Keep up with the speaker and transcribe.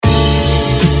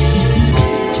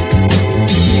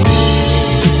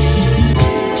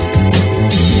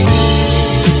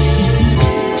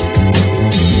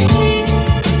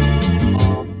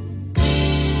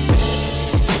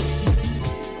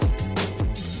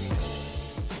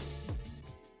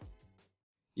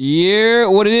Yeah,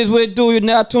 what it is, what it do. You're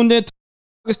now tuned in to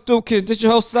Stu Kids. This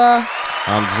your host, Si.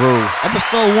 I'm Drew.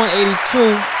 Episode 182.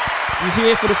 You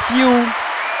here for the few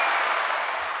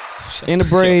and the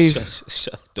brave.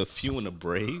 The few and the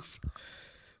brave?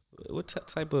 What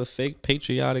type of fake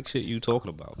patriotic shit you talking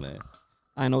about, man?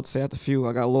 I ain't know what to say after few.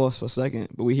 I got lost for a second,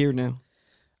 but we here now.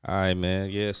 All right, man.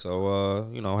 Yeah,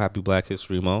 so, happy Black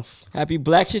History Month. Happy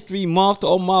Black History Month to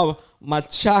all my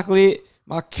chocolate,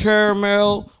 my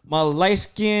caramel, my light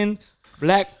skin,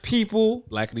 black people.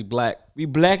 Blackity black. We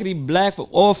blackity black for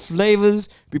all flavors.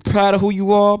 Be proud of who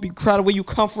you are. Be proud of where you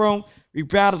come from. Be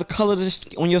proud of the color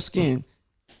on your skin.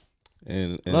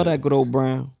 And love that good old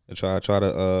brown. And try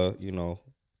to,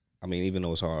 even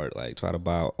though it's hard, like, try to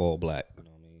buy all black. You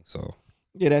know what I mean? So.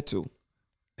 Yeah, that too.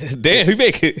 Damn, he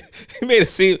made it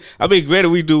seem. I mean, granted,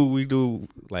 we do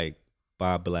like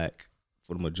buy black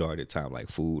for the majority of the time, like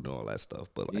food and all that stuff.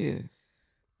 But like, yeah,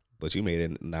 but you made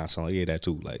it not sound like that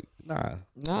too. Like, nah.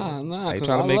 Cause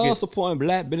I love supporting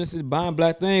black businesses, buying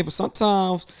black things, but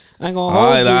sometimes I ain't gonna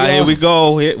hold you. All right, here we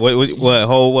go. What?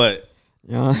 Hold what?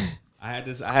 Yeah, I had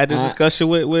this discussion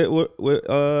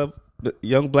with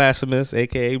Young Blasphemous,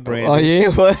 aka Brandon. Oh yeah,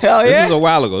 well, hell yeah. This was a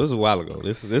while ago.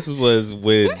 This was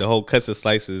when the whole cuts and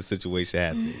slices situation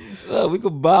happened. Look, we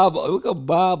could buy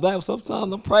black.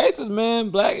 Sometimes the prices, man.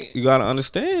 Black. You gotta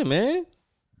understand, man.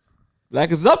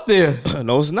 Black is up there.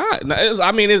 No, it's not.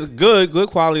 It's good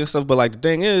quality and stuff. But like the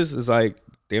thing is like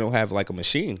they don't have like a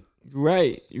machine.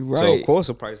 Right, you're right. So of course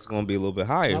the price is gonna be a little bit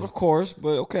higher. Not of course,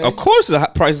 but okay. Of course the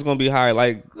price is gonna be higher.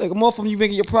 Like more from you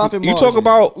making your profit. You talk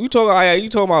about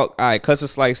all right, cuts and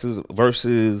slices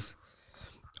versus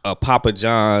Papa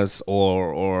John's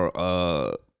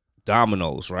or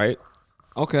Domino's, right?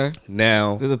 Okay.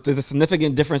 Now there's a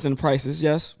significant difference in prices.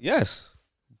 Yes.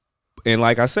 And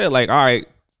like I said, like all right,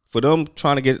 for them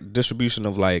trying to get distribution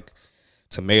of like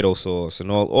tomato sauce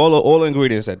and all the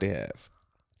ingredients that they have.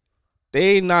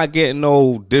 They not getting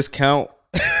no discount.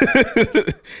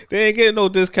 They ain't getting no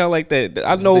discount like that.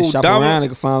 I know. They shop around, they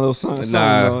can find a little something.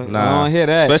 Nah. I don't hear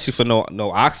that. Especially for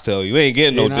no oxtail. You ain't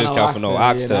getting no discount for no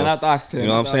oxtail. Yeah, not the oxtail. You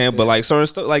know what I'm saying? But like certain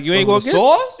stuff, like you ain't gonna get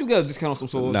sauce. You get a discount on some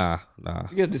sauce. Nah.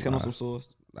 You get a discount on some sauce.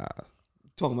 Nah.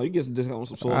 Talking about you get a discount on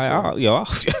some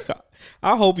sauce.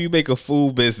 I hope you make a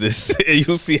food business and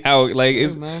you'll see how like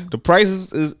it's the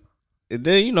prices is.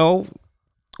 Then you know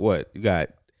what you got.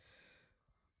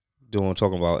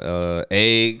 Talking about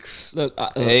eggs. Look,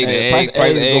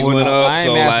 egg went up. I ain't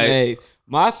so like, eggs.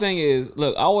 My thing is,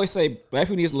 look, I always say black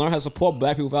people need to learn how to support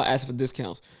black people without asking for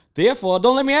discounts. Therefore,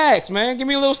 don't let me ask, man. Give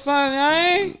me a little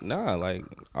something. Nah, like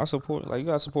I support. Like you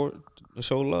gotta support and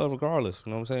show love regardless. You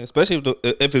know what I'm saying? Especially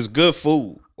if it's good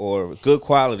food or good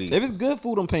quality. If it's good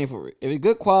food, I'm paying for it. If it's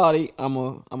good quality, I'm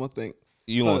a think.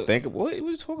 You won't think of what are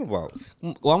you talking about?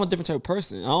 Well, I'm a different type of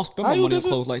person. I don't spend my money on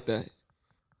clothes like that.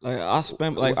 Like I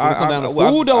spend like I'm gonna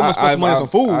spend some money on some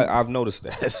food. I've noticed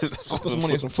that. I spend some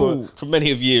money on some food for many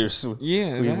of years.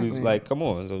 Yeah, exactly. we like come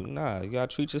on. So you gotta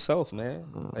treat yourself, man.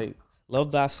 Like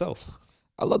love thyself.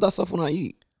 I love that when I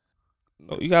eat.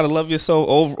 No, you gotta love yourself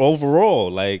overall.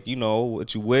 Like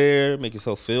what you wear, make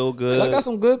yourself feel good. I got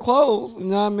some good clothes. You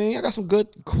know what I mean? I got some good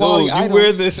quality items. You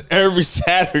wear this every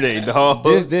Saturday, dog.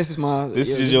 This is my.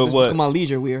 This is your what? My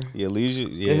leisure wear. Your leisure.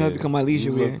 Yeah. It has become my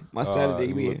leisure wear. My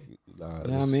Saturday wear. You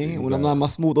know what I mean? When I'm not my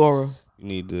smooth aura. You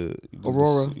need to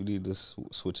Aurora. You need to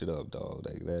switch it up, dog.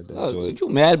 Like that you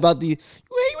mad about the? You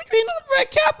ain't nothing for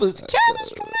Kappas.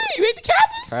 Kappas for me. You hate the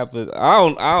Kappas? Kappas.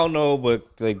 I don't know, but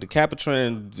like the Kappa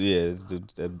trend, yeah,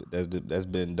 that's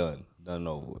been done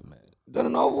over with, man. Done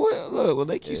and over with. Look, well,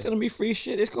 they keep sending me free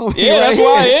shit. It's gonna be that's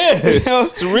why. Yeah,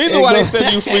 it's the reason why they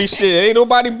send you free shit. Ain't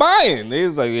nobody buying. They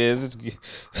was like, just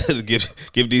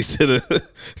give these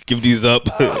give these up.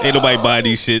 Ain't nobody buying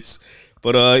these shits.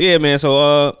 But yeah, man.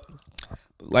 So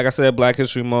like I said, Black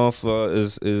History Month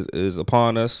is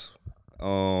upon us.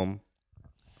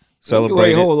 Celebrate.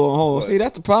 Wait, hold on. See,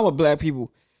 that's the problem with black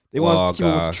people. They want to keep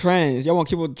it with the trends. Y'all want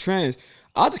to keep it with the trends.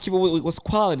 I'll just keep it with what's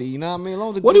quality. You know what I mean? As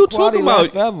long as what are you talking about?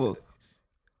 Forever.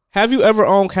 Have you ever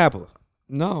owned Kappa?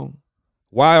 No.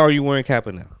 Why are you wearing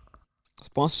Kappa now?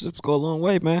 Sponsorships go a long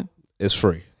way, man. It's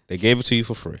free. They gave it to you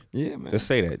for free. Yeah, man. Just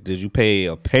say that. Did you pay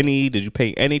a penny? Did you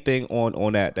pay anything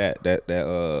on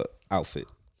that outfit?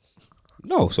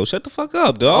 No. So shut the fuck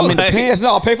up, dog. I mean, the pants.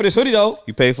 No, I'll pay for this hoodie though.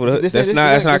 You pay for the. That's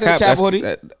not Kappa hoodie.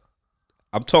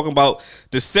 I'm talking about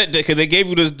the set because they gave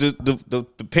you the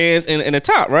pants and the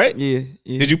top, right? Yeah.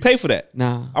 Did you pay for that?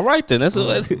 Nah. All right then. That's all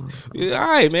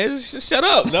right, man. Shut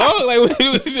up, dog. Like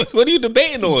what are you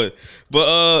debating on?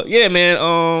 But yeah,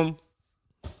 man.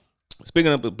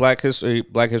 Speaking of Black History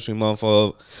Month,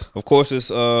 of course it's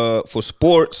for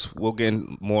sports. We'll get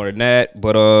more than that,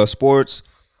 but sports,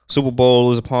 Super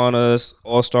Bowl is upon us.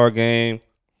 All-Star game.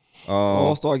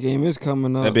 All-Star game is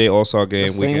coming up. NBA All-Star game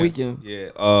the same weekend.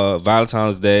 Yeah.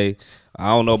 Valentine's Day. I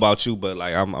don't know about you, but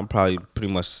like I'm probably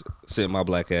pretty much sitting my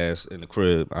black ass in the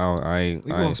crib. I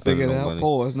ain't spending no money.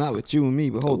 Pause, not with you and me,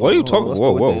 but hold on. What are you talking?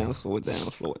 Whoa. Let's slow it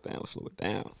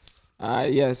down. All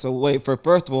right, yeah. So wait,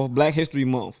 first of all, Black History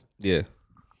Month. Yeah.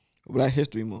 Black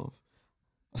History Month.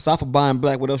 Aside from buying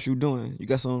black, what else you doing? You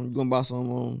gonna buy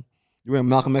some you wearing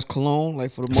Malcolm X cologne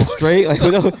like for the month straight? Like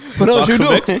what else you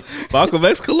doing? Malcolm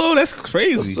X cologne? That's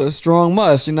crazy. It's a strong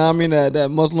must, you know what I mean?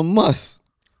 That Muslim must.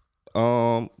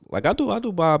 Like I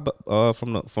do buy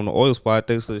from the oil spot.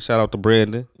 Thanks to shout out to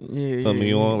Brandon. Yeah. Put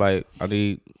me on. Like I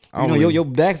need. I don't your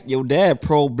dad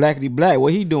pro blackity black.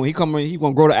 What he doing? He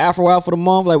gonna grow the afro out for the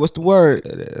month. Like what's the word?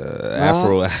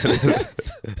 Afro.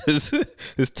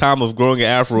 His time of growing an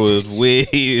afro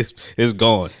is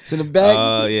gone. It's in the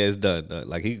bag. Yeah, it's done.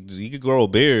 Like he could grow a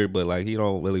beard, but like he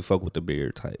don't really fuck with the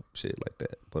beard type shit like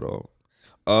that. But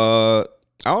I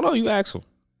don't know. You ask him.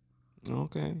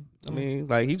 Okay. I mean,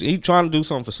 like he trying to do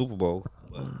something for Super Bowl.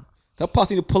 Tell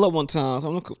Posse to pull up one time. So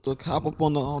I'm gonna hop up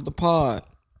on the pod.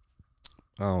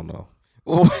 I don't know.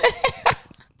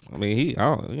 I mean,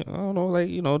 I don't know. Like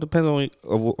depends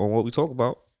on what we talk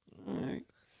about. All right.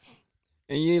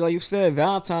 And yeah, like you said,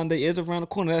 Valentine's Day is around the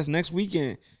corner. That's next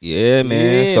weekend. Yeah,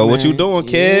 man. Yeah, so man. What you doing,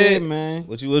 kid? Yeah, man.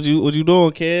 What you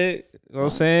doing, kid? You know what I'm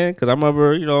saying? Because I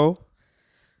remember,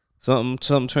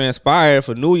 something transpired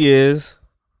for New Year's.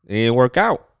 It didn't work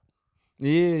out.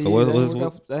 Yeah, so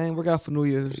that ain't work out for New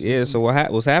Year's. Yeah, so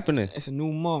what's happening? It's a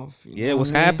new month. Yeah,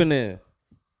 what's happening?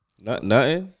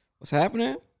 Nothing. What's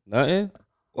happening? Nothing.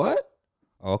 What?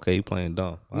 Okay, you playing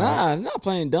dumb. Nah, I'm not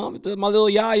playing dumb. My little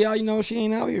Yaya, she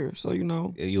ain't out here, so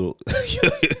Yeah, you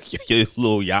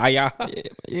little Yaya.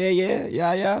 Yeah,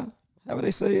 Yaya. How would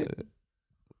they say it?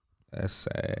 That's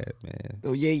sad, man.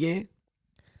 Oh yeah.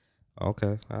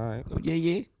 Okay, all right. Oh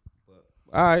yeah.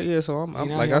 All right, yeah. So I'm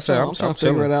like I said, I'm trying to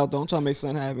figure it out though. I'm trying to make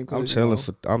something happen.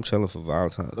 I'm chilling for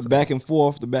Valentine's. The back and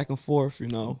forth,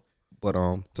 But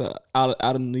to out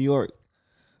of New York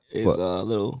is a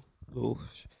little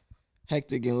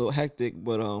hectic,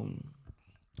 but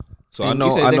So I know.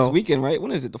 You said next weekend, right?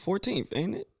 When is it? The 14th,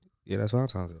 ain't it? Yeah, that's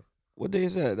Valentine's Day. What day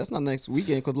is that? That's not next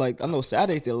weekend, cause like I know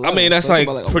Saturday's the 11th. I mean, that's so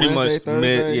like pretty Wednesday, much Thursday.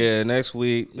 mid. Yeah, next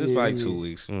week. It's like 2 Yeah.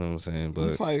 weeks. You know what I'm saying?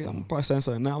 But I'm probably sending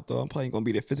something out though. I'm probably gonna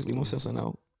be there physically. I'm gonna send something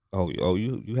out. Oh,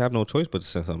 you have no choice but to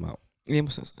send something out. Yeah, I'm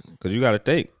gonna send something. Cause you got to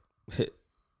think.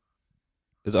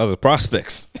 There's other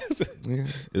prospects. Yeah.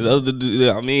 There's other.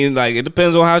 I mean, like it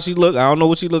depends on how she look. I don't know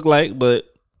what she look like, but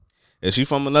if she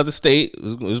from another state,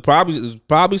 it's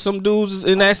probably some dudes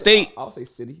in that state. I'll say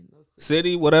city.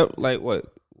 City, whatever. Like what?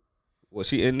 Was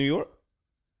she in New York?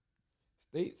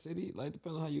 State, city, like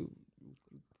depending on how you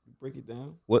break it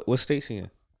down. What state she in?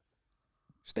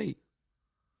 State.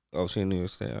 Oh, she in New York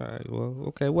State. All right. Well,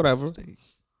 okay, whatever. State.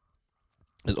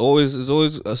 It's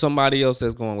always somebody else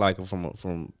that's gonna like her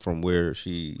from where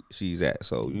she's at.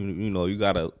 So you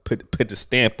gotta put the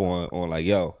stamp on like,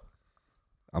 yo,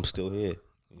 I'm still here.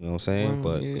 You know what I'm saying?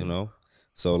 Wow, but yeah.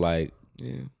 so like,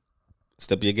 Yeah,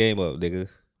 step your game up, nigga.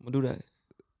 I'm gonna do that.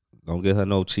 Don't get her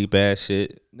no cheap ass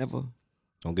shit. Never.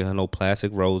 Don't get her no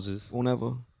plastic roses. Won't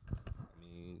ever.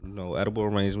 I mean, edible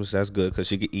arrangements, that's good because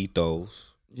she can eat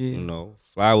those. Yeah.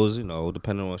 Flowers,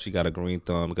 depending on if she got a green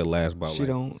thumb, it could last about She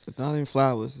don't. It's not even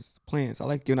flowers. It's plants. I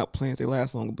like giving out plants. They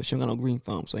last longer, but she don't got no green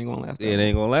thumb, so it ain't gonna last. Yeah, it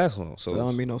ain't gonna last long. So that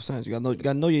don't make no sense. You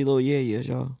gotta know your little years,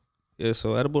 y'all. Yeah,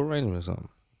 so edible arrangements, something.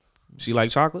 She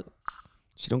like chocolate?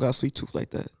 She don't got a sweet tooth like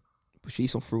that, but she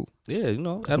eat some fruit. Yeah,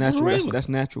 edible Natural. arrangement. That's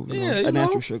natural. Yeah,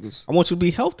 natural sugars. I want you to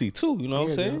be healthy too. You know what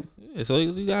I'm saying? Yeah, so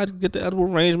you gotta get the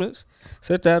edible arrangements,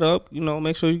 set that up.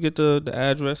 Make sure you get the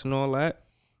address and all that.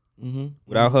 Mm-hmm.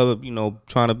 Without her,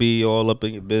 trying to be all up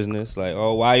in your business, like,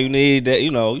 oh, why you need that? You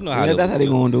know how that's how they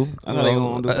gonna do. I know they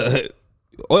gonna do.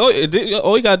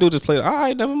 all you gotta do is just play. All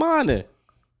right, never mind then.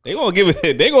 They gonna give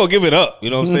it. They gonna give it up. You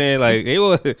know what I'm saying? Like they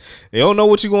don't know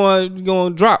what you going to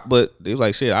drop, but they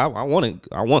like shit. I want it.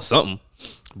 I want something.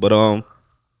 But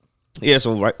yeah.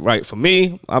 So right for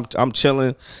me, I'm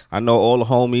chilling. I know all the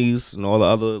homies and all the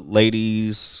other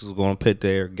ladies are gonna put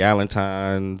their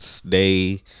Galentine's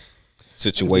Day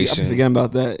situation. I'm forgetting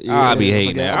about that. Yeah, I be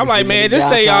hating that. I'm like, man, just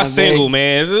say y'all single,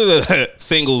 man. This is a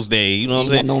singles day. You know what I'm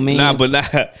saying? No man.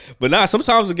 Nah.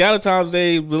 Sometimes the Galentine's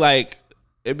Day be like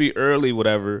it be early,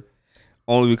 whatever.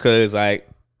 Only because like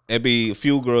it be a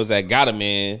few girls that got a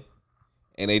man,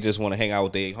 and they just want to hang out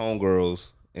with their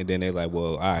homegirls And then they're like,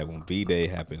 well, all right, when B-Day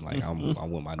happened, like I'm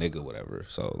with my nigga, whatever.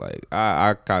 So like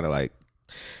I kind of like,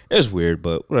 it's weird,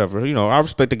 but whatever. You know, I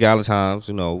respect the Galentine's.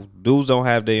 You know, dudes don't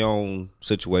have their own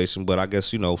situation, but I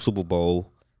guess, you know, Super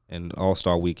Bowl and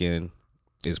All-Star Weekend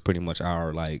is pretty much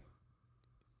our like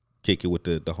kick it with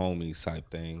the homies type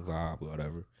thing, vibe,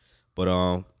 whatever.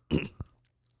 But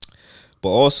but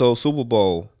also Super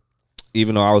Bowl.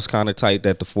 Even though I was kind of tight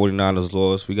that the 49ers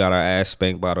lost, we got our ass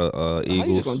spanked by the Eagles. How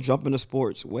you just gonna jump into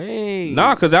sports? Wait.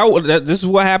 Nah, because this is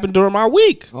what happened during my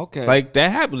week. Okay. Like,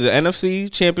 that happened. The NFC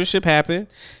Championship happened,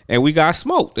 and we got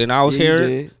smoked. And I was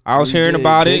hearing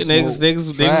about it. Niggas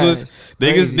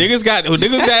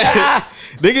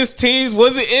teams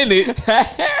wasn't in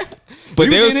it. But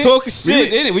they was talking shit. We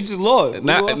was in it. We just lost. We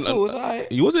lost too. It's all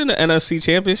right. You was in the NFC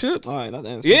Championship? All right, not the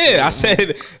NFC. Yeah, I said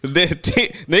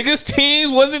niggas teams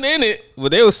wasn't in it,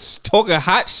 but they was talking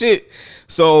hot shit.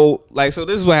 So this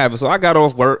is what happened. So I got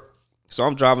off work. So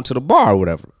I'm driving to the bar or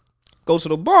whatever. Go to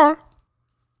the bar.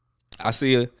 I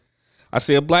see a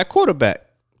black quarterback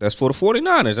that's for the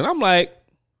 49ers. And I'm like,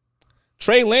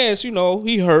 Trey Lance, you know,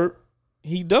 he hurt.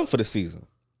 He done for the season.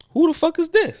 Who the fuck is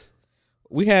this?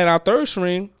 We had our third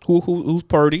string, who's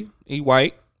Purdy. He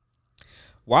white.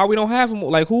 Why we don't have him?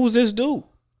 Like, who's this dude?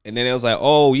 And then it was like,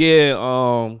 oh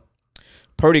yeah,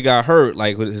 Purdy got hurt,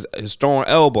 like with his throwing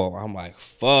elbow. I'm like,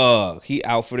 fuck, he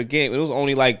out for the game. It was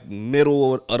only like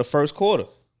middle of the first quarter.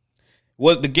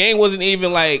 The game wasn't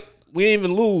even like, we didn't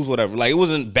even lose, whatever. Like, it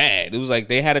wasn't bad. It was like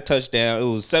they had a touchdown. It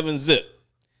was 7-0.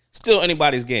 Still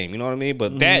anybody's game, you know what I mean?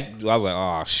 But that, I was like,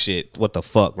 oh shit, what the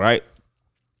fuck, right?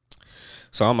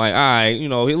 So I'm like, all right, you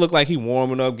know, he looked like he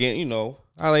warming up, getting, you know.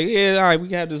 I like, yeah, all right, we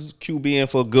got this QB in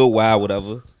for a good while,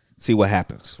 whatever. See what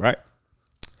happens, right?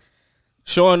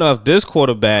 Sure enough, this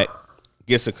quarterback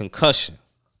gets a concussion.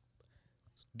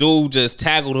 Dude just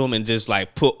tackled him and just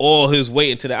like put all his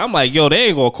weight into that. I'm like, yo, they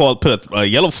ain't gonna put a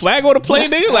yellow flag on the play,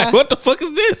 nigga. Like, what the fuck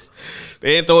is this?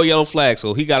 They ain't throw a yellow flag,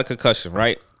 so he got a concussion,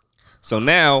 right? So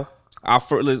now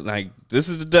this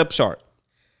is the depth chart.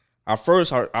 Our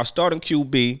starting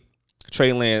QB.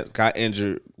 Trey Lance got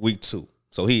injured week 2,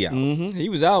 so he out. Mm-hmm. He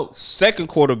was out. Second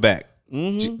quarterback,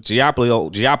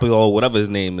 Giappolo, whatever his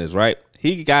name is, right?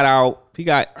 He got out. He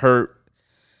got hurt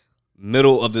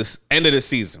middle of this end of the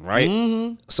season, right?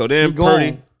 Mm-hmm. So then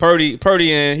Purdy,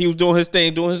 and he was doing his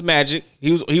thing, doing his magic.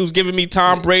 He was giving me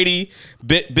Tom Brady,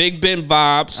 Big Ben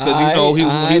vibes because you know he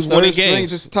was winning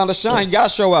games. It's time to shine. You got to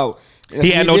show out.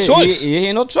 He had no choice. He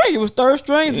had no choice. He was third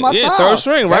string. Yeah, third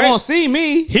string, right? They won't see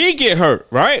me. He get hurt,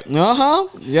 right? Uh-huh.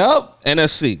 Yep.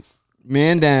 NFC.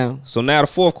 Man down. So now the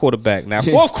fourth quarterback.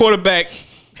 Fourth quarterback,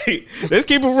 let's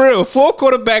keep it real. Fourth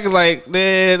quarterback is like,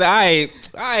 man, I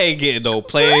ain't getting no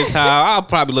playing time. I'll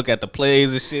probably look at the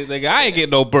plays and shit. Nigga, I ain't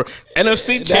getting no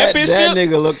NFC Championship. That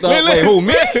nigga looked up. Wait, who,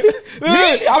 me?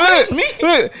 Me?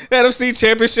 NFC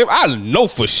Championship. I know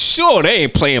for sure they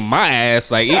ain't playing my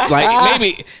ass. Like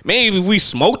maybe if we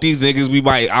smoke these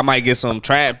niggas, I might get some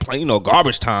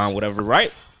garbage time, whatever,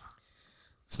 right?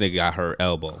 This nigga got hurt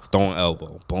elbow, throwing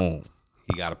elbow, boom.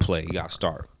 He got to play. He got to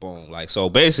start, boom. Like, so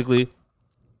basically,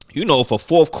 you know, if a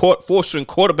fourth string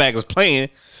quarterback is playing,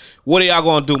 what are y'all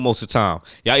gonna do most of the time?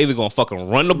 Y'all either gonna fucking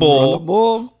run the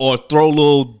ball or throw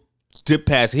little dip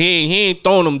passes. He ain't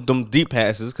throwing them deep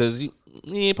passes because he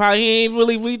haven't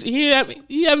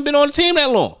been on the team that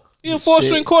long. He a fourth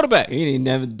string quarterback. He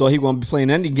never thought he gonna be playing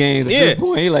any games. At this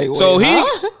point. He like, wait, so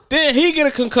then he get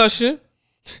a concussion.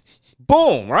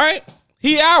 Boom, right?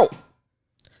 He out.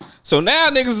 So now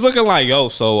niggas is looking like, yo.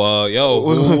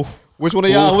 Which one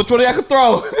of y'all can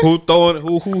throw? Who throwing?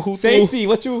 Who safety?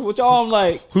 What your arm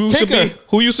like? Who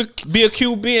used to be a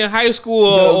QB in high school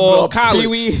or college?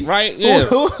 Pee-wee. Right? Yeah.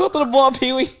 Who threw the ball,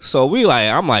 Pee-wee? So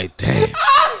I'm like, damn.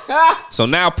 So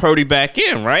now Purdy back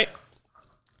in, right?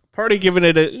 Purdy giving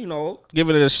it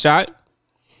a shot.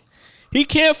 He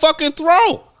can't fucking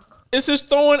throw. It's his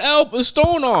throwing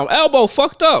arm. Elbow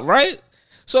fucked up, right?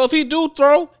 So if he do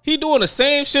throw, he doing the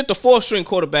same shit the fourth string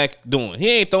quarterback doing.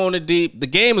 He ain't throwing it deep. The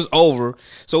game is over.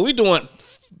 So we doing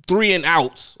 3 and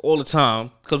outs all the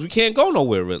time because we can't go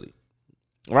nowhere really,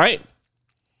 right?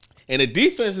 And the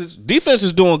defense is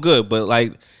doing good, but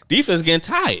like defense getting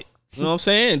tired. You know what I'm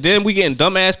saying? And then we getting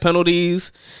dumbass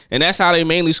penalties, and that's how they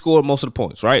mainly score most of the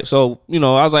points, right? So I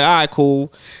was like, all right,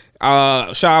 cool.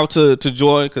 Shout out to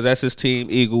Jordan because that's his team,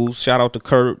 Eagles. Shout out to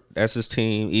Kurt, that's his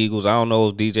team, Eagles. I don't know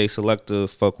if DJ Selector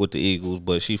fuck with the Eagles,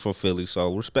 but she from Philly,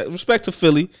 so respect to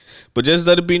Philly. But just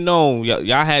let it be known,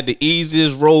 y'all had the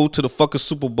easiest road to the fucking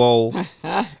Super Bowl,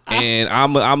 and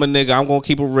I'm a nigga. I'm gonna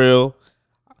keep it real.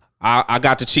 I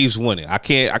got the Chiefs winning. I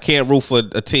can't root for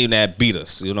a team that beat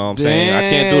us. You know what I'm saying? I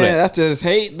can't do that. That's just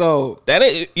hate though. That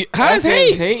is how is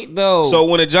hate? Hate though. So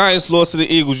when the Giants lost to the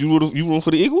Eagles, you root for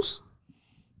the Eagles?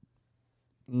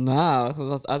 Nah,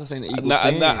 I just saying the Eagles.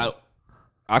 Nah,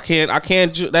 I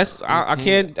can't. That's I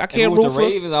can't root the for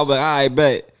Ravens. I'll be like, all right,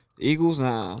 bet Eagles.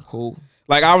 Nah, I'm cool.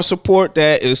 Like I would support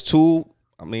that. It's two.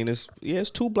 I mean, it's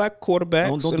two black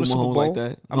quarterbacks. Don't in do the Super Mahomes Bowl. like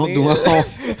that. Don't do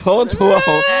Mahomes. Don't do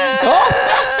Mahomes.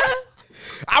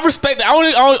 I respect it.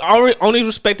 I only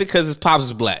respect it because his pops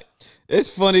is black. It's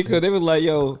funny because they was like,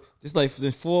 yo, just like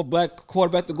the 4 black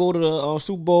quarterbacks to go to the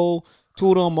Super Bowl. 2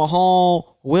 of them,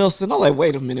 Mahomes, Wilson. I'm like,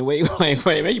 wait a minute, wait.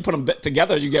 Man, you put them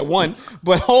together, you get one.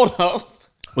 But hold up.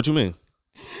 What you mean?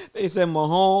 They said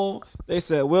Mahomes. They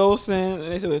said Wilson.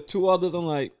 And they said 2 others. I'm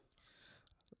like,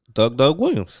 Doug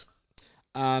Williams.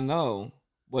 I know.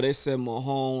 But they said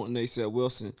Mahomes and they said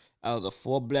Wilson. Out of the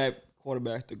 4 black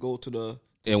quarterbacks to go to the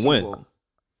and Super win. Bowl.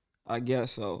 I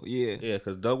guess so. Yeah. Yeah,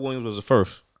 because Doug Williams was the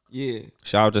first. Yeah.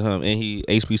 Shout out to him. And he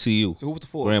HBCU. So who was the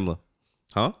 4th? Grambling.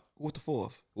 Huh? Who was the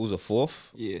 4th? Who was the 4th?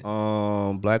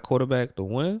 Yeah. Black quarterback to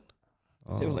win.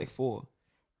 It was like 4.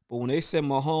 But when they said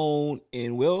Mahomes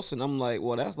and Wilson, I'm like,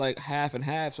 well, that's like half and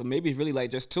half. So maybe it's really like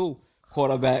just 2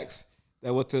 quarterbacks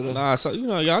that went to the. Nah, so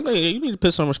y'all know you need to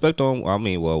put some respect on. I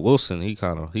mean, well, Wilson he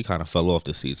kind of fell off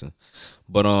this season,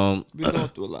 but we going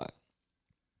through a lot.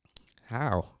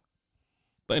 How?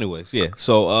 But anyways, yeah.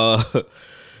 So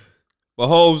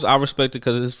Mahomes, I respect it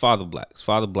because his father black. His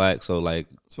father black, so like.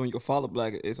 So when your father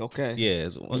black, it's okay. Yeah.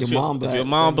 Your mom black. If your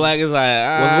mom black is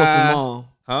like. What's Wilson's mom?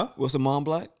 Huh? Wilson's mom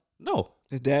black? No.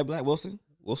 His dad black? Wilson?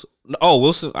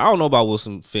 Wilson. I don't know about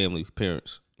Wilson family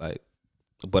parents, like,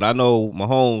 but I know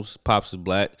Mahomes' pops is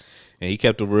black, and he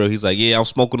kept it real. He's like, yeah, I'm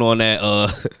smoking on that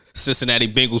Cincinnati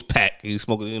Bengals pack. He's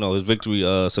smoking, his victory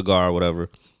cigar or whatever.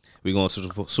 We going to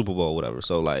the Super Bowl or whatever.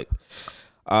 So like,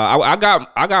 I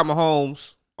got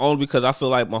Mahomes only because I feel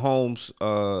like Mahomes,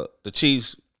 the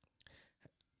Chiefs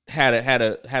had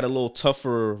a little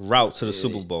tougher route to the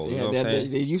Super Bowl. You know what I'm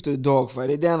saying? They used to the dog fight.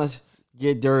 They down to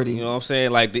get dirty. You know what I'm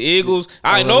saying? Like the Eagles.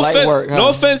 No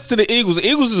offense to the Eagles. The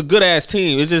Eagles is a good ass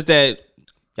team. It's just that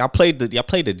y'all played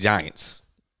the Giants.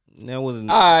 That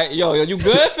wasn't. All right, yo, you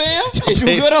good, fam? Is you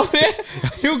good over there?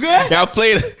 You good? Y'all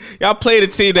played a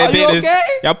team that did this. Okay?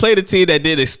 Y'all played a team that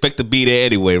didn't expect to be there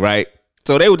anyway, right?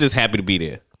 So they were just happy to be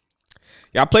there.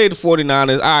 Y'all played the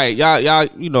 49ers. All right,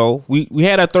 y'all, we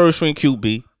had our third string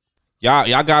QB.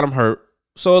 Y'all got him hurt.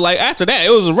 So like after that, it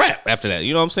was a wrap. After that,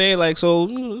 you know what I'm saying? Like so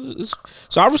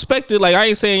I respect it. Like I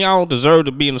ain't saying y'all don't deserve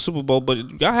to be in the Super Bowl, but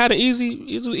y'all had an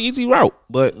easy route.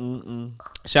 But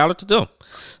shout out to them.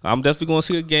 I'm definitely gonna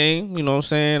see a game. You know what I'm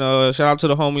saying? Shout out to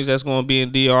the homies that's gonna be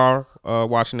in DR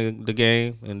watching the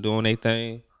game and doing their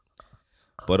thing.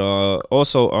 But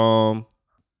also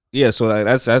yeah. So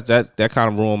that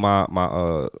kind of ruined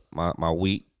my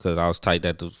week because I was tight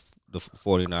that the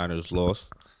 49ers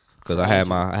lost. Cause I had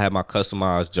my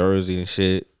customized jersey and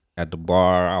shit at the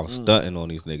bar. I was stunting on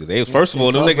these niggas. They was first of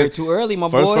all them niggas too early, my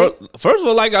boy. First of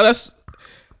all, like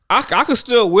I could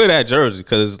still wear that jersey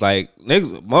because like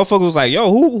niggas, motherfuckers was like,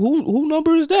 yo, who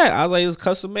number is that? I was like, it's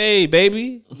custom made,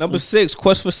 baby. Number 6,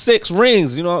 quest for 6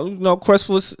 rings. You know, quest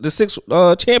for the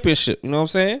 6th championship. You know what I'm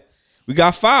saying? We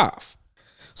got 5.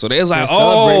 So they was like,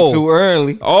 celebrate too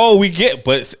early. Oh, we get,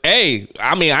 but hey,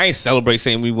 I mean, I ain't celebrate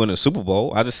saying we win a Super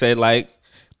Bowl. I just said like.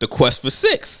 The quest for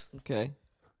 6. Okay.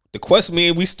 The quest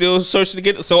mean we still searching to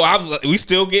get. So we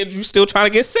still trying to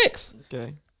get 6.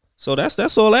 Okay. So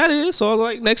that's all that is. So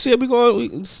like next year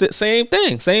we same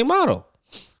thing, same motto.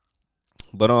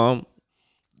 But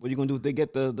what you gonna do if they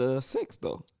get the 6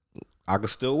 though? I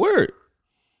could still wear it.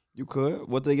 You could.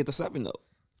 What if they get the 7 though?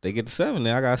 They get the 7.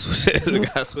 Then I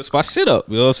gotta switch my shit up.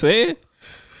 You know what I'm saying?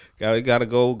 Gotta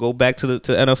go back to the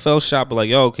NFL shop. But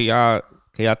like, yo, can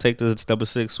y'all take this number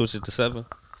 6, switch it to 7?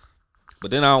 But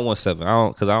then I don't want 7.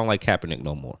 Because I don't like Kaepernick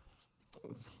no more.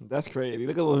 That's crazy.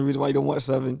 Look at the reason why you don't want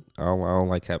 7. I don't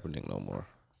like Kaepernick no more.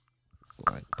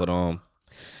 But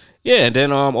yeah. And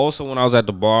then also when I was at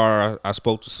the bar, I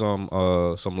spoke to some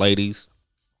ladies.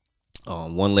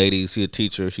 One lady, she a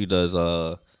teacher. She does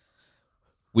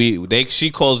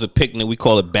she calls it picnic. We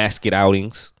call it basket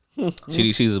outings.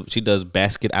 She does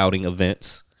basket outing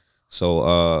events.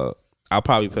 So I'll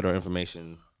probably put her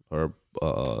information or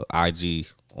IG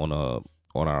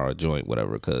on our joint,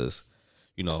 whatever, because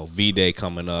V-Day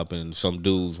coming up and some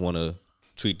dudes want to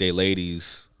treat their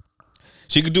ladies.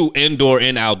 She could do indoor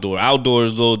and outdoor. Outdoor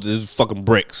is fucking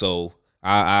brick, so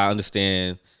I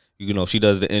understand. She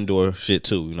does the indoor shit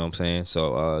too. You know what I'm saying?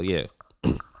 So yeah.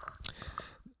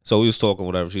 So we was talking,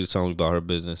 whatever. She was telling me about her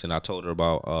business, and I told her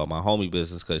about my homie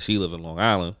business because she live in Long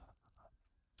Island.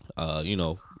 You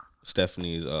know,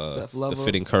 Stephanie's Steph the Lover.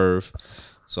 fitting curve.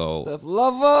 So Steph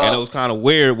Lover. and it was kind of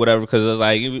weird, whatever, because it's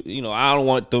like, you know, I don't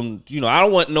want them, you know, I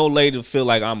don't want no lady to feel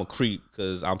like I'm a creep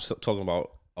because I'm talking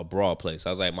about a bra place. I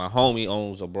was like, my homie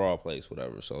owns a bra place,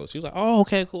 whatever. So she was like, oh,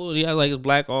 okay, cool. Yeah, like it's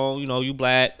black owned, you know, you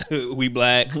black, we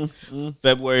black.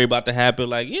 February about to happen.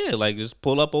 Like, yeah, like just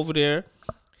pull up over there.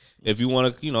 If you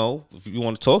want to, you know, if you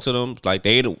want to talk to them, like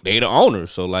they the owner.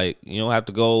 So like, you don't have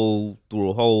to go through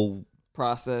a whole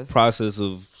process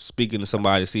of speaking to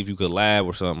somebody to see if you could lab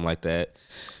or something like that.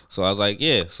 So I was like,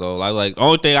 yeah. So I was like, the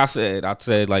only thing I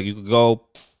said like you could go.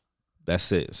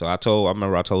 That's it. So I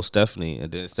remember I told Stephanie,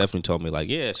 and then Stephanie told me like,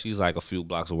 yeah, she's like a few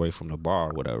blocks away from the bar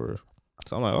or whatever.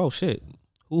 So I'm like, oh shit,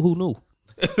 who knew?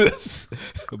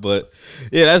 But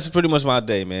yeah, that's pretty much my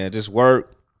day, man. Just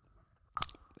work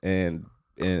and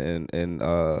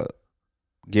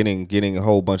getting a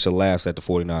whole bunch of laughs at the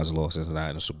 49ers loss since not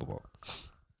in the Super Bowl.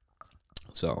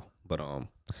 So, but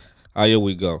how your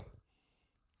week go?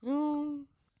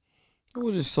 It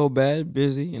was just so bad,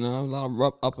 busy, you know, a lot of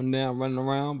up and down, running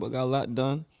around, but got a lot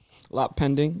done, a lot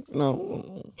pending. You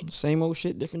know, same old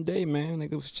shit, different day, man.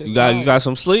 Nigga was just you got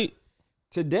some sleep?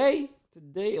 Today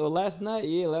or last night,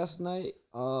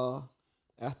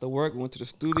 after work, went to the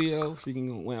studio,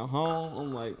 freaking went home.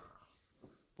 I'm like,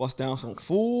 bust down some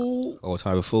food. Oh, what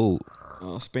type of food?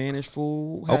 Spanish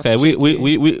food. Okay,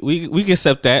 we can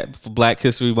accept that for Black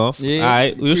History Month. Yeah, all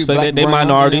right, we respect that. They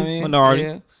minority, you know what I mean? minority.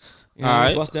 Yeah. You know, all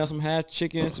right, bust down some half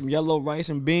chicken, some yellow rice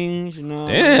and beans. You know.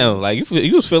 Damn, like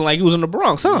you was feeling like you was in the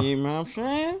Bronx, huh? You know what I'm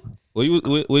saying?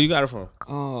 Where you got it from?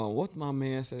 What my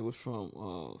man said it was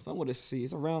from? Somewhere to see.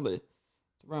 It's around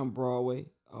Broadway.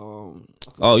 Oh,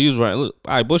 you was right. Look,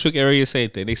 all right, Bushwick area, same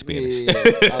thing. They Spanish. Yeah.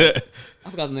 I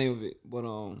forgot the name of it, but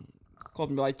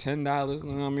cost me like $10. You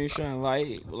know what I mean? Shine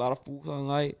light, a lot of food on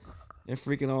light, and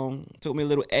freaking took me a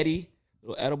little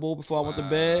edible before I went to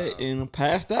bed and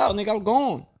passed out. Nigga, I was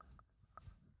gone.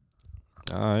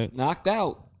 All right, knocked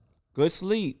out, good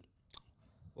sleep.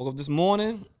 Woke up this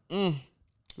morning,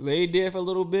 laid there for a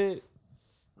little bit.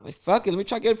 Like fuck it, let me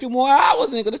try to get a few more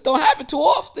hours in, cause this don't happen too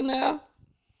often now.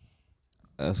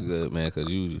 That's good, man. Cause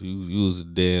you was a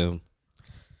damn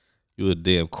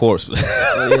corpse. Yeah,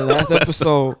 last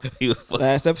episode,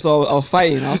 I was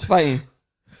fighting.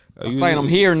 I'm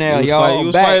here now, y'all. You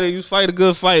was fighting a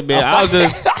good fight, man.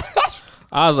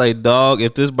 I was like, dog,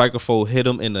 if this microphone hit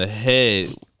him in the head,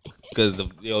 because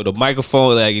the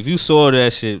microphone, like if you saw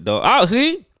that shit, dog,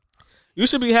 see. You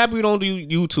should be happy you don't do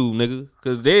YouTube, nigga,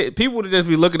 because people would just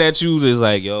be looking at you just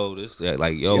like, yo, this,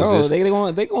 like, yo,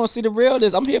 they gonna see the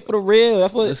realness. I'm here for the real.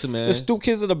 That's what the Stoop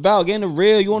Kids is about. Getting the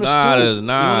real. You want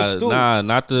to stoop?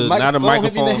 Not the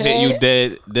microphone hit you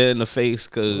dead in the face.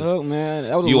 Cause look, man,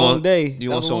 that was a long day. That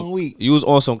was a long week. You was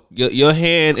on some. Your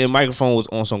hand and microphone was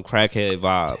on some crackhead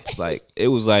vibes. Like it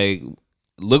was like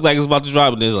looked like it was about to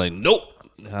drop, and then it's like, nope.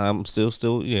 I'm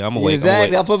still, yeah. I'm awake.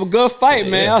 Exactly. I put up a good fight,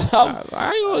 man. Yo. You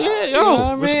know what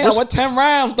I mean? I went 10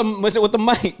 rounds with the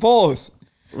mic. Pause.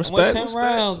 Respect. I went 10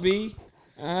 rounds, B.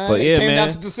 But yeah, came man. down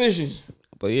to decision.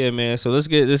 But yeah, man. So let's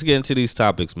get into these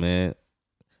topics, man.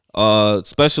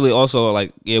 Especially also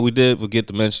like, yeah, we did forget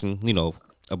to mention,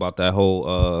 about that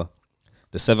whole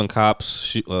the 7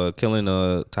 cops killing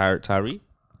Tyree.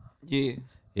 Yeah.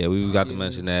 Yeah, we got to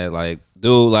mention that. Like,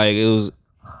 dude, like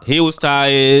he was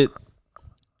tired.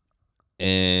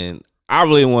 And I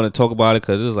really want to talk about it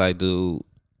because it's like, dude,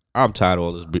 I'm tired of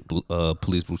all this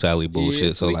police brutality bullshit.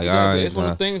 Yeah, so like, it's one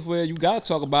of the things where you gotta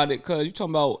talk about it because you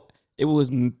talking about it was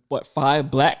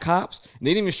 5 black cops and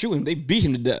they didn't even shoot him; they beat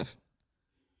him to death.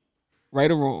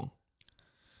 Right or wrong?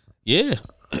 Yeah.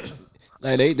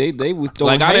 Like they was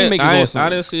throwing like haymakers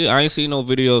on I ain't seen no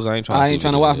videos. I ain't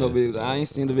trying to watch no videos. I ain't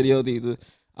seen the videos either.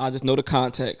 I just know the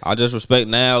context. I just respect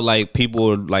now. Like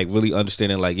people are like really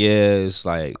understanding. Like it's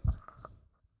like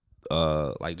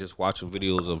just watching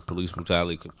videos of police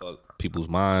brutality can fuck people's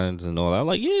minds and all that. I'm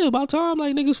like, yeah, about time.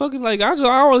 Like niggas fucking like I don't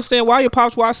understand why your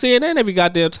pops watch CNN every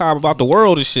goddamn time about the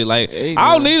world and shit. Like hey,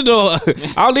 I don't need to know.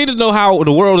 I don't need to know how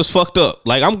the world is fucked up.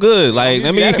 Like I'm good. Like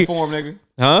let me inform, nigga.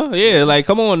 Huh? Yeah. Like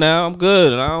come on now. I'm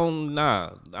good. I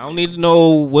don't need to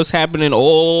know what's happening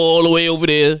all the way over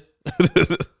there.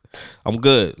 I'm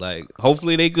good. Like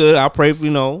hopefully they good. I pray for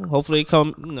hopefully they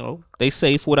come. They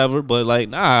safe whatever. But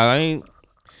like I ain't.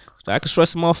 I can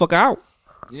stress the motherfucker out.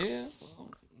 Yeah, well,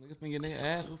 niggas been getting their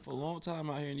ass whipped for a long time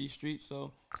out here in these streets,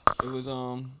 so it was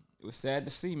sad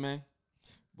to see, man.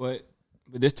 But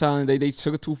this time they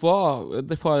took it too far.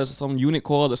 They part of some unit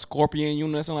called the Scorpion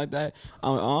Unit or something like that.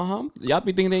 I'm like, y'all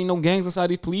be thinking there ain't no gangs inside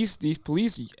these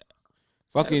police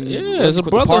Fucking it's a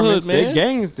brotherhood, man. They're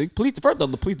gangs. The police, first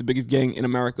off, the police the biggest gang in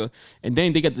America, and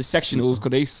then they got the sectionals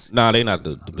because Nah, they not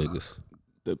the biggest.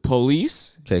 the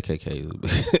police,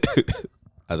 KKK.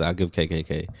 I give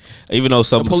KKK, even though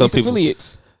some police people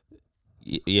affiliates.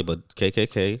 Yeah, but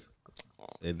KKK,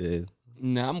 and then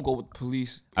Nah, I'm gonna go with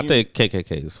police. I think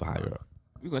KKK is higher up.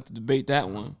 We're gonna have to debate that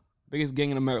one. Biggest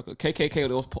gang in America, KKK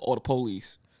or the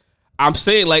police. I'm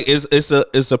saying like it's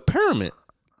a pyramid,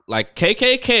 like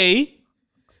KKK.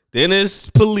 Then it's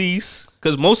police,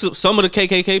 because some of the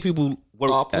KKK people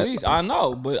work police. I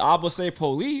know, but I would say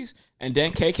police and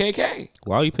then KKK.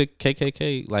 Why you pick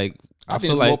KKK? Like I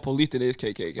feel like more police than it is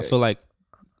KKK. I feel like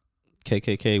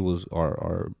KKK was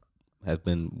or has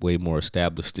been way more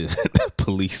established than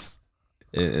police.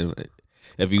 And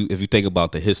if you think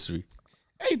about the history,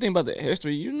 anything about the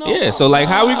history, you know. Yeah. So like,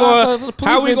 how we going?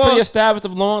 How we going? Pretty established a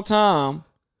long time.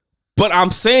 But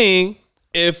I'm saying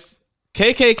if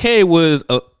KKK was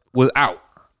out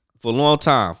for a long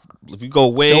time. If you go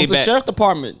way back, the sheriff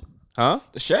department, huh?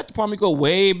 The sheriff department go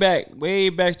way back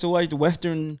to like the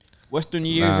western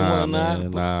years and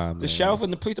whatnot. Man. The sheriff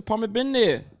and the police department been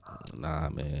there. Nah,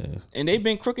 man. And they've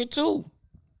been crooked too.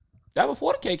 That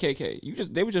before the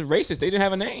KKK. They were just racist. They didn't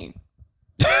have a name.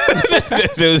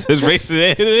 They was just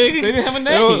racist. They didn't have a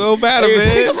name. No matter, man.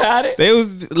 Think about it. They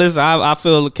was listen. I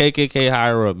feel KKK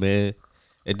higher up, man.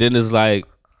 And then it's like.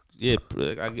 Yeah,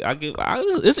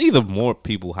 it's either more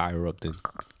people higher up than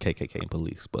KKK and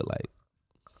police, but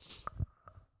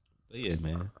yeah,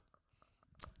 man,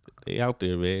 they out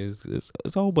there, man. It's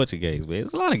a whole bunch of gangs, man.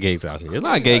 There's a lot of gangs out here. There's a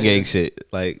lot of gang shit,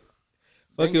 like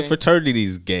fucking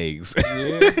fraternities gangs.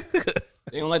 Yeah,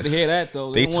 they don't like to hear that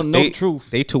though. They don't want to know the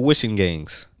truth. They tuition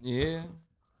gangs. Yeah.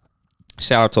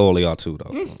 Shout out to all of y'all too,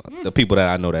 though. The people that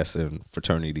I know that's in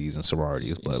fraternities and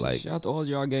sororities, but like, shout out to all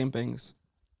y'all gang bangers.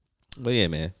 But yeah,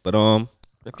 man. But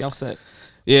if y'all set.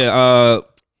 Yeah,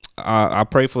 I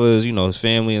pray for his, his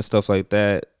family and stuff like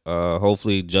that.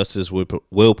 Hopefully justice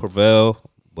will prevail.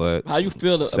 But how you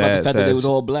feel about the fact that they was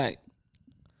all black?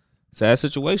 Sad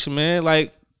situation, man.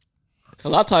 Like a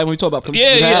lot of times when we talk about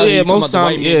police, most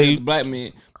time, the black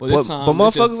man. But this time, but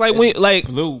motherfuckers like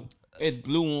blue. It's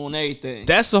blue on everything.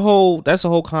 That's the whole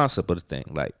concept of the thing.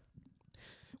 Like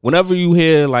whenever you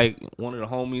hear like one of the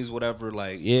homies, whatever,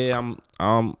 like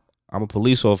I'm a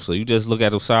police officer. You just look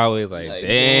at them sideways like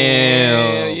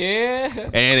damn. Yeah.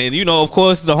 And of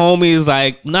course, the homie is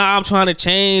like, nah, I'm trying to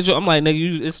change. I'm like,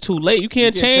 nigga, it's too late. You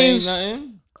can't change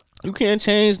nothing. You can't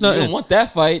change nothing. You don't want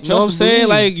that fight. You know what I'm saying?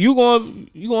 Like, you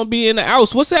gonna be in the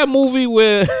house. What's that movie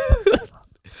where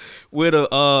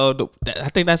I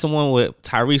think that's the one where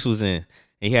Tyrese was in.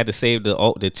 And he had to save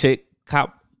the chick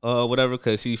cop whatever,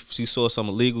 because she saw some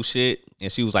illegal shit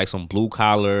and she was like some blue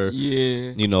collar,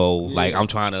 like I'm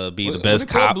trying to be the best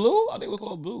cop. Blue? I think we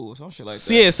call blue or some shit like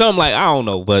that. Yeah, something like I don't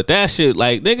know, but that shit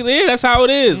like nigga, yeah, that's how it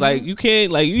is. Mm-hmm. Like you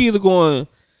can't you either going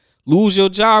to lose your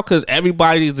job because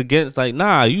everybody's against. Like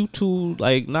nah, you two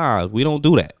nah, we don't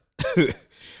do that.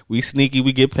 We sneaky,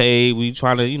 we get paid, we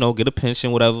trying to get a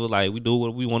pension, whatever. Like we do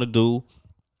what we want to do.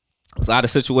 It's not a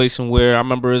situation where I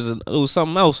remember it was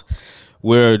something else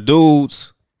where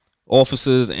dudes.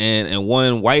 Officers and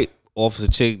one white officer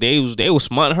chick, they was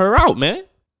smutting her out, man.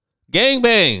 Gang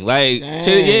bang, like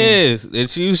yes, and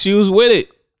she was with it.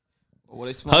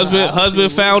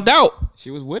 Husband found out. She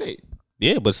was with it.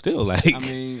 Yeah, but still, like, I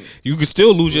mean, you could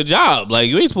still lose your job. Like,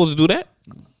 you ain't supposed to do that.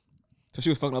 So she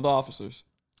was fucking other officers.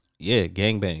 Yeah,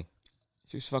 gang bang.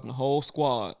 She was fucking the whole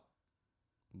squad.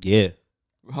 Yeah,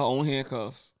 with her own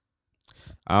handcuffs.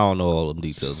 I don't know all the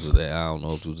details of that. I don't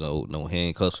know if there was no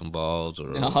handcuffs involved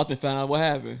or. And her husband found out what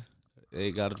happened.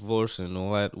 They got a divorce and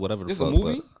all that, whatever the fuck. This a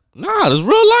movie? Nah, this is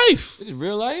real life. This is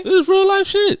real life? This is real life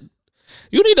shit.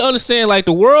 You need to understand, like,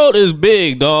 the world is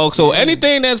big, dog. So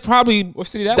anything that's probably what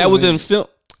city that was in film,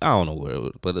 I don't know where it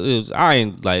was, but it was. I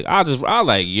ain't like. I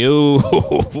like you.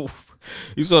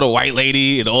 You saw the white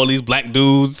lady and all these black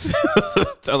dudes.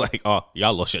 They're like, oh,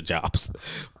 y'all lost your jobs.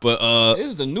 But it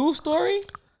was a news story.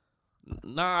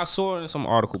 Nah, I saw it in some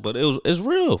article, but it's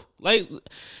real. Like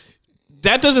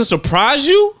that doesn't surprise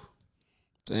you.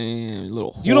 Damn,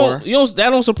 little whore. You don't that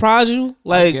don't surprise you?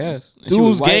 Like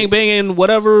dudes gang banging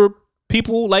whatever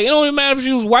people. Like it don't even matter if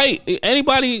she was white.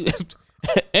 Anybody,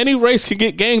 any race can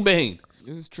get gang banged.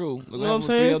 This is true. Look, you know what I'm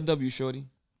saying? 3LW, shorty.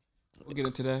 We'll get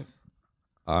into that.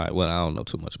 All right. Well, I don't know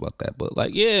too much about that, but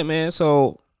like, yeah, man.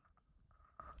 So,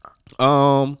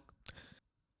 all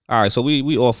right. So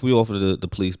we off of the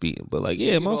police beating, but like,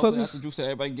 yeah, motherfuckers. After you said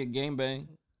everybody get gang bang.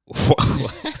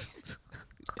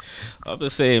 I'm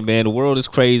just saying, man. The world is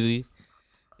crazy,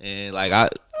 and like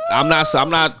I'm not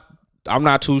I'm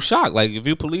not too shocked. Like if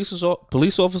you police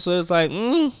officer, it's like,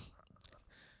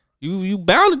 you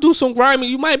bound to do some grimy.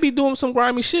 You might be doing some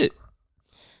grimy shit.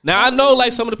 Now I know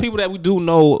like some of the people that we do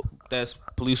know that's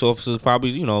police officers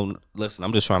probably, listen,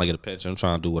 I'm just trying to get a pension. I'm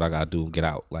trying to do what I gotta do and get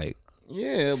out. Like,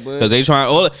 yeah, but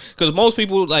because because most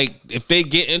people like if they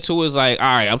get into it, it's like, all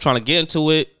right, I'm trying to get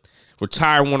into it,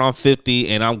 retire when I'm 50,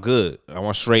 and I'm good.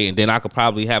 I'm straight, and then I could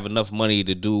probably have enough money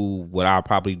to do what I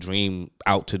probably dream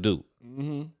out to do.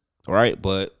 Mm-hmm. All right,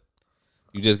 but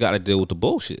you just got to deal with the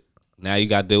bullshit. Now you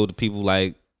got to deal with the people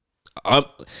like.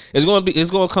 It's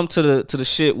gonna come to the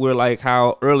shit where like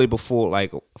how early before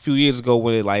like a few years ago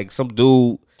when like some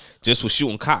dude just was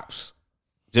shooting cops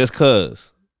just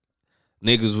cause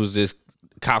niggas was just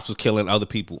cops was killing other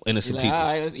people, innocent people. All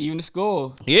right, let's even the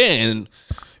score. Yeah, and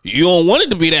you don't want it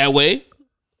to be that way,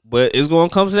 but it's gonna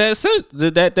come to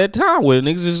that time where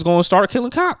niggas is gonna start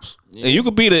killing cops, and you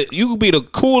could be the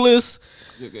coolest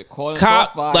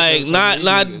cop, like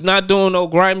not doing no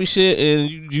grimy shit,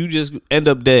 and you just end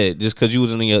up dead just because you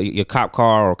was in your cop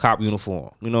car or cop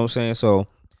uniform. You know what I'm saying? So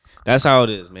that's how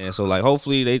it is, man. So like,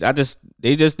 hopefully they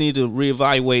just need to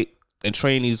reevaluate and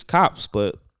train these cops.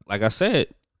 But like I said,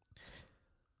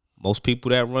 most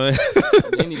people that run,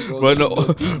 they need to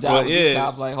go deep dive with these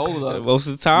cops. Like, hold up, most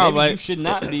of the time, maybe like you should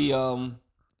not be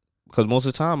because most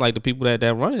of the time, like the people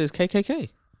that run it is KKK.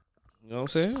 You know what I'm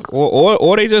saying?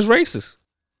 Or they just racist.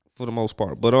 For the most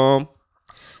part, but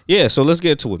yeah. So let's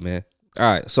get to it, man.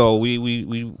 All right. So we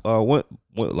went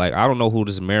like I don't know who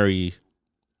this Mary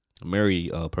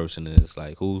person is.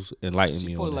 Like who's enlightened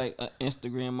me on put like an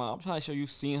Instagram. I'm trying to show you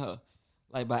seen her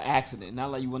like by accident,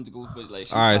 not like you wanted to go, but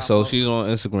like. All right. So she's on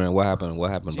Instagram. What happened?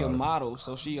 What happened? She's a model.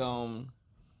 So she you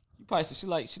probably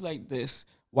said she like this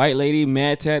white lady,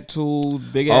 mad tattoos,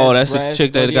 big ass. Oh, that's the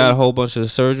chick that got a whole bunch of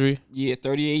surgery. Yeah,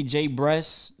 38J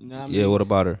breasts. You know what I mean? Yeah, what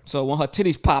about her? So when her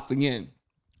titties popped again.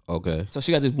 Okay. So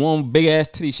she got this one big ass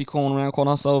titty. She calling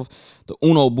herself the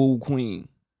Uno Boo Queen.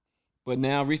 But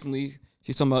now recently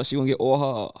she's talking about she gonna get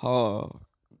all her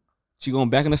she going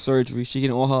back into surgery. She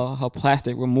getting all her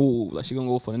plastic removed. Like she gonna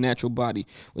go for the natural body,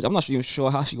 which I'm not even sure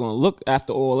how she gonna look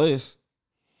after all this.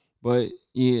 But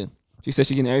yeah. She said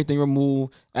she getting everything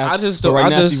removed. Right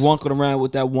now she's walking around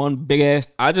with that one big ass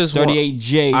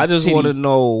 38J. I just want to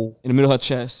know in the middle of her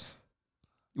chest.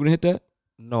 You wanna hit that?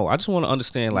 No, I just want to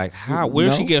understand like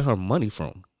where she get her money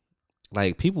from.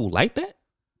 Like people like that.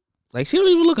 Like she don't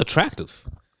even look attractive.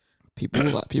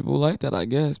 People like that, I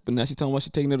guess. But now she's talking about she's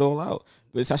taking it all out.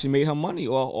 But it's how she made her money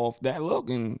off that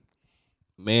look. And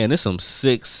man, there's some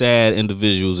sick, sad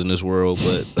individuals in this world,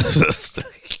 but.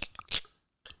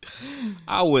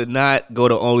 I would not go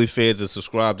to OnlyFans and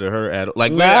subscribe to her at all.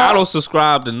 Like, man, I don't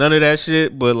subscribe to none of that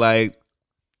shit, but like,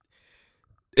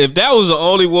 if that was the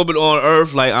only woman on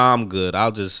earth, like, I'm good.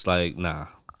 I'll just, like, nah.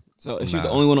 So, if she was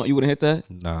the only one, you wouldn't hit that?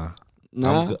 Nah.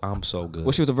 I'm so good.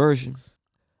 What she was a virgin?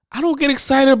 I don't get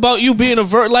excited about you being a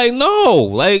virgin. Like, no.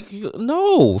 Like,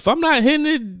 no. If I'm not hitting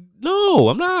it, no,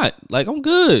 I'm not. Like, I'm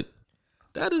good.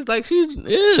 That is like,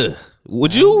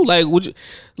 Would you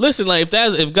listen? Like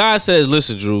if God says,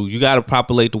 "Listen, Drew, you got to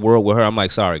populate the world with her," I'm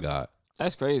like, "Sorry, God."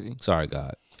 That's crazy. Sorry,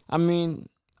 God. I mean,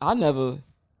 I only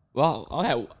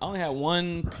had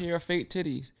one pair of fake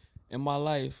titties in my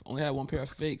life. Only had one pair of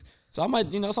fakes. So I might,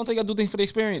 sometimes I do things for the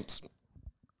experience.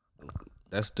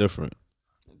 That's different.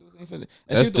 And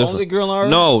she's the only girl on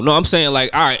earth. No, I'm saying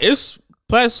like, all right, it's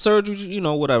plastic surgery,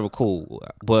 whatever, cool.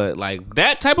 But like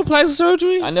that type of plastic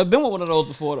surgery, I never been with one of those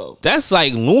before though. That's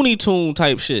like Looney Tune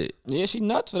type shit. Yeah, she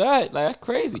nuts for that. Like that's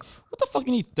crazy. What the fuck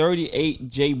you need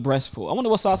 38J breast for? I wonder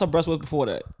what size her breast was before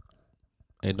that.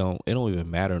 It don't even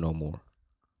matter no more.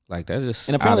 Like that's just.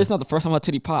 And apparently it's not the first time her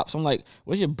titty pops. So I'm like,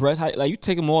 what's your breast height? Like you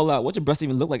take them all out. What's your breast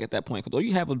even look like at that point? Because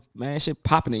you have a man shit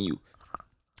popping in you.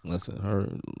 Listen, her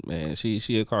man,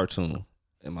 she a cartoon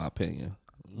in my opinion.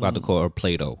 I'm about to call her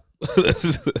Play-Doh.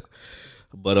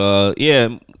 But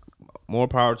yeah, more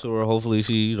power to her. Hopefully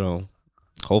she,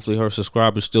 hopefully her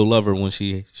subscribers still love her when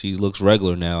she looks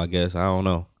regular now. I guess I don't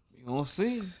know. You gonna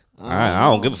see? I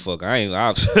don't give a fuck.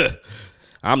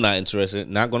 I'm not interested.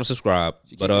 Not gonna subscribe.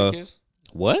 But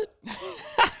what?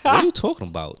 What are you talking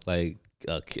about? Like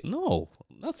no,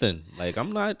 nothing. Like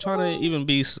I'm not trying to even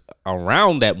be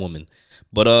around that woman.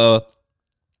 But all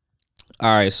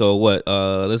right. So what?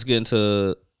 Let's get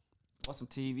into. Watch some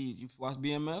TV. You watch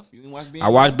BMF? You didn't watch BMF? I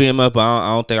watched BMF, but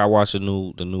I don't think I watched the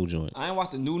new joint. I ain't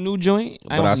watched the new joint.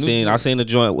 But I seen the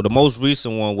joint. Well, the most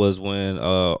recent one was when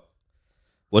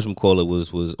whatchamacallit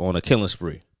was on a killing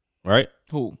spree, right?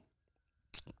 Who?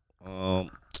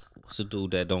 What's the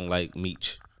dude that don't like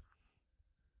Meech?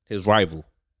 His rival.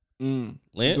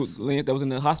 Lance? Lance that was in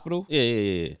the hospital?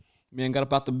 Yeah. Man got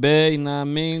up out the bed, you know what I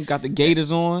mean? Got the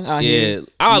gators on. Out here.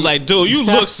 I was like, dude, you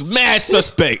look mad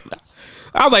suspect.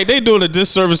 I was like, they doing a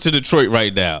disservice to Detroit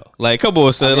right now. Like, come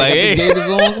on, son. Like, hey, gators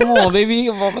on. Come on, baby.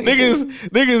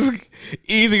 niggas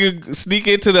easy to sneak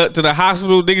into the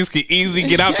hospital. Niggas can easily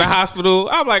get out the hospital.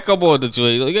 I'm like, come on,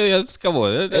 Detroit. Like, yeah, come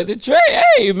on. Detroit,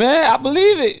 hey, man, I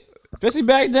believe it. Especially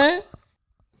back then.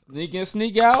 Sneak in,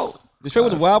 sneak out. Detroit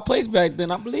was a wild place back then.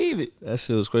 I believe it. That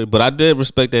shit was crazy. But I did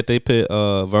respect that they put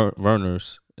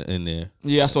Verner's in there.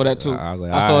 Yeah, I saw that too. I was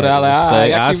like, I saw that.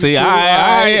 I see.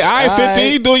 I ain't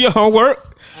 15. You doing your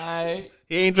homework. Alright.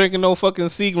 He ain't drinking no fucking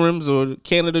Seagrams or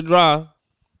Canada Dry.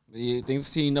 Yeah, things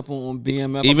seen up on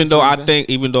BMF. Even though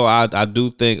I do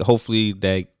think hopefully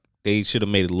that they should have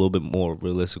made it a little bit more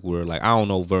realistic. Where like I don't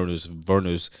know,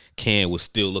 Verner's can was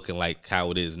still looking like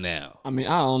how it is now. I mean,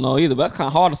 I don't know either, but that's kind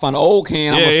of hard to find an old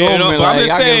can. Yeah, but I'm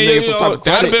just saying, that would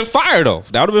have been fire though.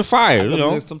 That would have been fire. You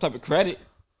know, some type of credit.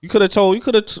 You could have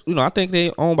I think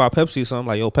they owned by Pepsi or something.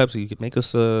 Like, yo, Pepsi, you could make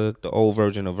us the old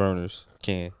version of Verner's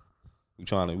can. We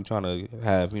trying to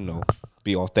have,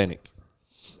 be authentic.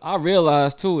 I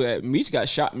realized too that Meech got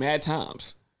shot mad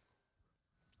times.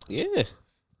 Yeah.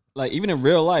 Like even in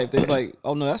real life, they're like,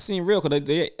 oh no, that seemed real because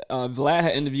Vlad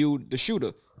had interviewed the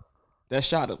shooter that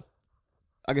shot him.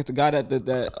 I guess the guy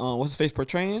that what's his face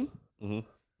portraying. Mm-hmm.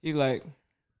 He's like,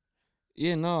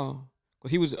 yeah, no.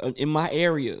 Cause he was in my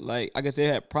area. Like, I guess they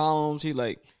had problems. He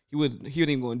wasn't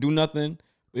even going to do nothing.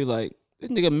 But he like, this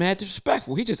nigga mad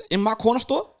disrespectful. He just in my corner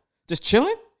store, just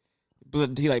chilling.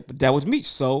 But but that was me.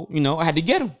 So, I had to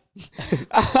get him.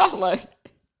 I'm like,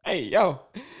 hey, yo.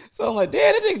 So I'm like,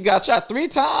 damn, this nigga got shot 3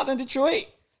 times in Detroit.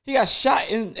 He got shot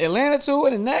in Atlanta too,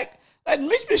 in the neck. Like,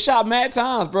 Mitch been shot mad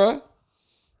times, bro.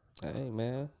 Hey,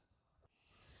 man.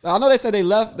 I know they said they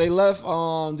left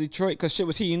Detroit because shit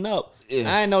was heating up. Yeah.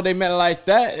 I didn't know they meant it like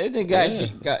that. They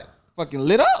nigga got fucking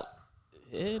lit up.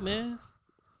 Yeah, man.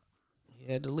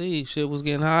 He had to leave. Shit was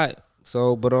getting hot.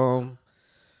 So, but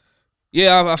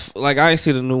yeah, I ain't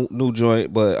see the new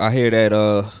joint, but I hear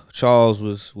that Charles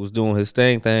was doing his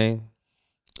thing.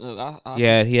 Look,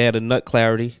 he had a nut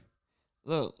clarity.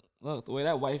 Look, the way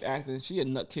that wife acted, she a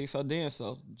nut case her damn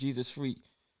self. Jesus freak.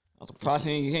 I'm surprised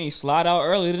he ain't slide out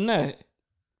earlier than that.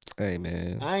 Hey,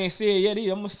 man. I ain't see it yet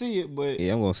either. I'm going to see it, but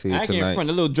yeah, I'm going to see it tonight. I can't front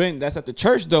the little drink that's at the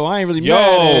church, though. I ain't really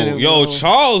mad at him.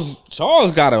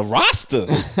 Charles got a roster.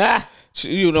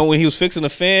 When he was fixing the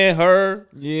fan,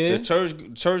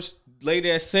 the church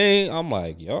lady that sang, I'm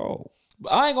like, yo.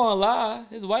 But I ain't going to lie.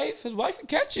 His wife can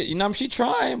catch it. She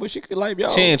trying, but she could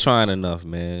She ain't trying enough,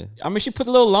 man. I mean, she put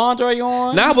the little lingerie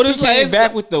on. Nah, but it's like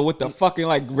back with the fucking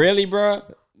really, bro.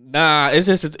 Nah, it's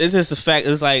just a fact.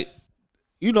 It's like,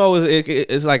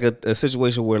 it's like a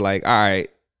situation where like, all right,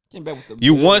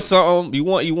 you want something, you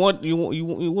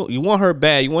want her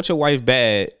bad, you want your wife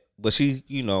bad, but she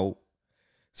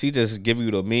just give you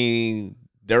the mean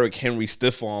Derrick Henry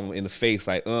stiff arm in the face,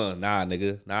 like, nah,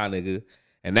 nigga.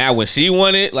 And now when she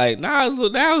want it, like, nah,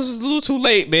 now it's just a little too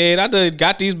late, man. I done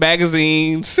got these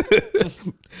magazines.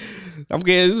 I'm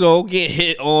getting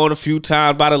hit on a few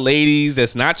times by the ladies.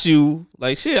 That's not you.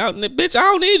 Like, shit, bitch, I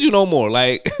don't need you no more.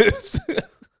 Like,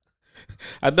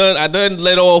 I done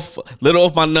let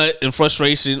off my nut and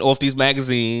frustration off these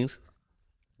magazines.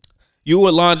 You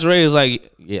with lingerie is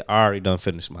like, yeah, I already done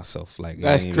finished myself. Like,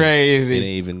 that's crazy. It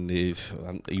ain't even.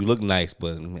 You look nice,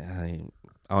 but I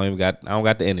don't got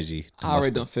the energy. I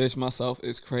already done finished myself.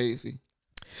 It's crazy.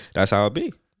 That's how it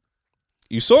be.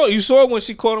 You saw when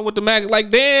she caught him with the mag. Like,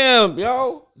 damn,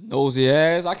 yo, nosy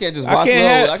ass. I can't just watch.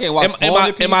 I can't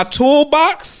watch. In my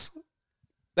toolbox.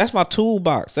 That's my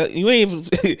toolbox. You ain't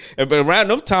even. But around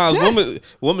them times,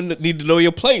 women need to know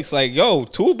your place. Like, yo,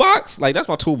 toolbox. Like, that's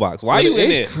my toolbox. Why you in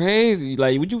there? It's crazy.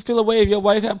 Like, would you feel a way if your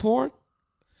wife had porn?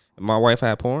 My wife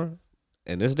had porn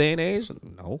in this day and age?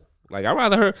 No. Like, I'd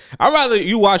rather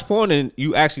you watch porn than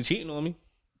you actually cheating on me.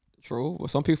 True. Well,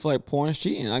 some people feel like porn is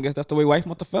cheating. I guess that's the way wife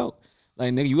must have felt.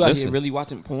 Like, nigga, you out here really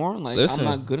watching porn? Like, I'm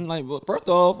not good. Like, well, first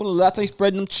off, when the last time you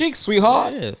spreading them cheeks,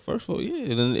 sweetheart? Yeah, first of all,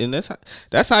 yeah. And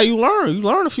that's how you learn. You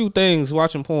learn a few things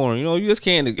watching porn. You just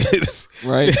can't.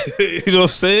 Right. You know what I'm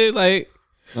saying? Like,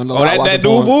 that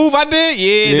new move I did?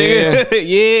 Yeah,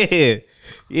 nigga.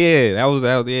 Yeah, that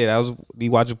was me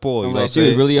watching porn. I'm like, she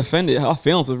was really offended. Her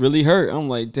feelings was really hurt. I'm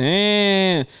like,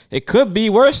 damn, it could be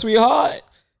worse, sweetheart.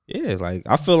 Yeah, like,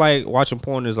 I feel like watching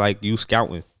porn is like you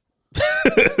scouting.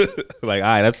 Like, all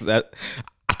right, that's that.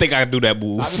 I think I can do that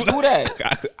move. I can do that.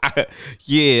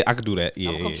 I can do that. Yeah,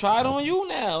 I'm gonna try it on you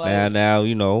now. Like, now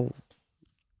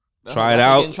try it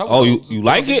out. Oh, you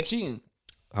like it? Cheating.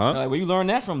 Huh? Like, where you learn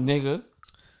that from, nigga?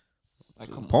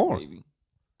 Like, come porn. on, baby.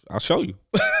 I'll show you.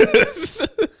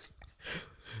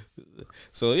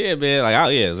 So yeah, man. Like,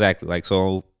 yeah, exactly. Like,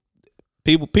 so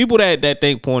people that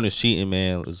think porn is cheating,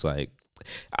 man, is like,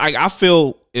 I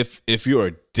feel if you're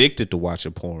addicted to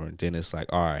watching porn, then it's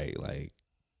like, all right, like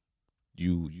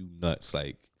you nuts,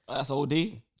 like that's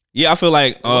OD. Yeah, I feel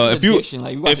like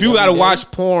if you gotta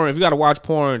watch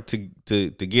porn to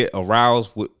get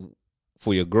aroused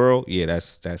for your girl, yeah,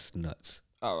 that's nuts.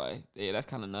 All right, yeah, that's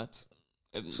kind of nuts.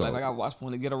 So, like I gotta watch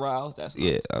porn to get aroused. That's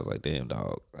nuts. Yeah. I was like, damn,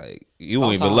 dog. Like you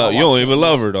don't even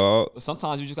love her, dog. But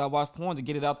sometimes you just gotta watch porn to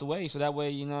get it out the way, so that way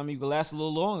you know what I mean. You can last a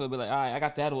little longer. Be like, all right, I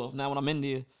got that off. Now when I'm in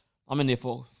there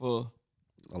for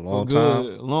a long time.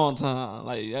 A long time.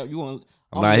 Like you want.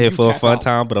 I'm not here for a fun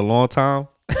time, but a long time.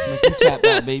 Make you tap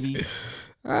out, baby.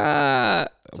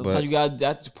 Sometimes you got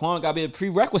that porn got to be a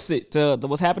prerequisite to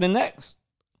what's happening next.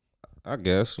 I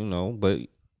guess but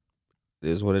it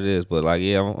is what it is. But like,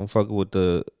 yeah, I'm fucking with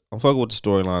the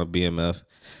storyline of BMF.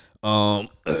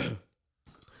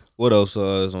 What else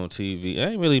is on TV?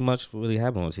 Ain't really much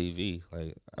happened on TV.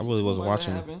 Like I really wasn't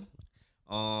watching.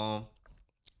 All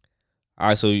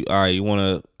right, so you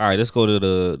wanna let's go to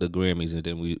the Grammys and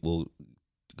then we'll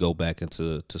go back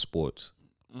into sports.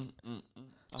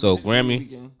 So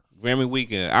Grammy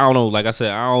weekend. I don't know. Like I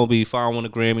said, I don't be following the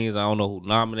Grammys. I don't know who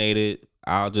nominated.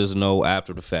 I'll just know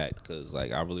after the fact because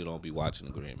like I really don't be watching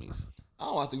the Grammys. I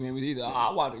don't watch the Grammys either.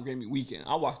 I watch the Grammy weekend.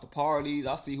 I watch the parties.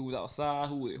 I see who's outside,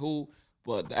 who with who.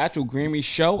 But the actual Grammy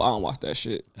show, I don't watch that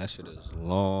shit. That shit is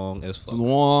long as fuck. It's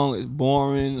long. It's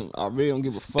boring. I really don't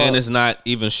give a fuck. And it's not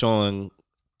even showing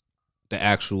the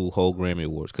actual whole Grammy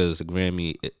Awards because the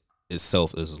Grammy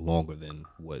itself is longer than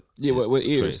what what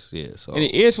is. Yeah, so and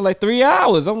it is for like 3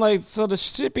 hours. I'm like, so the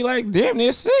shit be like damn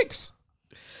near 6.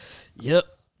 Yep.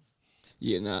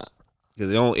 Yeah, nah.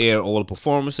 Because they don't air all the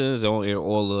performances, they don't air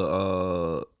all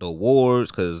the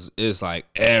awards, because it's like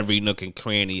every nook and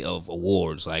cranny of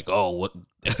awards. Like, oh, what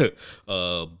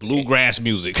bluegrass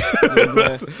music,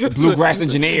 bluegrass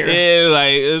engineer. Yeah,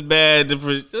 like it's bad.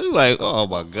 Different. It's like, oh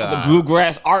my god, the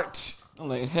bluegrass art. I'm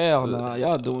like, hell nah,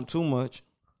 y'all doing too much.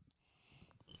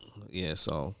 Yeah,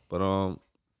 so, but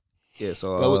yeah,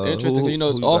 so but what's interesting, you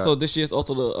know, also this year's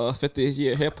also the 50th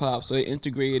year hip hop, so they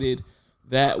integrated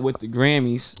that with the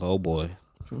Grammys. Oh boy,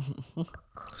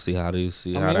 see how that goes.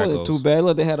 Wasn't too bad.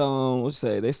 Look, they had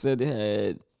they said they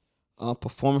had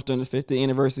performance during the 50th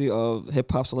anniversary of hip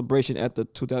hop celebration at the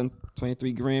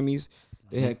 2023 Grammys.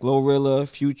 They had Glorilla,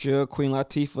 Future, Queen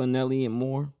Latifah, Nelly, and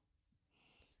more.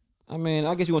 I mean,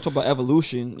 I guess you want to talk about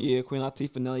evolution. Yeah, Queen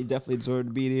Latifah, Nelly definitely deserve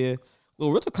to be there.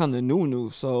 Glorilla kind of new,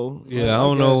 so yeah, I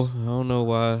don't know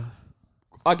why.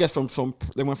 I guess from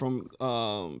they went from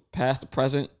past to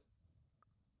present.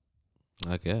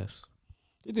 I guess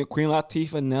you did Queen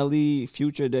Latifah, Nelly,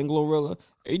 Future, then Glorilla.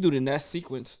 You do it in that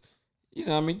sequence. You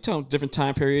know what I mean? You tell them different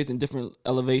time periods and different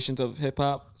elevations of hip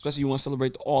hop, especially you want to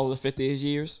celebrate all of the 50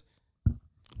 years.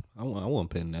 I wouldn't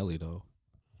pin Nelly though.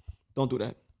 Don't do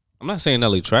that. I'm not saying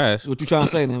Nelly trash. What you trying to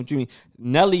say then? What you mean?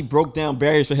 Nelly broke down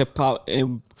barriers for hip hop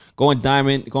and going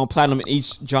diamond, going platinum in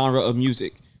each genre of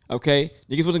music. Okay?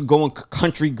 Niggas wasn't going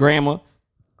country, grammar,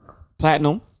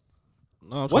 platinum.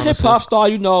 No, what hip hop star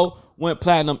you know went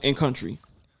platinum in country?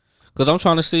 Because I'm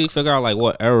trying to figure out like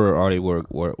what era are they where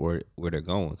they're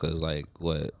going. Because like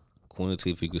what Queen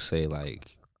Latifah, you could say like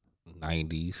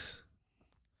 90s.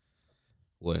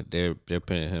 What they're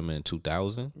putting him in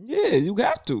 2000? Yeah, you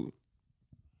have to.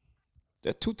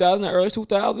 The 2000, early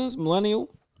 2000s, millennial.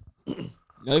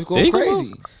 Nelly going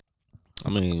crazy.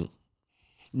 I mean,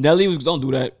 Nelly was don't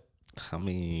do that. I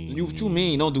mean, what you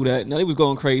mean? Don't do that. Nelly was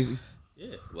going crazy.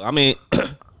 Yeah, well, I mean,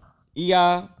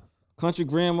 EI, country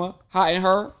grammar, Hot in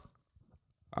Her.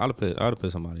 I'd have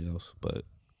put somebody else, but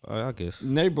I guess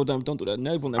Nelly bro, don't do that.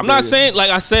 Nelly I'm not saying,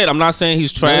 like I said, I'm not saying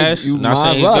he's trash. Nelly, I'm not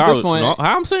saying he's garbage. No,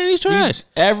 I'm saying he's trash.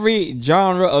 Every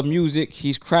genre of music,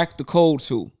 he's cracked the code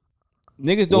to.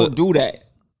 Niggas don't do that.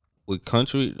 With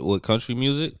country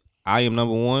music, I Am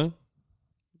Number One.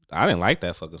 I didn't like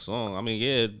that fucking song. I mean,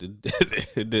 yeah,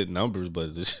 it did numbers,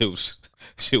 but the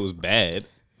shit was bad.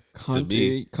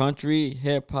 Country,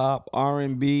 hip hop,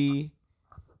 R&B.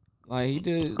 Like he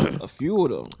did a few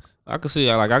of them. I can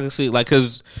see,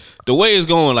 because the way it's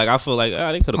going, like I feel like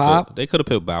they could have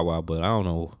picked Bow Wow, but I don't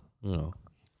know, you know.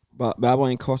 But Bow Wow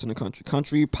ain't costing the country.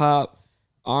 Country, pop,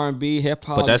 R&B, hip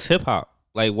hop. But that's hip hop.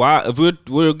 Like why? If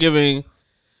we're giving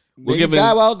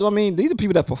Bow Wow, I mean, these are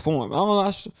people that perform. I don't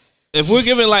know. If we're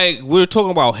giving we're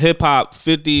talking about hip hop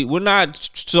 50, we're not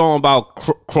talking about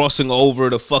crossing over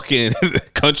the fucking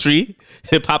country,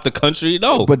 hip hop to country.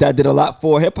 No, but that did a lot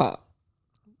for hip hop.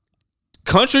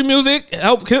 Country music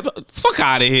help hip. Fuck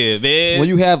out of here, man. When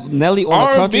you have Nelly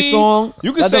on a country song,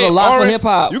 you can that say does a lot for hip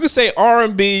hop. You can say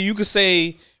R&B. You can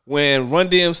say when Run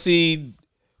DMC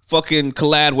fucking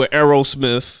collab with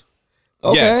Aerosmith.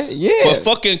 Okay, yes. yeah. But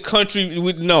fucking country,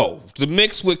 the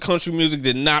mix with country music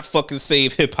did not fucking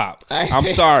save hip hop. I'm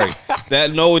sorry.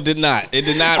 It did not. It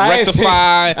did not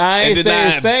rectify. I ain't it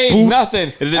did saying not boost. nothing.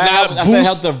 It did not boost. It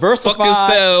helped diversify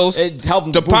fucking sales. It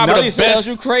helped the probably Nelly the best sales.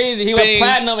 You crazy? He went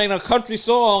platinum in a country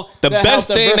song. The best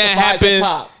thing that happened,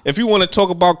 hip-hop. if you want to talk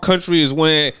about country, is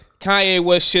when Kanye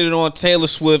West shitted on Taylor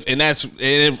Swift, and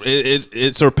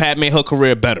it surpassed, made her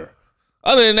career better.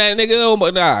 Other than that,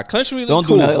 nigga, nah, country. Don't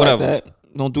cool, do nothing whatever. like that.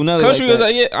 Don't do nothing Country like that.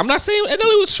 was yeah. I'm not saying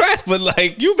Nelly was trash, but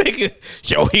like you make it,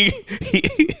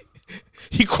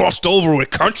 he crossed over with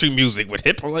country music with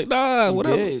hip hop. Like nah,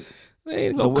 whatever.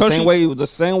 Ain't no the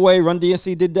same way Run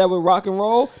DMC did that with rock and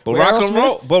roll. But rock and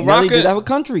roll, but Nelly did that with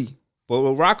country. But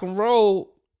with rock and roll,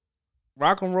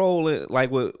 like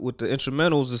with the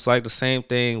instrumentals, it's like the same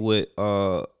thing with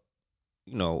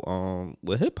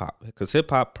with hip hop, because hip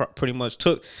hop pretty much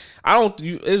took.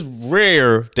 It's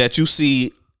rare that you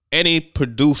see any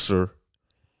producer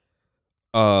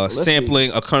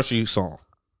sampling a country song.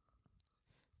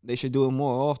 They should do it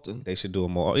more often. They should do it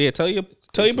more. Yeah, tell your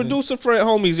producer friend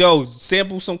homies, yo,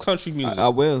 sample some country music. I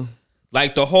will.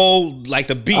 Like the whole, like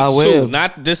the beats too,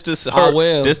 not just this. I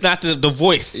will. Just not the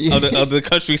voice of the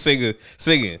country singer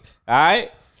singing. All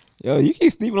right. Yo, you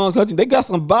keep sleeping on country. They got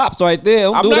some bops right there.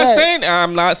 I'm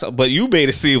not, but you made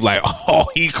it seem like, oh,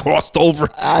 he crossed over.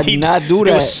 I did not do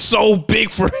that. It was so big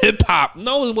for hip hop.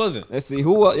 No, it wasn't. Let's see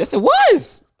who else. Yes, it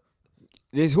was.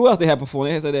 Who else they had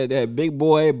performed? They had that Big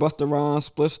Boy, Busta Rhymes,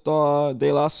 Split Star,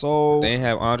 De La Soul. They didn't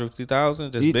have Andre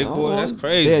 3000. Just Big Boy. That's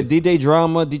crazy. They had DJ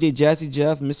Drama, DJ Jazzy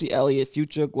Jeff, Missy Elliott,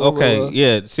 Future, Glorilla. Okay,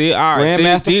 yeah. See, all right.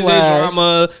 Grandmaster DJ Flash,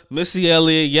 Drama, Missy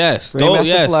Elliott. Yes,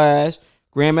 Grandmaster Flash,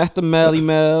 Grandmaster Melly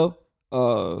Mel.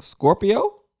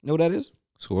 Scorpio? Know what that is?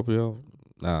 Scorpio?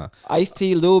 Nah.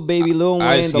 Ice-T, Lil Baby, Lil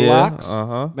Wayne, The Lox,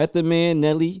 Method Man,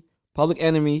 Nelly, Public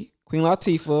Enemy, Queen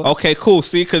Latifah. Okay, cool.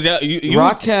 See, because you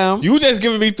Rakim. You just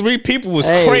giving me 3 people was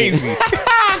crazy.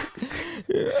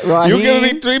 You giving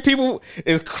me 3 people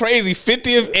is crazy.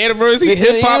 50th anniversary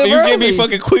hip hop, and you give me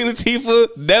fucking Queen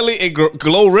Latifah, Nelly, and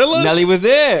Glorilla. Nelly was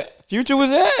there. Future was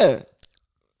there.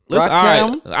 Listen,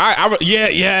 all right.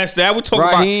 Yes, that we talking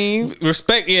about.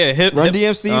 Respect, yeah. Run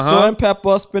DMC, Salt and Pepper,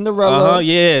 Spinderella.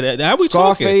 Yeah, that we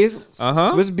Scarface,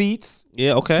 Swiss Beats.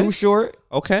 Yeah, okay. Too Short.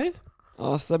 Okay.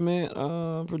 Segment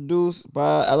produced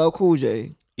by LL Cool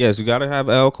J. Yes, you gotta have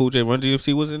LL Cool J. Run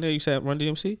DMC was in there. You said Run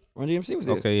DMC. Run DMC was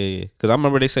there. Okay, yeah. Because I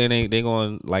remember they saying they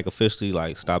going like officially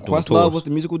like stop doing tours. Questlove was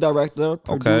the musical director.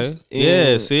 Okay.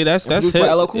 Yeah. See, that's hip.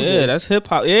 Yeah, that's hip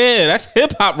hop. Yeah, that's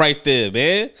hip hop right there,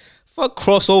 man. Fuck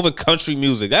crossover country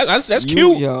music. That's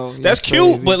cute. Yo, that's cute,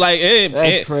 crazy. But like,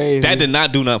 that's crazy. That did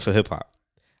not do nothing for hip hop.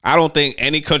 I don't think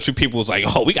any country people was like,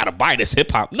 oh, we gotta buy this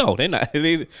hip hop. No, they're not.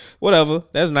 Whatever.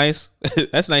 That's nice.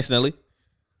 That's nice, Nelly.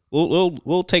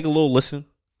 We'll take a little listen.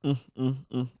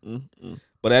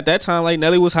 But at that time, like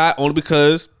Nelly was hot only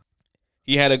because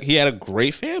he had a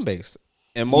great fan base,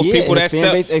 and most people that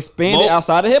fan base expanded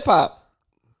outside of hip hop.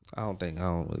 I don't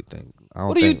really think.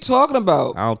 What are you talking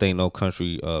about? I don't think no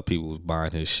country people was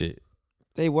buying his shit.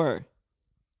 They were.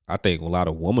 I think a lot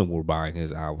of women were buying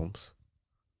his albums.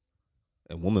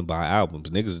 And women buy albums.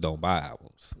 Niggas don't buy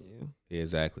albums. Yeah,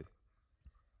 exactly.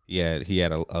 He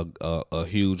had a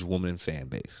huge woman fan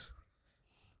base.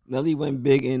 Nelly went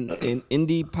big in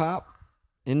indie pop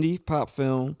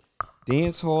film,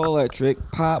 dance hall,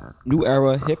 electric, pop, new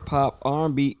era, hip hop,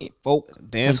 R&B, folk.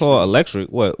 Dance hall, electric.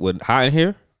 What? With Hot in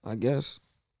Here? I guess.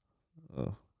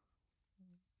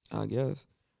 I guess.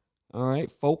 All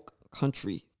right, folk,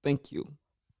 country. Thank you.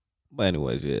 But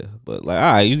anyways, yeah. But like,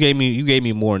 all right, you gave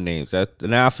me more names.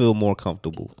 Now I feel more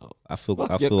comfortable. I feel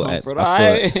Nelly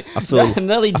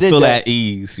did that. At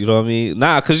ease. You know what I mean?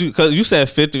 Nah, cause you said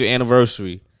 50th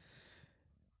anniversary,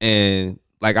 and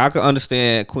like I could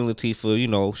understand Queen Latifah. You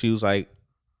know, she was like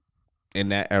in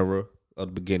that era of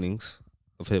the beginnings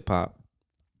of hip hop,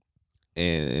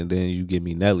 and then you give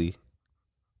me Nelly.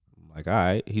 I'm like, all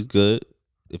right, he's good.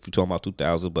 If you're talking about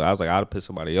 2000, but I was like, I'd have put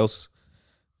somebody else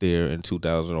there in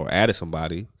 2000 or added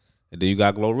somebody. And then you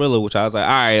got Glorilla, which I was like, all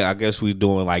right, I guess we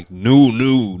doing like new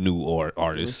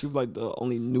artists. She was like the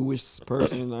only newest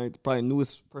person, like probably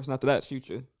newest person after that,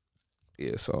 Future.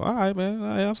 Yeah, so all right, man.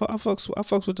 I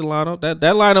fucks with the lineup. That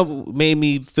lineup made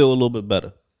me feel a little bit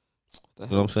better. You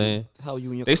know what I'm saying?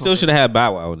 They still should have had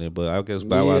Bow Wow in there, but I guess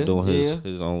Bow Wow doing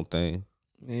his own thing.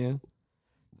 Yeah.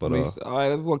 But all right,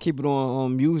 let's go keep it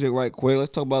on music right quick.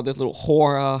 Let's talk about this little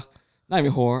whore. Not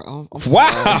even whore.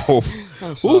 Wow.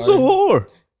 Who's a whore?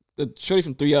 The shorty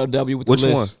from 3LW with Which the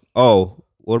list. one? Oh,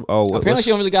 What? Apparently, she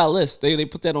don't really got a list. They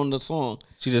put that on the song.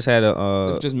 She just had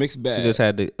a just mixed bag. She just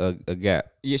had a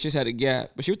gap. Yeah, she just had a gap,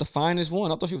 but she was the finest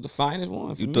one. I thought she was the finest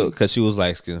one. Because she was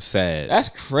light skin, sad. That's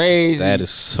crazy. That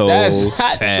is so That's not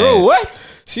sad. true.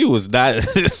 What? She was not.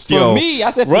 For me,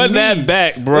 I said for run me. that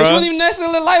back, bro. But she wasn't even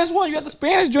necessarily the lightest one. You got the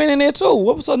Spanish joint in there too.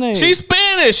 What was her name? She's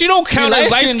Spanish. She don't count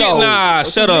as light skin. Nah, what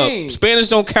shut up. Mean? Spanish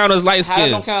don't count as light skin. How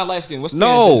don't count as light skin? What's Spanish?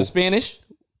 No. Is it Spanish?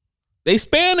 They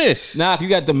Spanish. Nah, if you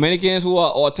got Dominicans who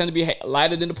are or tend to be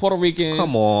lighter than the Puerto Ricans,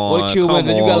 come on, or the Cubans,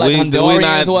 then you got like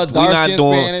Hondurans who are dark skin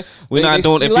Spanish. We're not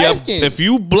doing. If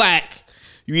you black,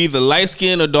 you either light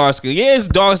skin or dark skin. Yeah, it's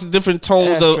dark, different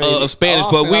tones of Spanish,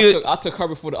 but I took her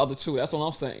before the other two. That's what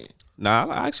I'm saying. Nah,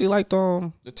 I actually liked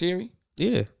the Terry.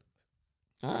 Yeah.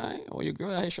 All right. Well, your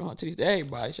girl out here showing her titties to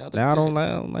everybody. Shout out to I don't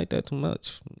like that too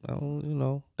much. I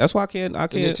don't, That's why I can't.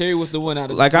 The Terry was the one out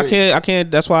of like the I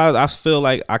can't. That's why I feel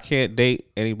like I can't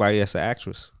date anybody that's an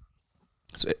actress,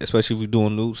 especially if you're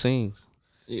doing nude scenes.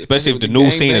 Yeah, especially if the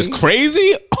nude scene is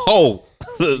crazy. Oh,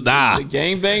 nah. The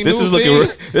gangbang. This is looking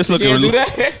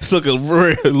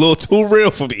a little too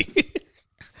real for me.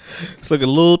 It's looking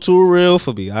a little too real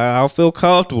for me. I don't feel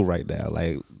comfortable right now.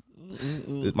 Like.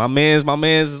 My man's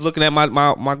is looking at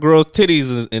my girl's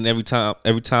titties and every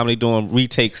time they doing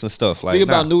retakes and stuff. Speaking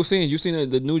about new scenes, you seen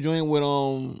the new joint with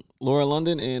Laura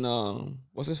London and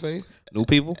what's his face? New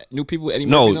People Eddie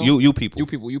Murphy. No, you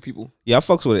people. Yeah, I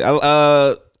fucks with it.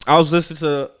 I was listening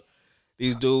to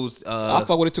these dudes. I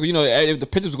fuck with it too. You know, if the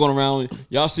pictures going around,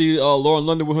 y'all see Laura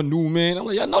London with her new man. I'm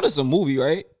like, y'all know this is a movie,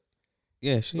 right?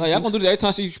 Yeah, y'all gonna do this every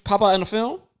time she pop out in the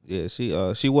film. Yeah,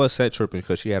 she was set tripping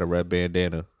because she had a red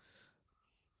bandana.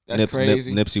 That's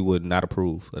crazy. Nipsey would not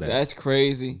approve of that. That's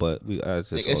crazy. But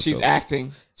she's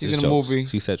acting. She's in a movie.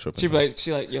 She said tripping.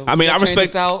 She like yo. I mean, I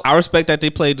respect that they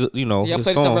played. You know, yeah, I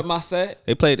played song. At my set.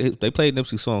 They played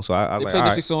Nipsey's song. So I they like, played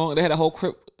Nipsey's right. song. They had a whole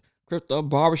crypto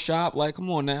barbershop. Like,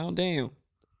 come on now, damn.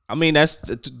 I mean, that's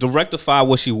to rectify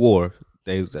what she wore.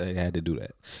 They had to do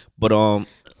that. But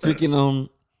freaking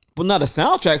but not the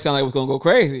soundtrack sound like it was gonna go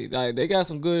crazy. Like they got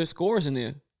some good scores in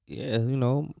there. Yeah, you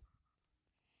know.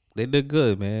 They did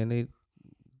good, man.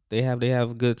 They have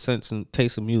a good sense and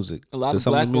taste of music. A lot of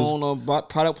black-owned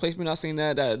product placement. I seen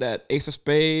that Ace of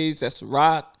Spades. That's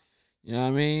Rock. You know what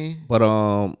I mean? But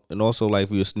and also like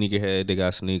if you're a sneakerhead, they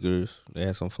got sneakers. They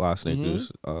had some fly sneakers.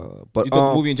 Mm-hmm. But you thought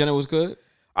the movie in general was good?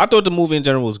 I thought the movie in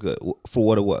general was good for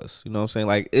what it was. You know what I'm saying?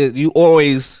 Like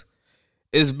it's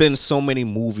been so many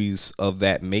movies of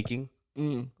that making.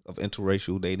 Of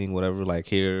interracial dating, whatever. Like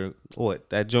here,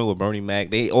 that joint with Bernie Mac.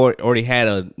 They already had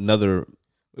another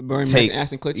Bernie Mac and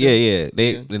Ashton Kutcher. Yeah.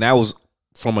 And that was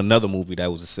from another movie that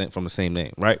was from the same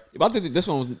name, right? I think that this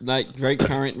one was like very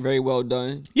current, very well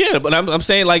done. Yeah, but I'm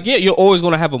saying like you're always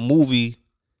gonna have a movie.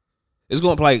 It's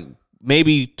gonna like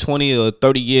maybe 20 or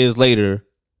 30 years later.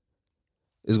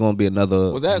 It's gonna be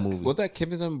another movie. Was that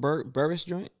Kevin Burris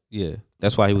joint? Yeah,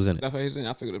 that's why he was in it. That's why he was in it.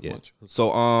 I figured it much.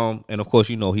 So and of course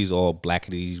you know he's all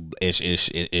black-ish, black-ish,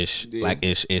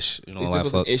 you know all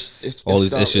that fuck. All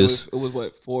these issues. It was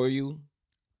what for you?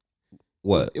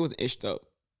 What? It was ish though.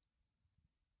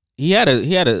 He had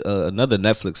another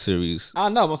Netflix series. I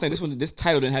know. I'm saying this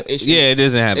title didn't have issues. Yeah, it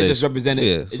doesn't have. It just represented.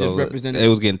 Yeah, it just represented. It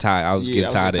was getting tired. I was getting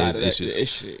tired of his issues.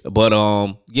 Shit. But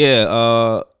it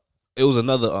was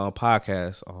another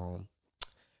podcast.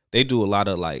 They do a lot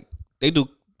of they do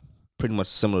pretty much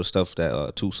similar stuff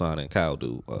that Tucson and Kyle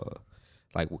do,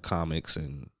 like with comics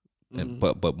and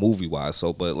but movie wise.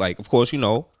 So, but like of course you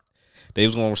know they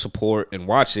was gonna support and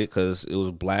watch it because it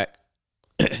was black,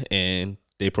 and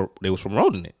they was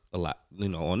promoting it a lot, you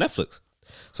know, on Netflix.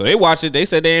 So they watched it. They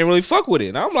said they ain't really fuck with it,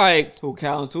 and I'm like, who,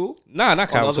 Cal and Tool? Nah, not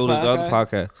Cal and Tool. The other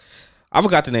podcast. I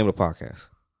forgot the name of the podcast.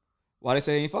 Why they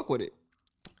say they ain't fuck with it?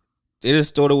 They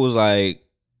just thought it was like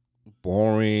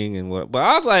boring and what. But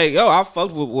I was like, yo, I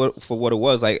fucked with for what it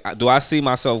was. Like, do I see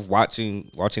myself watching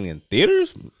in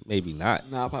theaters? Maybe not.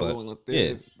 Nah, I probably won't look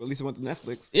theater. Yeah. But at least it went to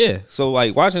Netflix. Yeah, so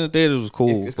like watching the theaters was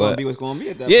cool. It's gonna be what's gonna be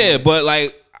at that point. But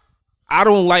like, I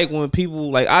don't like when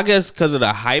people like. I guess because of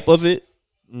the hype of it,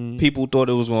 people thought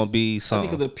it was gonna be something.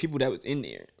 Because of the people that was in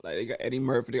there. Like they got Eddie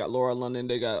Murphy, they got Laura London,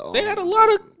 they got. They had a lot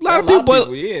of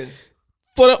people. Yeah.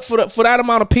 For that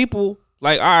amount of people,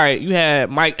 like all right, you had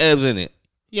Mike Epps in it.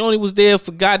 He only was there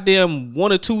for goddamn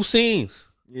 1 or 2 scenes.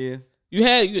 Yeah. You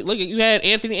had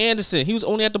Anthony Anderson. He was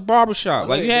only at the barbershop.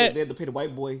 Like they had to pay the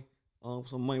white boy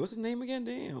some money. What's his name again?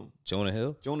 Damn. Jonah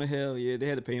Hill. Jonah Hill. Yeah, they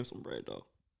had to pay him some bread though.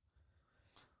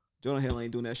 Jonah Hill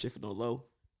ain't doing that shit for no low.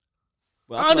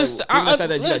 But I understand. I thought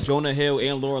that you got Jonah Hill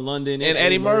and Laura London and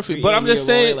Eddie Murphy. But I'm just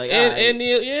saying, and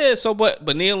Neil. Yeah. So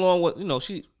but Neil Long was, you know,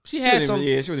 she She had some.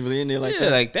 Yeah, she wasn't really in there like yeah,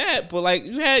 that. like that. But like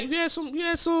you had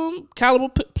some caliber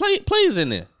players in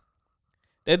there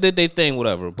that did their thing,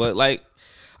 whatever. But like,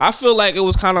 I feel like it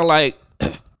was kind of like,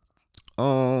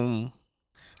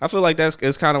 I feel like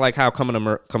it's kind of like how Coming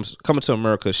to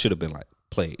America should have been like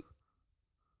played.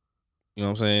 You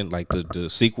know what I'm saying? Like the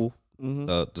sequel,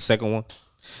 the second one.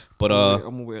 But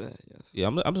I'm aware of that. Yes. Yeah,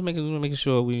 I'm just making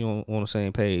sure we on the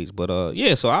same page. But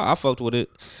yeah, so I fucked with it.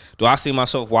 Do I see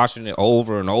myself watching it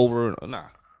over and over? Nah,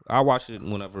 I watch it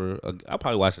whenever. I'll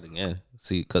probably watch it again.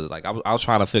 See, because like I was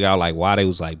trying to figure out like why they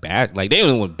was like like they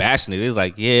didn't even bashing it. It's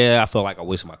like, yeah, I felt like I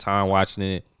wasted my time watching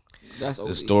it. That's the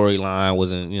storyline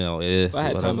wasn't, I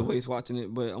had time to waste watching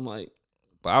it, but I'm like,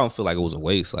 but I don't feel like it was a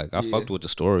waste. Like I fucked with the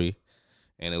story,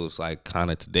 and it was like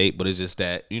kind of to date. But it's just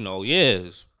that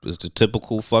it's the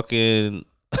typical fucking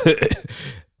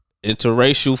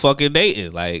interracial fucking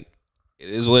dating. Like it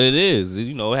is what it is.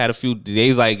 It had a few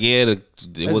days like it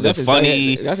wasn't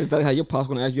funny. That's exactly how your pops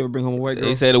gonna ask you ever bring home a white girl.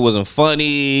 They said it wasn't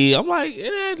funny. I'm like,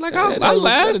 I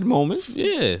laughed at moments.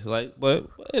 Yeah, like, but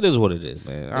it is what it is,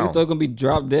 man. I thought it gonna be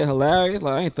drop dead hilarious.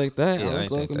 Like I ain't think that. Yeah, I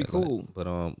thought it gonna be cool. But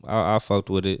I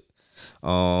fucked with it.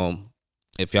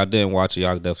 If y'all didn't watch it,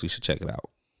 y'all definitely should check it out.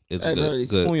 It's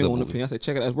good movie. I said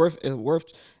check it out. It's worth.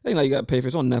 You know you gotta pay for it.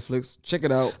 It's on Netflix. Check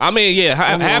it out. I mean, yeah,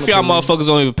 half y'all motherfuckers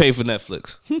don't even pay for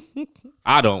Netflix.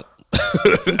 I don't.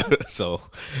 So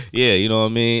yeah, you know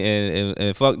what I mean.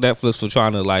 And fuck Netflix for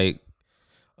trying to like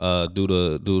do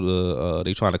the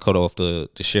they trying to cut off the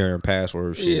sharing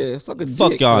password shit. Yeah,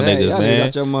 fuck y'all niggas,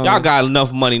 man. Y'all got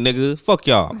enough money, nigga. Fuck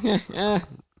y'all.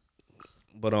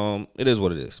 But it is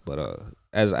what it is. But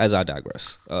as I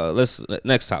digress,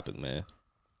 next topic, man.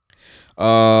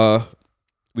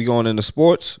 We going into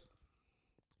sports?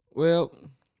 Well,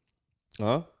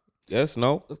 yes,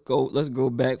 no. Let's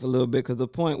go back for a little bit because the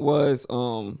point was,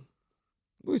 what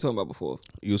were you talking about before?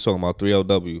 You was talking about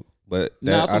 3LW, but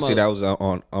I see that was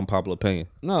on unpopular opinion.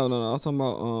 No. I was talking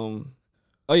about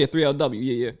 3LW,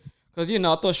 yeah. Because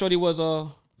I thought Shorty was the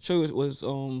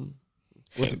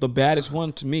baddest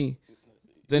one to me.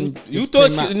 Then you thought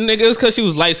nigga it was because she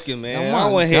was light skinned, man. I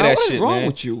don't want to hear that shit, man. What's wrong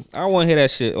with you? I don't want to hear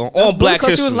that shit on Black History.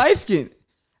 Because she was light skinned.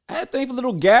 I had to think for a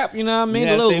little gap, you know what I mean?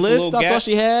 The little list I thought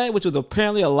she had, which was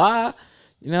apparently a lie.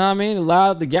 You know what I mean?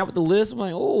 The gap with the list. I'm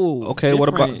like, oh, okay.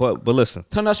 Different. What about? But listen.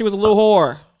 Turned out she was a little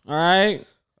whore. All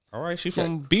right. She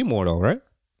from B-More though, right?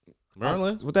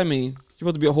 Maryland. What that mean? She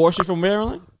supposed to be a whore? She from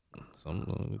Maryland?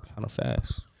 Some kind of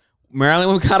fast. Maryland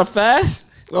was kind of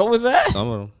fast. What was that? Some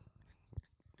of them.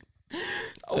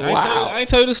 Wow. I ain't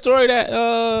tell you the story that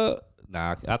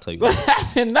nah, I'll tell you.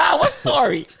 Nah, what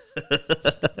story?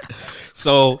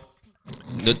 So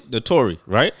the Tory,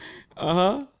 right?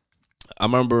 I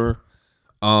remember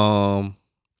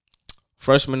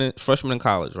freshman in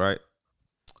college, right?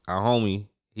 Our homie,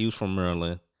 he was from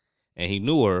Maryland and he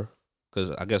knew her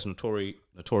because I guess Notori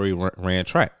ran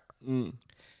track.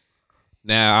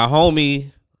 Now our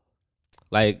homie,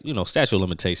 like, statute of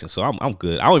limitations, so I'm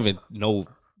good. I don't even know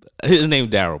his name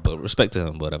Daryl, but respect to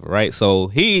him, whatever, right? So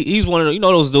he's one of the,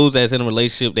 those dudes that's in a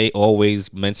relationship, they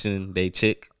always mention they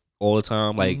chick all the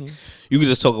time. Like you could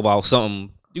just talk about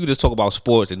something, you could just talk about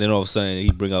sports, and then all of a sudden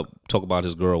he talk about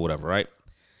his girl, whatever, right?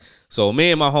 So me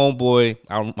and my homeboy,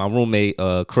 my roommate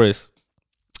Chris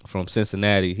from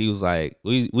Cincinnati, he was like,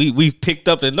 we picked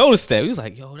up and noticed that. He was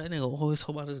like, yo, that nigga always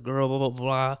talk about this girl, blah blah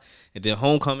blah. And then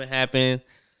homecoming happened,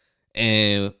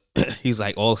 and he's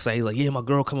like all excited. He's like, yeah, my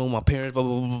girl coming with my parents, blah,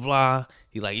 blah, blah, blah.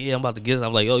 He's like, yeah, I'm about to get it.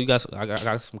 I'm like, yo, I got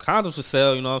some condoms for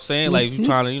sale, you know what I'm saying? Like, if you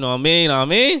trying to, you know what I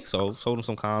mean? So sold him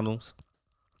some condoms.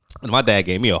 And my dad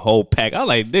gave me a whole pack. I was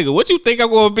like, nigga, what you think I'm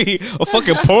going to be? A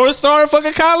fucking porn star in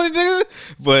fucking college,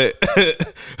 nigga? But,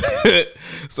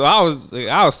 so I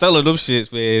was selling them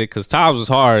shits, man, because times was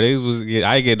hard. I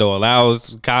ain't get no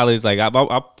allowance in college. Like, I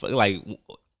like,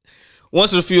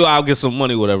 once in a few, I'll get some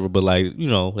money, whatever. But like,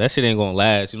 that shit ain't gonna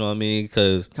last. You know what I mean?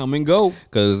 Cause come and go.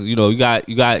 Cause you got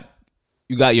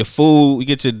your food. You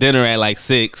get your dinner at like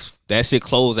 6. That shit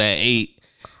close at 8.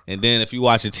 And then if you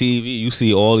watch your TV, you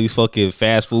see all these fucking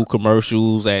fast food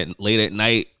commercials at late at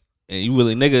night. And you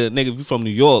really nigga, if you from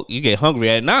New York, you get hungry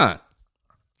at 9. I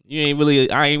ain't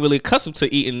really accustomed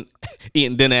to eating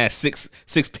dinner at 6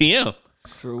 p.m.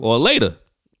 True. Or later,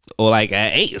 or like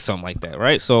at 8 or something like that,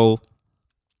 right? So.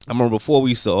 I remember before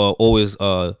we used to always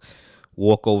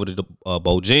walk over to the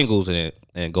Bojangles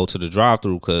and go to the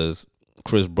drive-thru because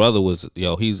Chris' brother was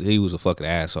he was a fucking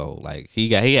asshole. Like he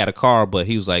had a car, but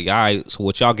he was like, all right, so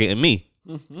what y'all getting me?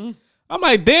 I'm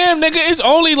like, damn, nigga, it's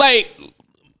only like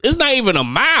it's not even a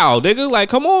mile, nigga. Like,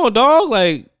 come on, dog.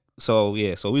 Like, so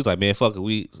yeah, so we was like, man, fuck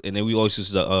it. And then we always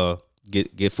used to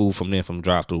get food from there from the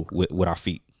drive-thru with our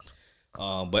feet.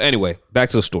 But anyway, back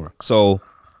to the story. So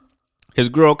his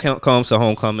girl comes to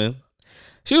homecoming.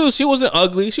 She wasn't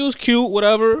ugly. She was cute,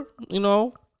 whatever,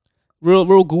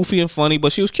 real goofy and funny,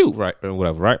 but she was cute, right? Or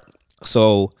whatever, right?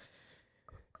 So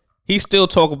he still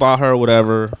talk about her,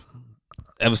 whatever,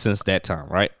 ever since that time,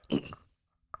 right?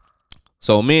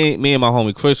 So me and my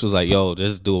homie Chris was like, yo,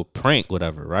 just do a prank,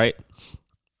 whatever, right?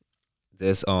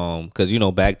 This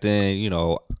cause back then,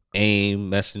 AIM,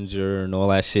 Messenger and all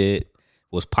that shit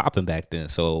was popping back then.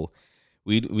 So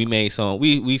we made some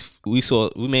we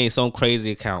made some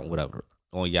crazy account, whatever,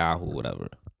 on Yahoo, whatever.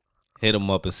 Hit him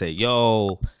up and say,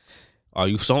 yo, are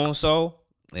you so and so?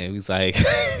 And he's like,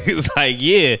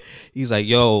 yeah. He's like,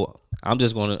 yo, I'm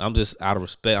just out of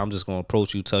respect, I'm just gonna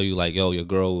approach you, tell you like, yo, your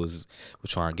girl was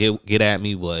trying to get at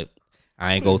me, but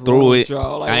I ain't go through it.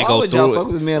 Like, I ain't go through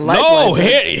it. No,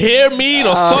 hear me the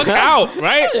fuck out,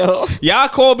 right? Y'all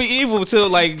call me evil until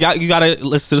like you gotta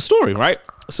listen to the story, right?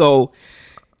 So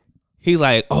he's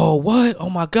like, oh, what? Oh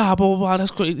my God, blah, blah, blah,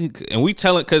 that's crazy. And we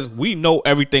tell it because we know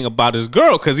everything about this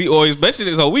girl because he always mentioned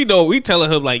it. So we telling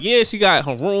him like, yeah, she got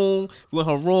her room. We in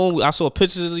her room. I saw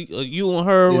pictures of you and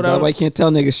her. Whatever. Nobody can't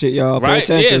tell niggas shit, y'all. Right?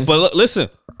 Pay attention. Yeah, but listen.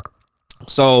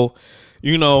 So,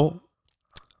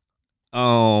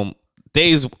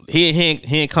 days he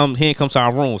ain't come to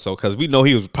our room, so because we know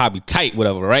he was probably tight,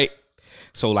 whatever, right?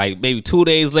 So like maybe 2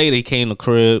 days later he came to the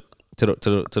crib to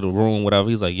the room, whatever.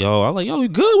 He's like, yo, I'm like, yo, you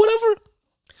good, whatever.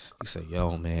 He said,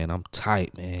 yo, man, I'm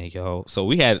tight, man, yo. So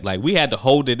we had to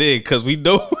hold it in because we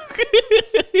know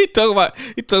he talk about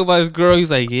his girl.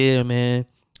 He's like, yeah, man,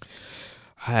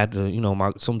 I had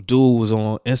to, some dude was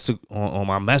on on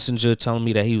my messenger telling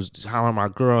me that he was hollering my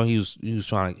girl. He was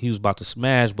about to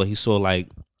smash, but he saw like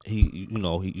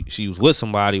she was with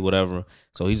somebody, whatever.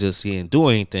 So he didn't do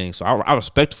anything. So I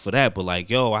respect her for that. But like,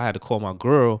 yo, I had to call my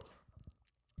girl,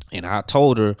 and I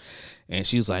told her, and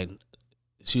she was at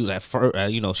first,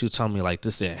 she was telling me like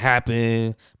this didn't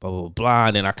happen, blah blah blah.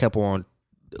 And then I kept on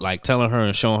like telling her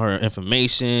and showing her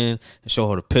information and show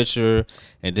her the picture,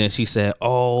 and then she said,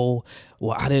 oh,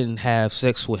 well, I didn't have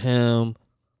sex with him.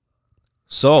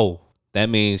 So that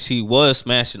means she was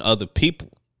smashing other people.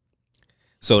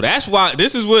 So that's why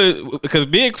because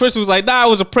me and Chris was like, nah, I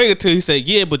was a prank until he said,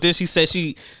 yeah, but then she said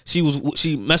she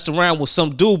messed around with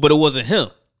some dude, but it wasn't him.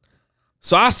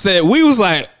 So I said, we was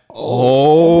like,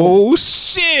 oh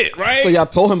shit, right? So y'all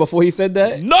told him before he said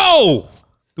that? No.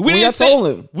 We didn't told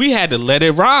him. We had to let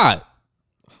it ride.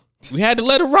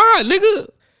 Nigga.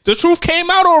 The truth came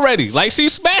out already. Like she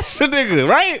smashed the nigga,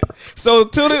 right? So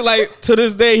to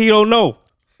this day, he don't know.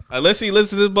 Unless he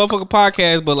listens to this motherfucking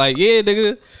podcast, but like, yeah,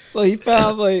 nigga. So he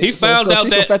found out she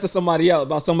that confessed to somebody else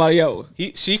about somebody else.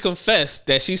 She confessed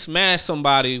that she smashed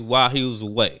somebody while he was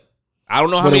away. I don't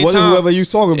know how but many it wasn't times. Whoever you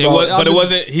talking about. It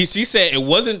wasn't. She said it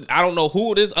wasn't. I don't know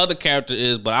who this other character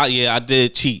is, but I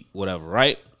did cheat, whatever,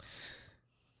 right?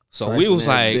 So we was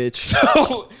like, bitch.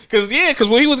 so because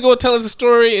when he was gonna tell us the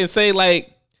story and say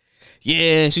like,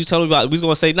 yeah, and she told me about, we was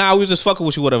gonna say, nah, we was just fucking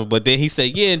with you, whatever. But then he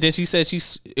said, yeah, and then she said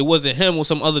it wasn't him or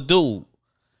some other dude.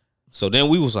 So then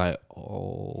we was like,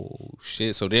 oh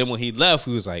shit. So then when he left,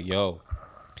 we was like, yo,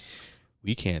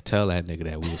 we can't tell that nigga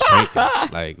that we was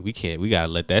pranking. Like we gotta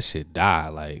let that shit die.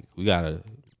 Like we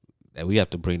have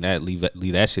to bring that, leave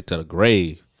that shit to the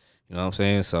grave. You know what I'm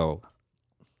saying? So,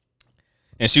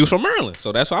 and she was from Maryland,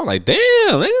 so that's why I'm like, damn,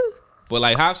 nigga. But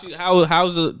like, how's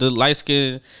the light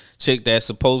skinned chick that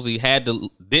supposedly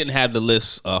didn't have the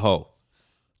list a hoe?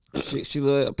 She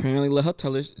apparently let her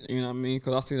tell it. You know what I mean?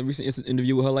 Because I seen a recent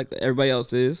interview with her, like everybody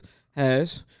else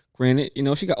has. Granted,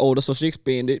 she got older, so she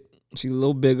expanded. She's a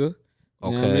little bigger.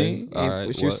 You know what I mean? All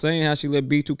right. She was saying how she let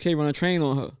B2K run a train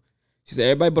on her. She said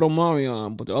everybody but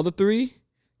Omarion, but the other three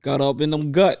got up in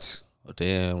them guts. Oh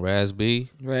damn, Raz B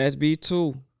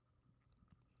too.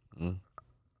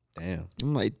 Damn.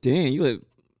 I'm like, damn, you like,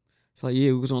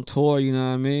 yeah, we was on tour, you know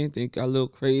what I mean? Think got a little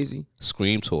crazy.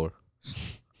 Scream tour.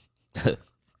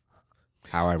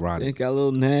 How ironic. Think got a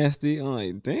little nasty. I'm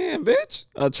like, damn, bitch.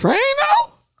 A train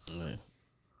though?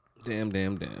 Damn.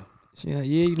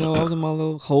 Yeah, I was in my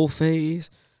little hoe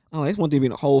phase. I'm like, it's one thing to be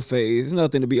in a hoe phase. It's another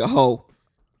thing to be a hoe.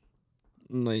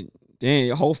 I'm like, damn,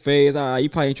 your whole phase, you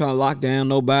probably ain't trying to lock down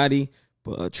nobody.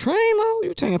 But a train though,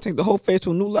 you trying to take the whole phase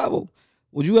to a new level.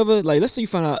 Would you ever, like, let's say you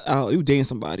found out you dating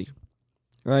somebody,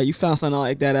 right? You found something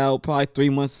like that out probably 3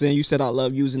 months in. You said I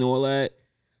love you and all that.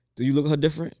 Do you look at her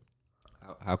different?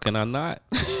 How can I not?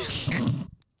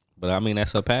 But I mean,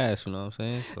 that's her past, you know what I'm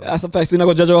saying? So. That's a fact. So you're not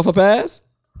going to judge her off her past?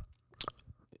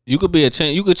 You could be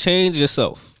you could change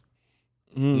yourself.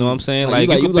 You know what I'm saying?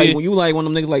 You like one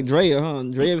of them niggas like Drea, huh?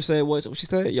 Drea said what she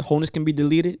said? Your wholeness can be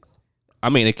deleted? I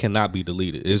mean, it cannot be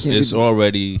deleted. It's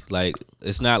already like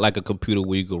it's not like a computer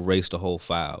where you can erase the whole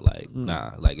file. Like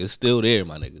nah, like it's still there,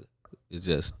 my nigga. It's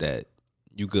just that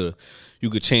you could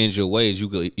change your ways. You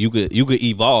could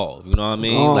evolve. You know what I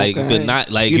mean? Oh, like you could not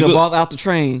like you could evolve out the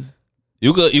train.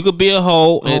 You could be a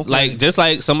hoe and like just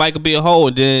like somebody could be a hoe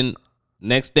and then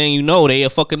next thing you know they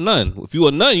a fucking nun. If you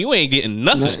a nun, you ain't getting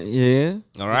nothing. Yeah.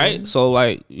 All right. So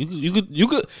like you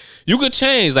could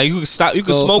change. Like you could stop. You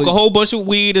could smoke a whole bunch of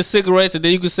weed and cigarettes and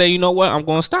then you could say, you know what, I'm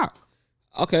gonna stop.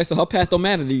 Okay, so her path don't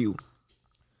matter to you.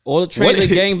 All the trains and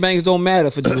gangbangs don't matter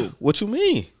for you. What you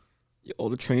mean? All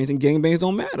the trains and gangbangs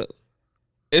don't matter.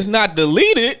 It's not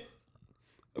deleted.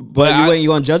 But you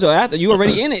gonna judge her after? You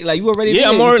already in it. Like you already. Yeah,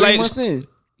 I'm already like. Months in.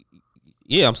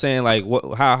 Yeah, I'm saying like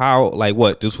what? How? Like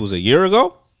what? This was a year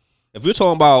ago. If you're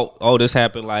talking about this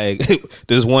happened like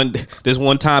this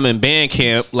one time in band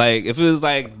camp, like if it was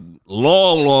like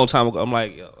long time ago, I'm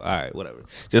like, yo, all right, whatever.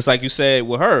 Just like you said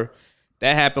with her,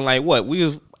 that happened like what? We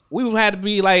had to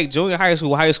be like junior high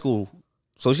school,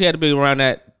 so she had to be around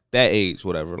that age,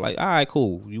 whatever. Like, all right,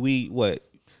 cool. We what?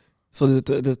 So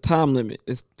there's a time limit.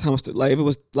 It's time to like if it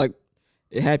was like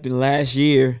it happened last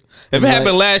year. If it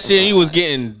happened last year, and you was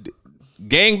getting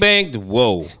gangbanged.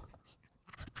 Whoa!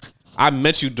 I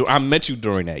met you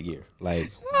during that year.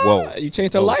 Like, whoa! You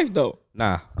changed her life though.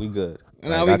 Nah, we good.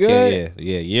 Now we good.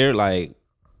 Yeah. Year like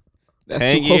that's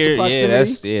 10 too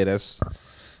close to years.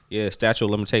 That's statute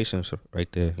of limitations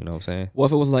right there. You know what I'm saying? What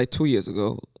if it was like 2 years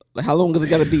ago? Like how long does it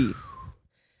got to be?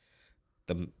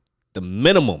 The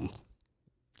minimum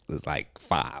is like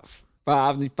 5.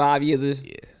 5 years.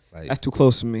 Yeah, like, that's too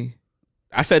close to me.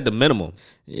 I said the minimum.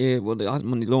 Yeah, well, I'm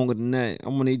gonna need longer than that.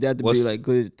 I'm gonna need that to be like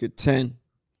good 10.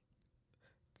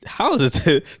 How is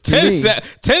it 10?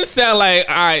 10 sound like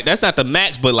all right. That's not the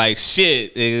max, but like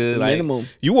shit, nigga, like, minimum.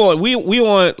 You want we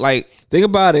want like think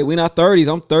about it. We not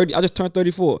 30s. I'm 30. I just turned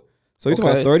 34. So you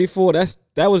talking about 34?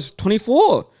 That was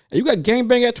 24. And you got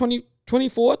gangbang at 20,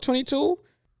 24, 22.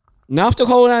 Now I'm still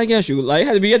holding out against you. Like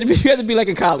you had to be like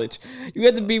in college. You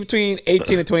had to be between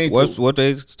 18 and 22. What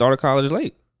they started college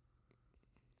late.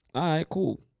 All right,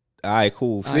 cool.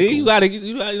 See, you gotta,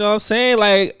 you know what I'm saying?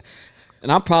 Like,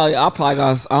 and I'll probably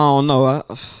got, I don't know.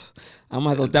 I'm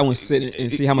gonna let that one sit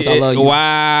and see how much I love you.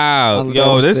 Wow,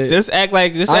 yo, just act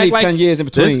like 10 years in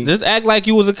between. Just act like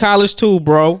you was in college too,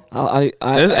 bro. Ain't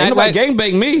nobody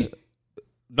gangbang me.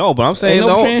 No, but I'm saying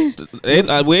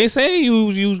we ain't saying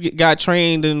you got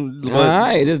trained and all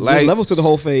right. There's levels to the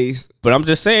whole phase. But I'm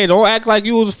just saying, don't act like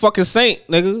you was a fucking saint,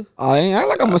 nigga. I ain't act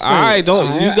like I'm a saint. All right,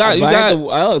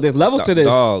 don't. There's levels to this,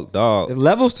 dog. There's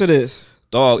levels to this,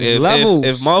 dog. If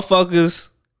motherfuckers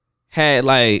had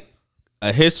like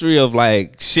a history of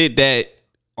like shit that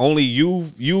only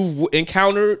you've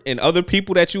encountered and other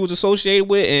people that you was associated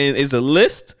with, and it's a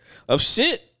list of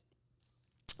shit,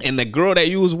 and the girl that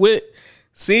you was with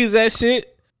sees that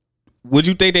shit, would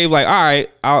you think they like, all right,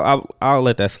 I'll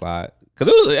let that slide? Cause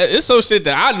it's some shit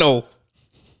that I know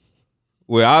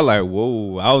where I like,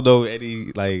 whoa, I don't know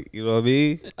any, like, you know what I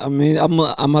mean? I mean, I'm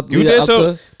you did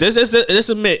so. Just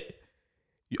admit,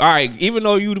 all right, even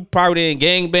though you probably didn't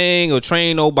gangbang or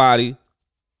train nobody,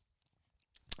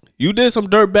 you did some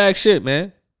dirtbag shit,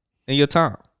 man, in your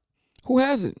time. Who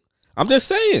hasn't? I'm just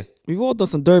saying. We've all done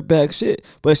some dirtbag shit,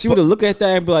 but she would have looked at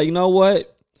that and be like, you know what?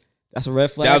 That's a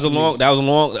red flag. That was a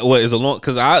long. What is a long?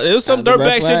 Because it was some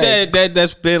dirtbag shit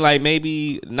that's been like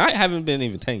maybe haven't been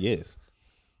even 10 years.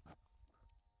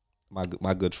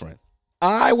 My good friend.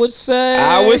 I would say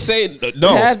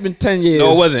no. It has been 10 years.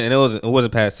 No, it wasn't. It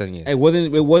wasn't past 10 years. It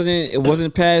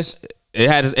wasn't past. It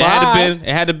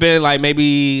had to been like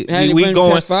maybe we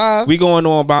going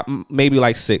on about maybe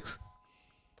like 6,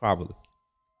 probably.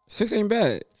 6 ain't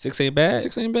bad. 6 ain't bad.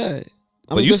 6 ain't bad.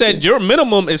 But you said your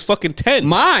minimum is fucking 10.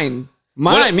 Mine,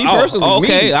 me personally.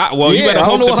 Okay, you better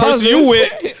hope the person you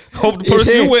with. Hope the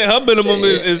person you with, her minimum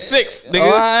is 6. Nigga. All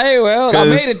right, well, I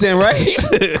made it then, right?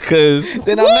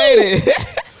 Then I made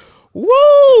it.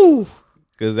 Woo!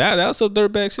 Because that was some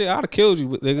dirtbag shit. I'd have killed you,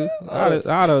 nigga. I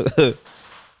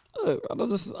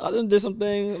done did some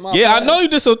things. I know you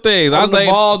did some things. I was like,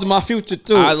 involved in my future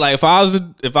too. If I was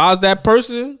that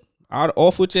person, I'd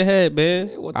off with your head,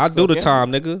 man. I'd do the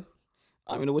time, nigga.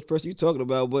 I don't know which person you talking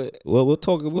about, but we'll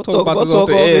talk about this off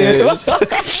the air.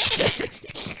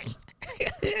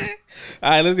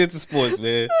 All right, let's get to sports,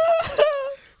 man.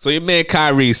 So your man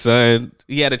Kyrie, son,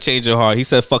 he had to change your heart. He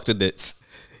said, "Fuck the Nets."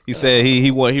 He said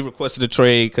he requested a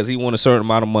trade because he wanted a certain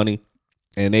amount of money,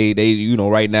 and they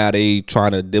right now they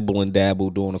trying to dibble and dabble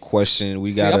doing a question.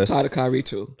 I'm tired of Kyrie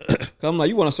too. Cause I'm like,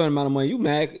 you want a certain amount of money, you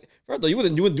mad? First of all, you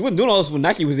wasn't doing all this when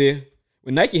Nike was there.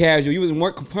 When Nike had you,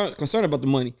 weren't concerned about the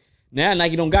money. Now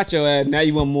Nike don't got your ass. Now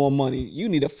you want more money. You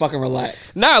need to fucking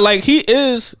relax. Nah, like he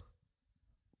is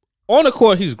on the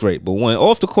court, he's great, but when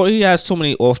off the court, he has too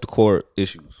many off the court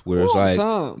issues. Where it's like,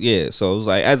 yeah, so it's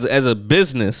like as a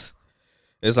business,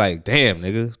 it's like, damn,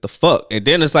 nigga, the fuck. And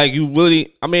then it's like you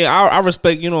really, I mean, I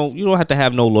respect, you know, you don't have to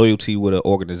have no loyalty with an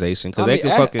organization because they can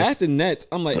fucking. At the Nets,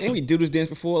 I'm like, ain't we do this dance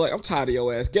before? Like, I'm tired of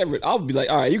your ass. Get rid. I'll be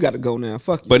like, all right, you got to go now.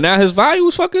 Fuck you. But now his value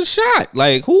is fucking shot.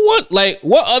 Like, who want? Like,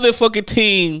 what other fucking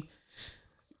team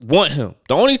want him?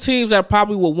 The only teams that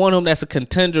probably would want him that's a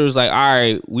contender is like, all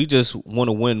right, we just want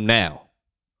to win now.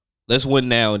 Let's win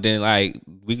now, and then like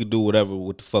we could do whatever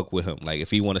with the fuck with him. Like if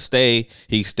he want to stay,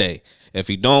 he stay. If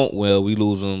he don't, well, we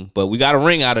lose him. But we got a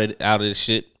ring out of this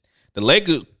shit. The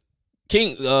Lakers,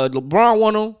 LeBron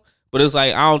won him, but it's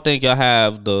like I don't think y'all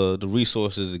have the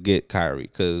resources to get Kyrie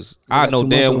because I know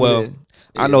damn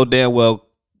well,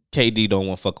 KD don't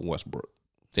want fucking Westbrook.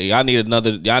 So y'all need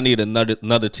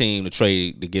another team to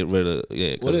trade to get rid of.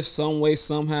 Yeah. What if some way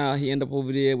somehow he end up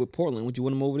over there with Portland? Would you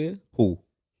want him over there? Who?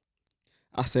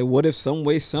 I said, what if some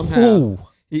way somehow who?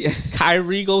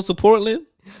 Kyrie goes to Portland?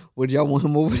 Would y'all want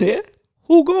him over there?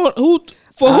 Who going? Who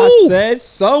for who? I said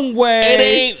some way. It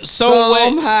ain't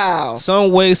somehow.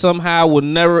 Some way somehow would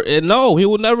never. No, he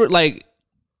would never. Like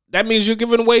that means you're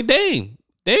giving away Dame.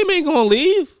 Dame ain't gonna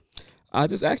leave. I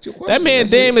just asked you a question. That man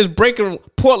Dame is breaking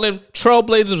Portland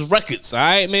Trailblazers records. All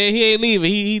right, man. He ain't leaving.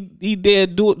 He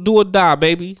did do or die,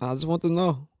 baby. I just want to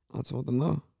know.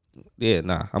 Yeah,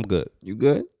 nah, I'm good. You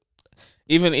good?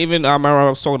 Even I remember I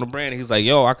was talking to Brandon. He's like,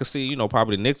 "Yo, I could see, you know,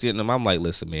 probably the Knicks getting him." I'm like,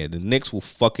 "Listen, man, the Knicks will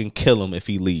fucking kill him if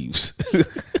he leaves."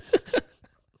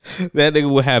 That nigga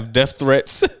would have death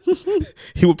threats.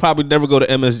 He would probably never go to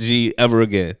MSG ever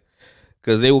again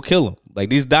because they will kill him. Like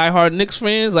these diehard Knicks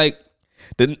fans, like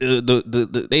they,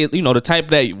 you know, the type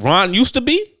that Ron used to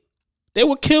be, they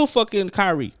would kill fucking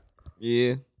Kyrie.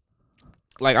 Yeah.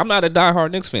 Like I'm not a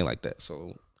diehard Knicks fan like that,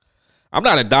 so. I'm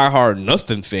not a diehard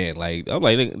nothing fan. Like I'm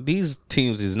like these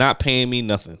teams is not paying me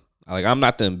nothing. Like I'm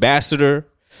not the ambassador,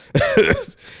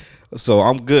 so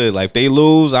I'm good. Like if they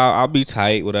lose, I'll be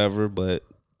tight, whatever. But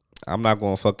I'm not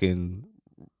gonna fucking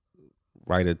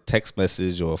write a text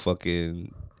message or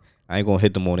fucking. I ain't gonna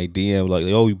hit them on a DM like,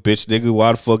 "Yo, you bitch nigga,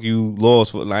 why the fuck you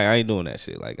lost?" Like I ain't doing that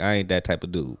shit. Like I ain't that type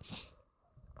of dude.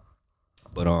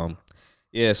 But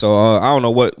yeah, so I don't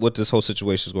know what this whole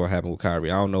situation is going to happen with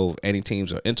Kyrie. I don't know if any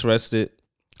teams are interested,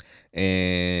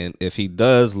 and if he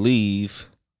does leave,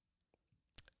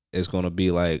 it's going to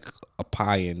be like a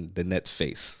pie in the Nets'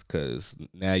 face because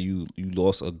now you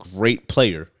lost a great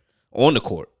player on the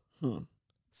court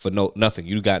for nothing.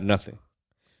 You got nothing.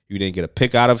 You didn't get a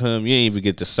pick out of him. You didn't even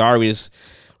get the sorriest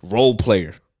role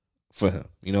player for him.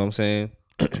 You know what I'm saying?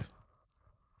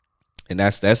 And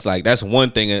that's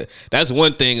one thing. That's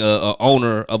one thing a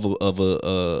owner of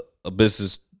a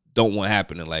business don't want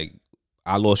happening. Like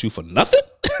I lost you for nothing.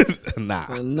 Nah,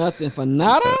 for nothing, for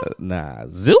nada. Nah,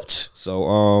 zilch.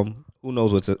 So who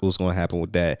knows what's going to happen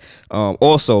with that?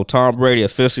 Also, Tom Brady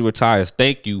officially retires.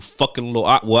 Thank you, fucking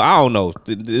Lord. Well, I don't know.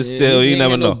 It's still you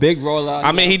never know. No big rollout.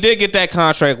 I mean, he did get that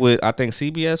contract with I think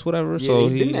CBS, whatever. Yeah, so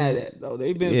he didn't have that though.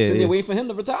 They've been sitting there waiting for him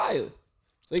to retire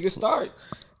so he can start.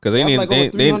 Because they need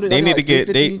to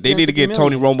get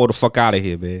Tony Romo the fuck out of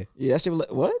here, man. Yeah, that shit was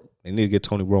like, what? They need to get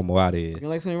Tony Romo out of here. You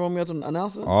like Tony Romo as an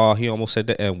announcer? Oh, he almost said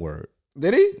the N-word.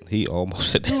 Did he? He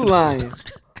almost said that. You lying.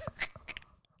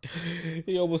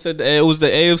 He almost said it was the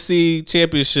AFC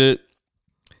Championship.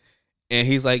 And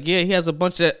he's like, yeah, he has a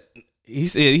bunch of, he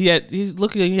said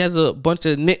he has a bunch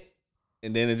of nit.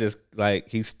 And then it just like,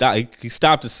 he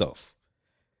stopped himself.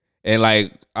 And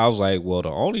like, I was like, well, the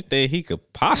only thing he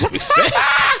could possibly say.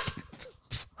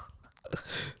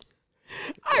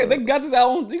 They got this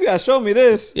album. You gotta show me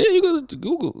this. Yeah, you gotta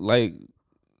Google. Like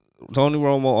Tony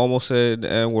Romo almost said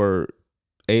the N-word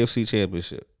AFC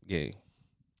Championship game.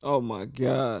 Oh my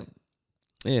God.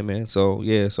 Yeah, man. So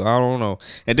I don't know.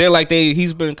 And then like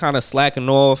he's been kind of slacking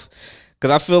off because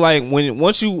I feel like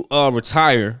once you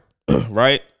retire,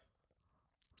 right?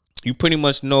 You pretty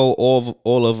much know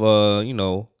all of you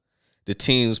know, the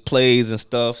team's plays and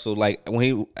stuff. So like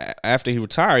after he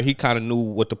retired, he kind of knew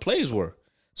what the plays were.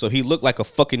 So he looked like a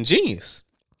fucking genius.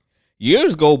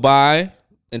 Years go by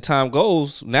and time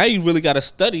goes. Now you really got to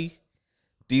study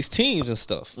these teams and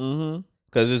stuff. Mm-hmm.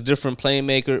 Because there's different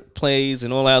playmaker plays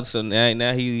and all that. So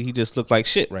now he just look like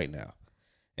shit right now.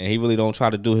 And he really don't try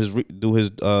to do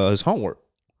his homework.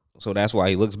 So that's why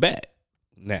he looks bad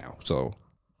now. So.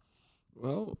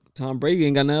 Well, Tom Brady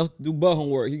ain't got nothing else to do but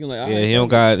homework. He can like, yeah, he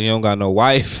don't got no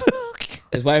wife.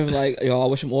 His wife was like, yo, I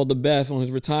wish him all the best on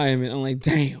his retirement. I'm like,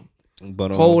 damn.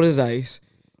 But cold as ice.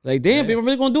 Like, damn, baby, I'm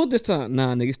really gonna do it this time.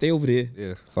 Nah, nigga, stay over there.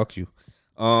 Yeah, fuck you.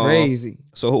 Crazy.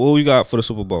 So who you got for the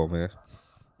Super Bowl, man?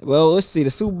 Well, let's see. The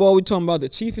Super Bowl, we talking about the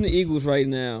Chiefs and the Eagles right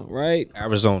now, right?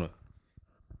 Arizona.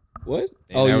 What?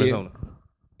 Arizona. Yeah.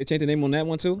 They changed the name on that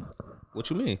one too? What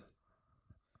you mean?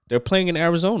 They're playing in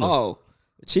Arizona. Oh,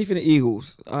 the Chiefs and the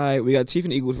Eagles. All right, we got Chiefs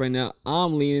and the Eagles right now.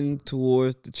 I'm leaning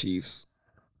towards the Chiefs.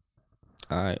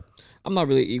 All right. I'm not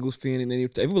really an Eagles fan in any.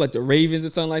 If it was like the Ravens or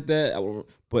something like that,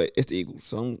 but it's the Eagles.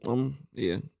 So I'm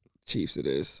yeah, Chiefs it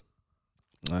is.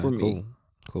 All right, for me.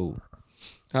 Cool.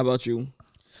 How about you?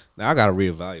 Now I gotta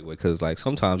reevaluate because like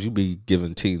sometimes you be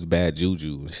giving teams bad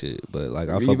juju and shit, but like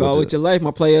I fuck with your life,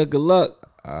 my player. Good luck.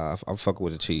 I'm fucking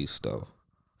with the Chiefs though.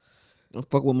 I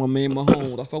fuck with my man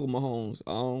Mahomes. I fuck with Mahomes.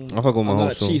 I fuck with Mahomes. I'm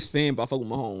not a Chiefs fan, but I fuck with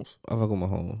Mahomes. I fuck with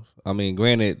Mahomes. I mean,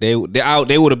 granted, they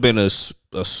would have been a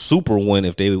super win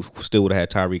if they still would have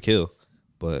had Tyreek Hill,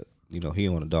 but you know he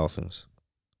on the Dolphins.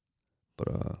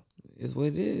 But it's what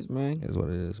it is, man. It's what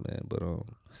it is, man. But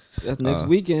that's next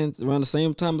weekend around the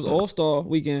same time as All-Star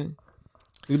weekend.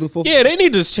 Yeah, they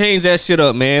need to change that shit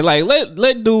up, man. Like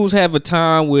let dudes have a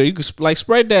time where you can like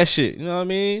spread that shit. You know what I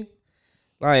mean?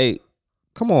 Like,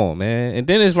 come on, man. And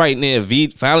then it's right near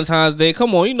Valentine's Day.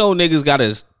 Come on, you know niggas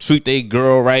gotta treat their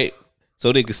girl right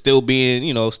so they can still be in,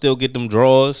 you know, still get them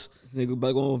draws. Nigga about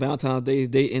to go on Valentine's Day's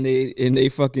date in they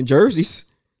fucking jerseys.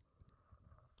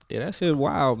 Yeah, that shit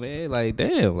wild, man. Like,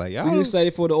 damn, like y'all. Who you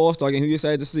excited for the All-Star game? Who you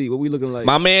excited to see? What we looking like?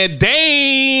 My man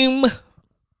Dame.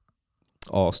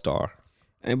 All-Star.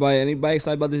 Anybody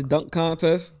excited about this dunk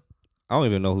contest? I don't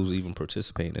even know who's even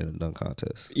participating in the dunk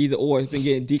contest. Either or, it's been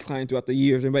getting declined throughout the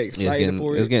years. Everybody excited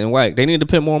for it? It's getting whacked. They need to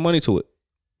put more money to it.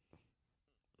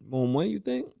 More money, you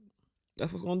think?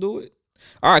 That's what's gonna do it?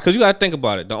 All right, because you got to think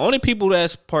about it. The only people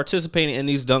that's participating in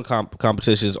these dunk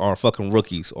competitions are fucking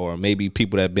rookies or maybe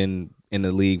people that have been in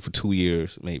the league for 2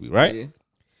 years, maybe, right? Yeah.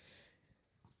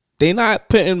 They not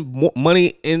putting more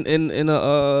money in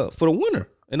a for the winner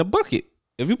in a bucket.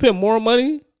 If you put more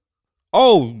money,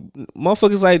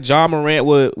 motherfuckers like Ja Morant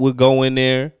would go in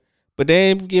there, but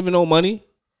they ain't giving no money.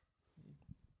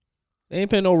 They ain't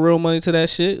paying no real money to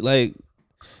that shit. Like,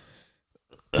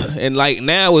 and like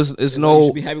now is no. You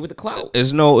should be happy with the clout.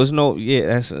 It's no.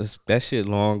 Yeah, that shit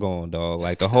long gone, dog.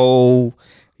 Like the whole.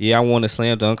 Yeah, I won the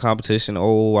slam dunk competition.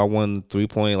 Oh, I won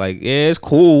 3-point. Like, yeah, it's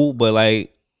cool, but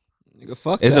like, nigga,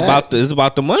 fuck it's that. it's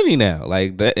about the money now.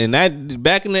 Like that, and that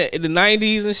back in the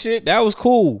 90s and shit, that was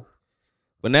cool,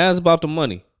 but now it's about the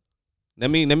money. Let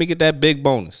me get that big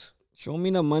bonus. Show me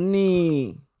the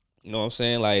money. You know what I'm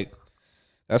saying? Like,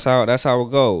 that's how it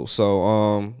goes.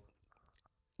 So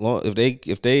if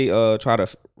they try to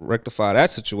rectify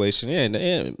that situation, yeah,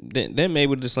 then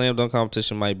maybe the slam dunk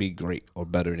competition might be great or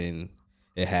better than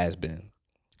it has been.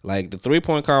 Like the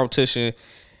 3-point competition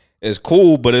is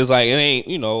cool, but it's like it ain't,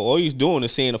 you know, all you're doing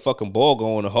is seeing a fucking ball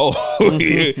go in the hole.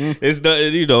 It's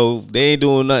nothing, you know, they ain't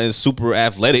doing nothing super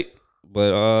athletic,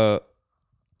 but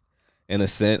in a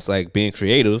sense, like being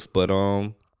creative. But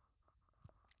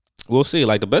we'll see.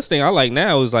 Like the best thing I like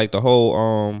now is like the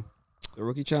whole the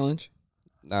rookie challenge.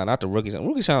 Nah, not the rookie challenge.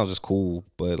 Rookie challenge is cool,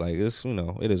 but like it's, you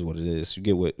know, it is what it is. You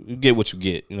get what you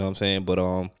get. You know what I'm saying? But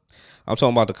I'm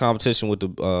talking about the competition with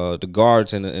the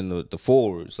guards and the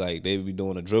forwards. Like they be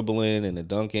doing the dribbling and the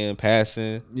dunking,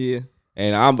 passing. Yeah.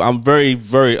 And I'm very,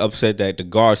 very upset that the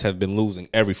guards have been losing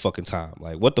every fucking time.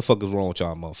 Like, what the fuck is wrong with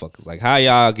y'all motherfuckers? Like, how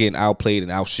y'all getting outplayed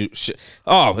and outshoot shit?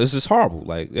 Oh, this is horrible.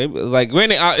 Like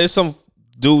granted, it's some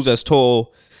dudes that's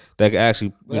tall that can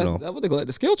actually, that's what they call it,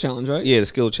 the skill challenge, right? Yeah, the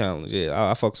skill challenge. Yeah,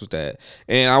 I fucks with that.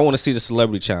 And I want to see the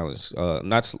celebrity challenge,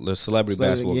 not the celebrity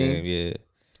basketball game. Yeah.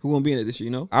 Who gonna be in it this year,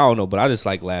 you know? I don't know, but I just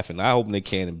like laughing. I hope Nick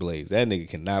Cannon Blaze. That nigga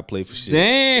cannot play for shit.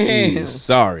 Damn. He is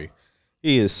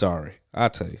sorry. I'll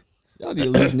tell you. Y'all need to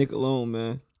leave Nick alone,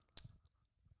 man.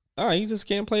 All right, he just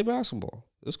can't play basketball.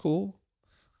 It's cool.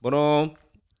 But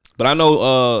I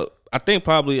know I think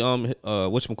probably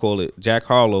whatchamacallit, Jack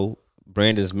Harlow,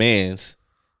 Brandon's man's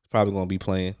probably gonna be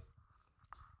playing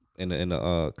in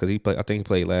the because I think he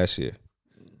played last year.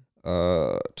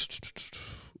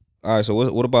 All right, so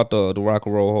what about the Rock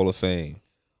and Roll Hall of Fame?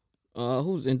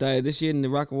 Who's indicted this year in the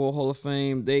Rock and Roll Hall of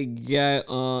Fame? They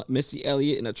got Missy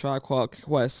Elliott and A Tribe Called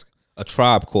Quest. A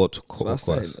Tribe Called Quest.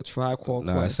 A Tribe Called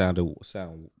Quest. Nah, it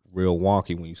sounded real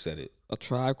wonky when you said it. A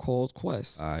Tribe Called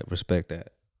Quest. All right, respect that.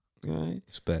 All right.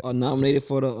 Respect. Nominated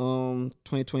for the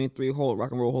 2023 Rock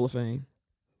and Roll Hall of Fame.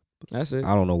 That's it.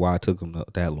 I don't know why it took them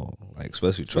that long, like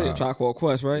especially Tribe. Tribe Called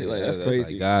Quest, right? Yeah, like that's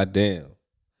crazy. Like, God damn.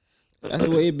 That's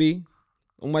the way it be.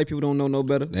 White people don't know no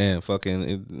better. Damn, fucking,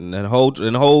 and the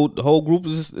whole group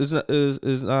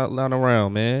is not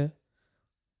around, man.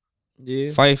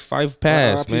 Yeah. Fife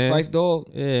passed, R.I.P. man. Fife dog.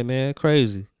 Yeah, man,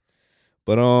 crazy.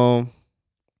 But I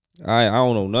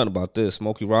don't know nothing about this.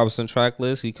 Smokey Robinson track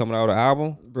list. He coming out with an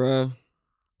album, Bruh.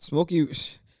 Smokey,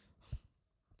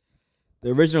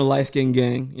 the original light skin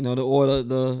gang, you know,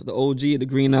 the OG, the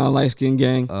Green Isle light skin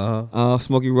gang.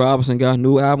 Smokey Robinson got a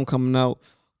new album coming out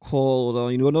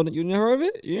called you never heard of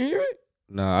it? You didn't hear it?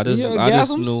 Nah,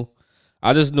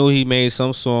 I just knew he made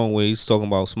some song where he's talking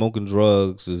about smoking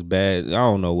drugs is bad. I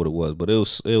don't know what it was, but it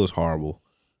was horrible.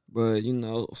 But you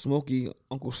know,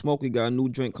 Uncle Smokey got a new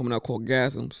joint coming out called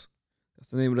Gasms. That's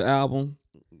the name of the album.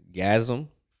 Gasm.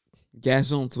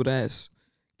 Gasms with S.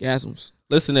 Gasms.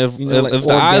 Listen, if You know, like the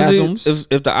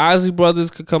Ozzy brothers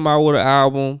could come out with an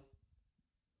album,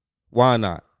 why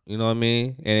not? You know what I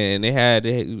mean? And they had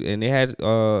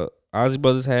Ozzy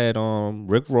brothers had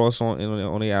Rick Ross on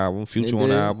the album, Future on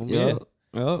the album. Yeah.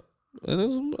 Yep.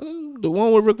 And the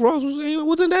one with Rick Ross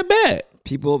wasn't that bad.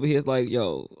 People over here is like,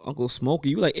 yo, Uncle Smokey,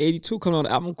 you like 82 coming on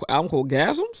an album called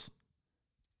Gasms?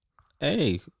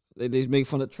 Hey. They make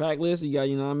fun of the track list. You got,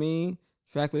 you know what I mean?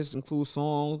 Track list includes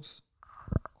songs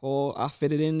called I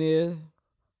Fit It In There. You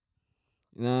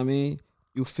know what I mean?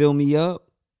 You Fill Me Up.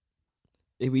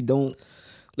 If we don't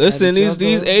listen, these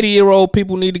 80-year-old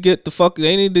people need to get the fuck.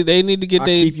 They need to get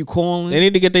keep you calling. They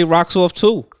need to get their rocks off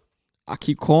too. I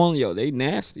keep calling, yo. They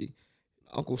nasty.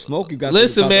 Uncle Smokey got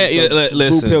listen, the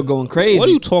blue pill going crazy. What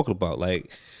are you talking about?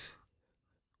 Like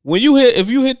if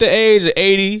you hit the age of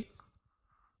 80,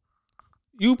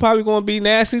 you probably gonna be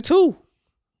nasty too.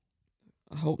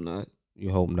 I hope not. You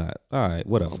hope not. All right,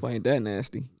 whatever. I hope I ain't that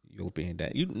nasty. You hope ain't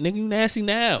that. You nasty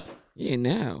now. Yeah,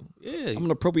 now. Yeah, I'm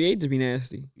an appropriate age to be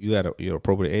nasty. You're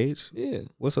appropriate age. Yeah.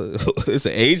 It's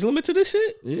an age limit to this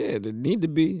shit? Yeah, there need to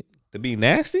be. To be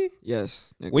nasty?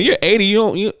 Yes. When you're 80,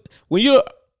 when you're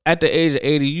at the age of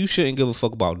 80, you shouldn't give a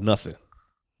fuck about nothing.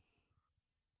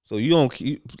 So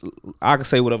I can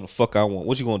say whatever the fuck I want.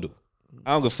 What you gonna do?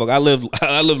 I don't give a fuck. I live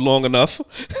long enough.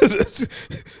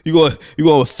 You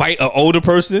gonna fight an older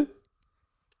person?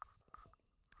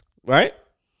 Right?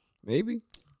 Maybe.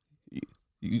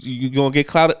 You gonna get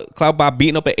clout by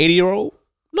beating up an 80-year-old?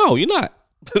 No, you're not.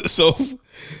 So,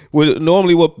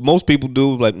 normally what most people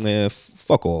do, like, man,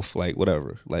 fuck off, like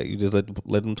whatever, like you just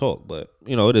let them talk. But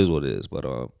you know, it is what it is. But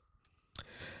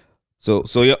so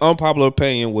your unpopular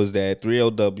opinion was that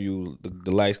 3LW,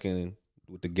 the light skin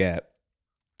with the gap,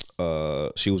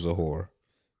 she was a whore.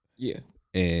 Yeah.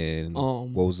 And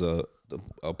what was the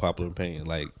popular opinion?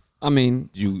 Like, I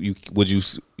mean, you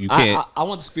can't. I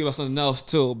want to speak about something else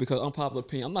too, because unpopular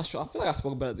opinion. I'm not sure. I feel like I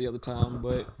spoke about it the other time,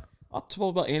 but I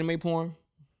spoke about anime porn.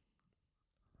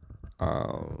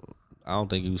 I don't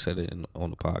think you said it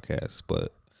on the podcast,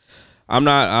 but I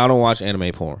don't watch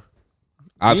anime porn.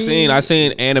 I've seen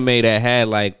anime that had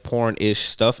like porn-ish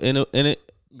stuff in it.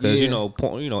 Because you know,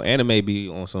 porn, anime be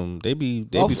on some. They be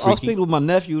freaky. I was speaking with my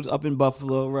nephews up in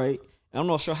Buffalo, right? And I'm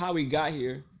not sure how we got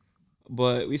here,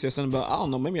 but we said something about, I don't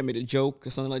know, maybe I made a joke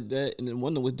or something like that, and then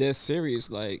one of them was dead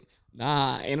serious, like,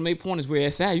 nah, anime porn is where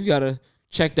it's at. You gotta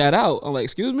check that out. I'm like,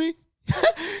 excuse me?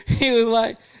 He was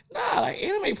like, nah, like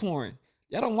anime porn.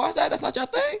 Y'all don't watch that? That's not your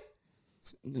thing?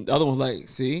 And the other one was like,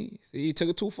 see, you took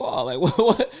it too far. Like,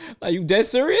 what? Like, you dead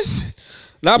serious?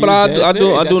 Nah, but I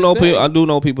do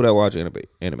know people that watch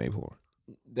anime porn.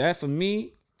 That for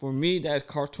me, that's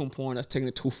cartoon porn. That's taking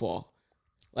it too far.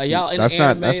 Like, y'all in that's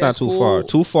anime, not too far.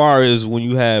 Too far is when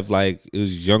you have like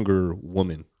younger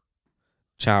woman,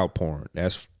 child porn.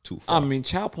 That's too far. I mean,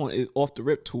 child porn is off the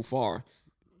rip too far.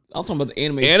 I'm talking about the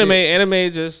anime.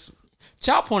 Anime just.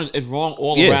 Child porn is wrong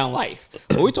all around life.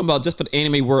 But we're talking about just for the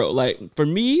anime world. Like, for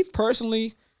me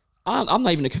personally, I'm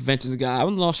not even a conventions guy.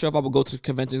 I'm not sure if I would go to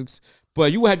conventions.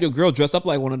 But you would have your girl dressed up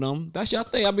like one of them. That's your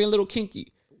thing. I'd be a little kinky.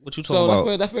 What you talking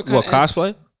about? That's where what,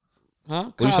 cosplay?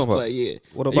 Huh? Cosplay, yeah.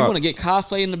 What about? You want to get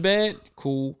cosplay in the bed?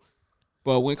 Cool.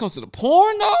 But when it comes to the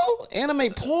porn, though,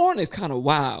 anime porn is kind of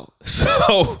wild.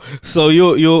 So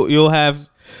you'll have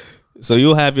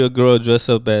your girl dress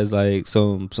up as like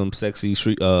some sexy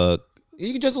street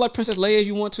You can dress up like Princess Leia if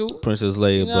you want to. Princess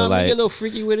Leia, you know, but like get a little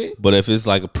freaky with it. But if it's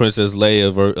like a Princess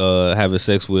Leia having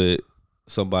sex with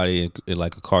somebody in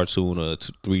like a cartoon or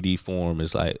 3D form,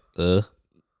 it's like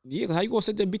Yeah, how you gonna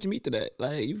sit there and beat your meat to that?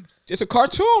 Like, it's a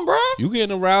cartoon, bro. You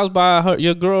getting aroused by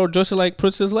your girl dressing like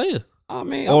Princess Leia? I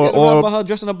mean, I'm getting aroused by her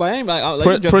dressing up by anybody.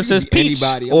 Like, Princess Peach,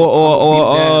 anybody.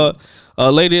 or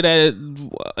a lady that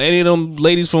any of them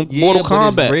ladies from Mortal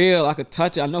Kombat. It's real. I could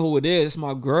touch it. I know who it is. It's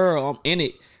my girl. I'm in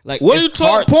it. Like, what are you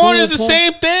talking? Porn is the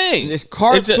same thing. It's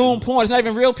cartoon porn. It's not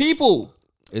even real people.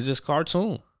 It's just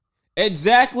cartoon.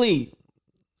 Exactly.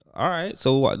 All right,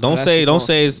 so That's too don't far.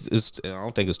 say it's. I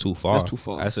don't think it's too far. That's too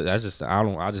far. That's just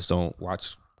I just don't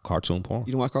watch cartoon porn.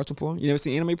 You don't watch cartoon porn? You never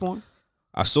seen anime porn?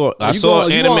 I saw You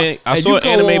anime. go I saw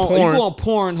anime on, porn. You go on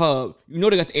Pornhub. You know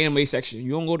they got the anime section.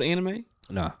 You don't go to anime?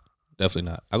 Nah,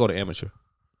 definitely not. I go to amateur.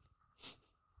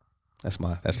 That's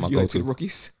my You go like to the to.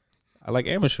 rookies? I like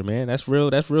amateur, man. That's real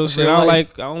shit. real I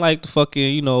life. don't like the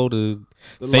fucking the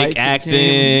The fake lights and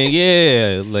acting.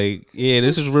 Yeah,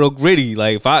 this is real gritty.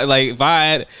 Like if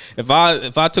I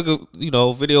took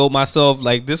a video of myself,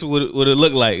 like this would it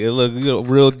look like. It look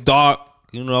real dark.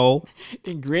 And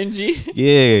Gringy?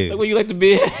 Yeah. Like what you like to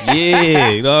be? Yeah,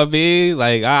 you know what I mean?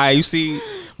 Like, all right, you see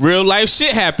real life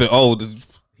shit happen. Oh,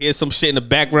 here's some shit in the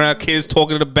background, kids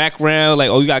talking in the background. Like,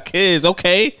 oh, you got kids,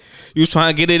 okay. You was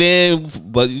trying to get it in,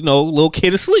 but little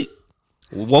kid asleep.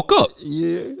 Woke up.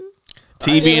 Yeah.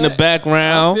 TV in the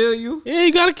background. I feel you. Yeah,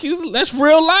 you gotta that's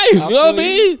real life. You know what I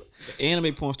mean?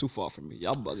 Anime porn's too far from me.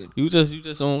 Y'all bugging. You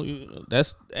just don't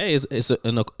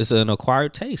it's an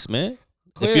acquired taste, man.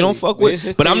 Clearly, if you don't fuck with,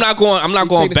 his but I'm not going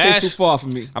taste bash. too far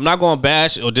from me. I'm not going to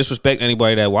bash or disrespect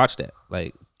anybody that watched that.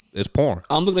 Like it's porn.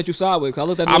 I'm looking at you sideways. 'Cause I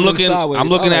looked at I'm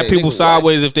looking at people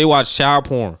sideways if they watch child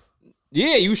porn.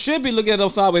 Yeah, you should be looking at them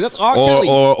sideways. That's R. Or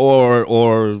Kelly.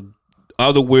 or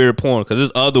other weird porn, because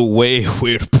there's other way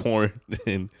weird porn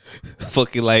than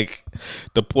fucking like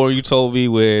the porn you told me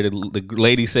where the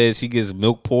lady says she gets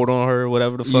milk poured on her or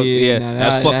whatever the fuck. Yeah,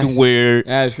 that's fucking weird.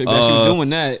 That's crazy. She was doing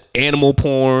that. Animal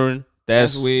porn.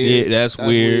 That's weird. Yeah, that's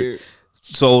weird.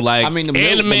 So like, I mean, the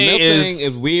anime milk is thing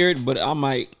is weird, but I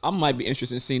might be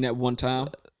interested in seeing that one time.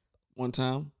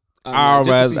 I'd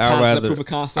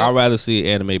I'll rather see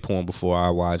anime porn before I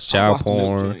watch child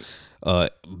porn.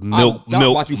 Milk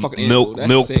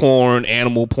sick. porn,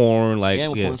 animal porn, like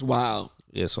animal porn's wild.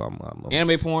 Yeah, so I'm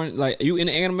anime porn, like you in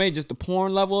the anime, just the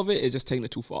porn level of it is just taking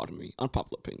it too far to me.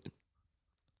 Unpopular opinion.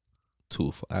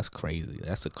 Too far. That's crazy.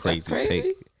 That's a crazy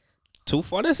take. Too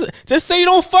far. Just say you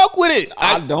don't fuck with it.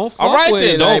 I don't fuck all right with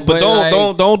then, it. don't. Like, but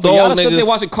don't y'all to sit niggas. there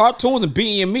watching cartoons and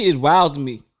beating your meat is wild to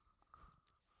me.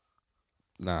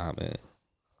 Nah, man.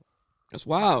 That's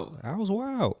wild. I was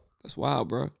wild. That's wild,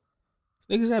 bro.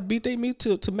 Niggas that beat their meat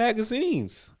to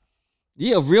magazines.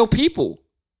 Yeah, real people.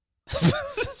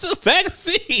 It's a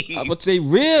magazine. I'm gonna say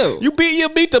real. You beat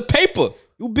your meat to paper.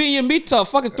 You beat your meat to a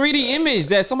fucking 3D image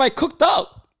that somebody cooked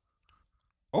up.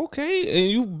 Okay,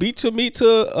 and you beat your meat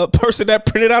to a person that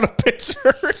printed out a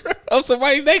picture of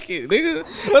somebody naked, nigga.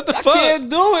 What the fuck? I can't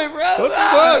do it, bro. What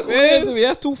the fuck, man?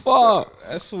 That's too far.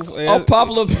 That's too far.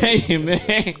 Unpopular opinion,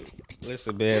 man.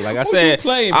 Listen, man. Like I said,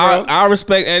 playing, bro? I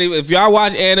respect any. If y'all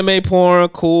watch anime porn,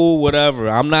 cool, whatever.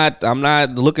 I'm not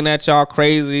looking at y'all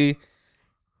crazy.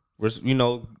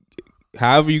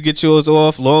 However you get yours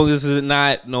off, long as it's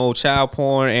not no child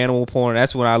porn, animal porn.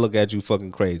 That's when I look at you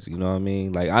fucking crazy. You know what I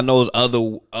mean? Like I know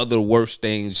there's other worse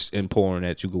things in porn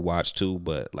that you could watch too,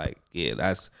 but like yeah,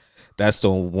 that's the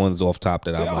ones off top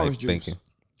that I'm like thinking.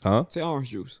 Huh? Say orange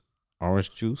juice.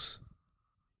 Orange juice.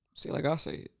 Say like I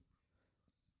say it.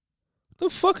 The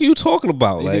fuck are you talking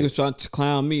about? You like niggas trying to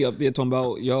clown me up there talking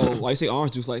about, yo, why you say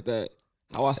orange juice like that?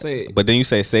 How I say it. But then you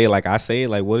say it like I say it.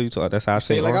 Like what are you talking? That's how I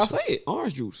say it. Like I say it.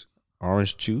 Orange juice.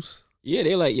 Orange juice? Yeah,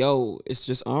 they're like, yo, it's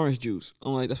just orange juice.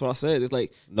 I'm like, that's what I said. It's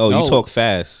like, no, you talk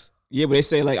fast. Yeah, but they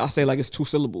say like, I say like it's 2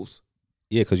 syllables.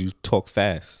 Yeah, because you talk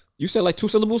fast. You said like 2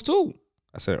 syllables too.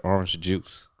 I said orange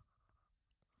juice.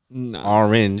 Nah.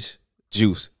 Orange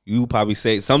juice. You probably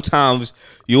say, sometimes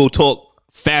you'll talk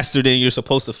faster than you're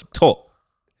supposed to talk.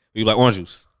 You like orange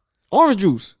juice. Orange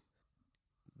juice.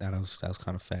 Nah, that was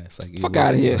kind of fast. Like fuck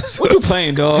out of here. What you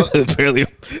playing, dog? It's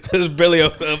barely a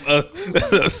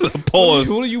pause.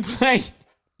 What are you playing?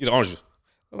 You know, orange juice.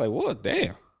 I was like, what?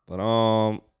 Damn. But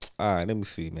all right, let me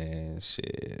see, man.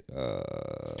 Shit.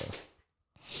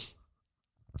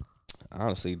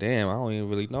 Honestly, damn, I don't even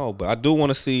really know. But I do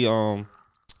want to see you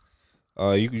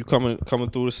coming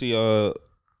through to see the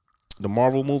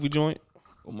Marvel movie joint?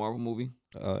 What Marvel movie?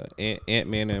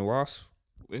 Ant-Man and Wasp.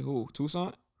 With who?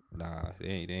 Tucson? Nah, they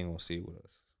ain't gonna see it with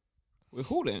us. With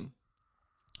who then?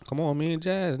 Come on, me and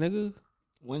Jazz, nigga.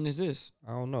 When is this?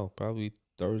 I don't know. Probably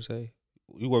Thursday.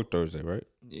 You work Thursday, right?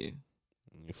 Yeah.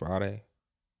 Friday?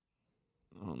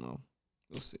 I don't know.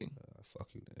 We'll see. Fuck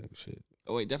you, nigga. Shit.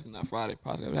 Oh wait, definitely not Friday.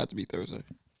 Probably would have to be Thursday.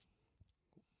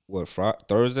 What,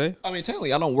 Thursday? I mean,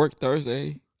 technically, I don't work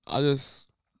Thursday. Yeah,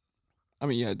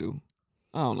 I do.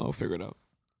 I don't know. Figure it out.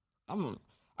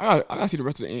 I gotta see the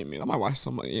rest of the Ant-Man. I might watch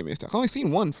some of the Ant-Man stuff. I only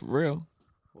seen one for real.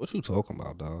 What you talking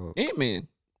about, dog? Ant-Man.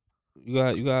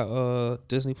 You got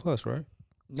Disney Plus, right?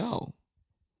 No.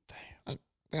 Damn. I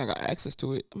think I got access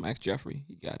to it. I'm gonna ask Jeffrey.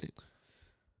 He got it.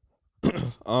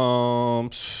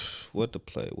 What to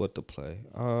play?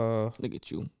 Look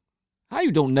at you. How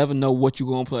you don't never know what you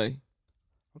gonna play?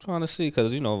 I'm trying to see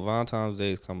because Valentine's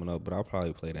Day is coming up, but I'll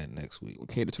probably play that next week.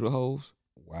 Cater to the hoes.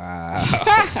 Wow.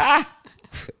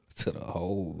 To the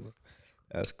hoes.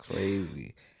 That's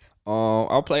crazy.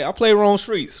 I'll play Rome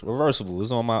Streets Reversible.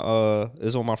 It's on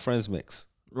my friends mix.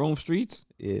 Rome Streets?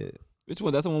 Yeah. Which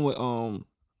one? That's the one with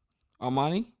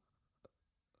Armani?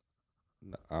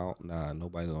 Nah,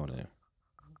 nobody's on there.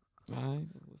 All right.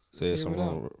 Say it's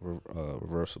on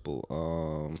Reversible.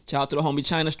 Shout out to the homie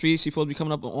China Street. She supposed to be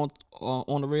coming up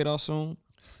on the radar soon.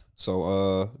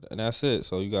 So and that's it.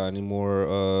 So you got any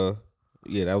more?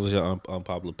 Yeah, that was your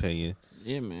unpopular opinion.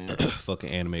 Yeah, man.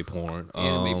 Fucking anime porn.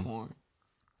 Porn.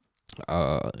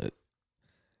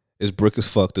 It's brick as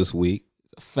fuck this week.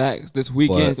 Facts. This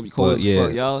weekend gonna be cold as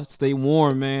fuck. Y'all stay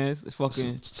warm, man. It's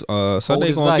fucking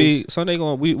Sunday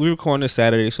gonna be we recording this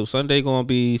Saturday, so Sunday gonna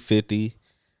be 50.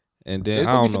 And then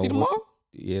I don't know. Tomorrow?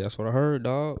 Yeah, that's what I heard,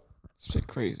 dog. Shit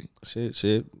crazy.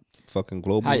 Shit. Fucking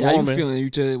global warming. How you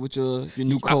feeling with your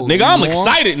new coat? Nigga, I'm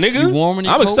excited, nigga. You warm in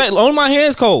your I'm coat? excited. Only my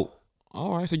hands cold.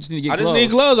 All right, so you just need to get gloves. I just need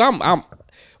gloves. I'm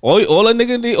all a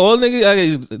nigga need.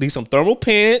 I need some thermal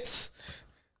pants.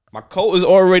 My coat is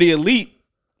already elite,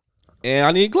 and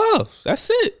I need gloves. That's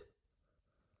it.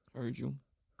 Heard you.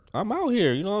 I'm out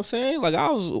here. You know what I'm saying? Like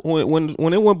I was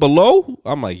when it went below,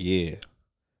 I'm like, yeah,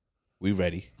 we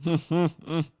ready.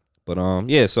 But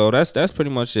yeah. So that's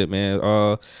pretty much it, man.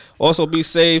 Also be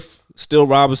safe. Still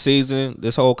robbing season.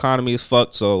 This whole economy is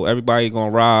fucked. So everybody gonna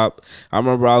rob. I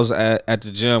remember I was at the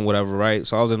gym, whatever, right?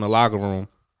 So I was in the locker room,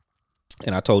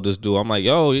 and I told this dude, I'm like,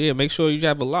 yo, yeah, make sure you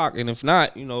have a lock, and if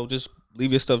not, just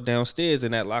leave your stuff downstairs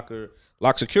in that lock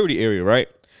security area, right?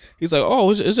 He's like,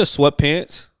 oh, it's just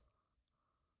sweatpants.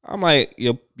 I'm like,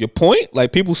 your point?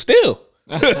 Like people steal.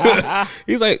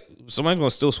 He's like, somebody's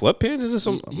gonna steal sweatpants? Is this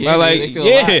some? Yeah, like,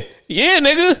 yeah,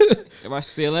 nigga. Everybody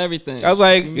steal everything. I was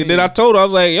like, and then I told her, I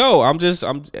was like, yo, I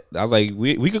was like,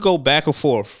 we could go back and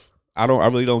forth. I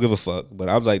really don't give a fuck. But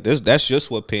I was like, that's your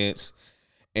sweatpants,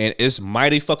 and it's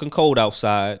mighty fucking cold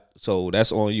outside, so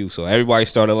that's on you. So everybody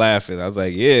started laughing. I was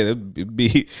like, yeah, you'd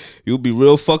be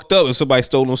real fucked up if somebody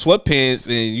stole them sweatpants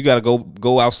and you gotta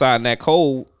go outside in that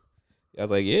cold. I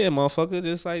was like, yeah, motherfucker,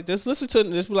 just listen to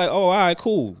this. Be like, oh, all right,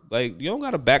 cool. Like, you don't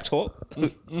got to back talk.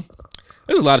 There's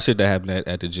a lot of shit that happened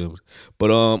at the gym. But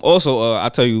also,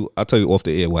 I'll tell you off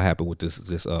the air what happened with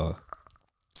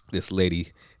this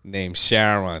lady named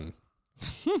Sharon,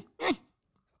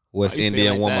 West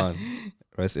Indian woman,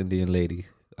 West Indian lady.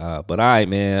 But all right,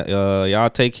 man, y'all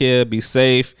take care, be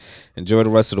safe, enjoy the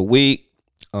rest of the week.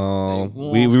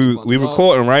 We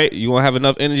recording, right? You gonna have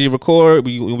enough energy to record?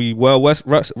 We well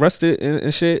rested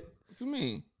and shit. What you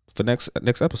mean? For next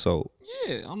episode?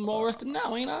 Yeah, I'm all rested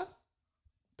now, ain't I?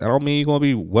 That don't mean you're gonna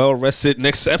be well rested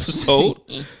next episode.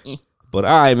 But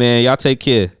all right, man, y'all take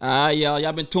care. All right,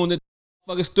 y'all been tuned in.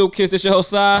 Fucking Stu Kids, this your host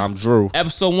side. I'm Drew.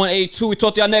 Episode 182. We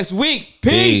talk to y'all next week.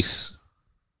 Peace.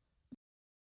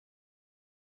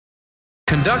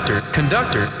 Conductor.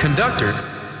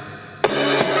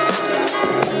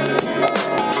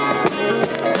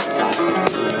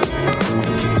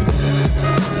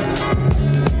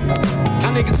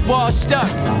 Niggas washed up.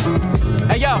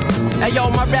 Hey yo,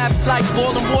 my rap's like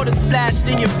boiling water splashed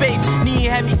in your face. Need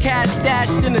heavy cash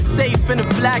stashed in a safe in a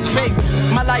black race.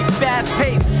 My life fast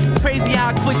paced. Crazy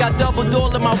how quick I doubled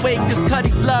all in my wake. This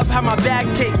Cuddies love how my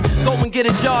bag tastes. Go and get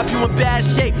a job, you in bad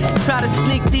shape. Try to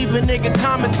sneak thief a nigga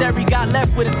commissary. Got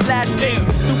left with a slash face.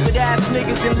 Stupid ass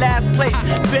niggas in last place.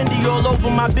 Fendi all over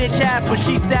my bitch ass when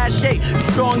she sashay.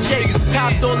 Strong J,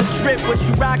 copped on the trip, but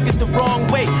you rock it the wrong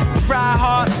way. Try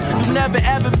hard, you never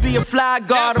ever be a fly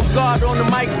guard. I'm guard on the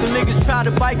mics, the niggas try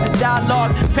to bite the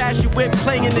dialogue. Pass your whip,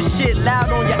 playing the shit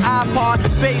loud on your iPod.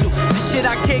 Fatal, the shit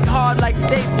I kick hard like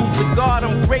Staples. The guard,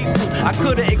 I'm grateful. I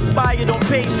could've expired on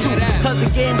page 2, cause the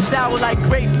game sour like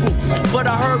grapefruit. But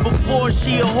I heard before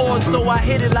she a whore, so I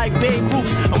hit it like Babe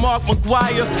Ruth. I'm Mark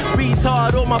McGuire,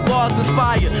 retard, all my bars is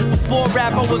fire. Before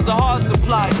rap, I was a hard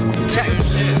supplier.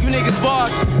 You niggas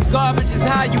bars, garbage is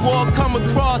how you all come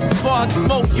across. As far as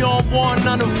smoke, you don't want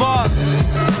none of ours.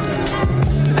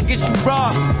 I get you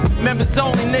raw, members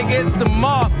only, nigga, it's the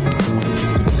mob.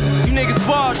 You niggas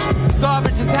wash,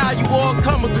 garbage is how you all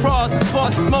come across. As far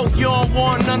as smoke, you don't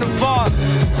want none of ours.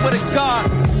 I swear to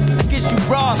God, I get you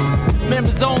raw,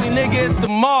 members only, nigga, it's the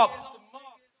mob.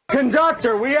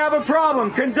 Conductor, we have a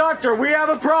problem. Conductor, we have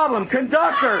a problem.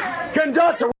 Conductor,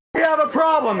 we have a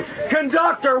problem.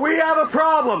 Conductor, we have a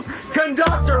problem.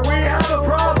 Conductor, we have a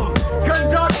problem.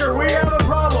 Conductor, we have a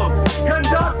problem.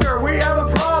 Conductor, we have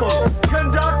a problem.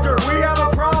 Conductor, we have a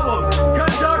problem.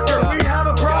 Conductor, we have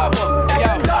a problem.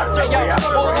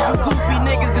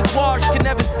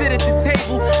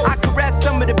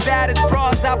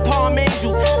 out Palm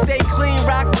Angels. Stay clean,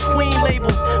 rock the Queen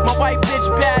labels. My white bitch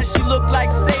bad, she look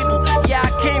like Sable. Yeah,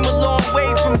 I came a long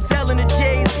way from selling the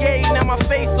J's. Yeah, now my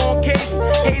face on cable.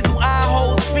 Hazel eye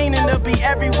holes, fiending to be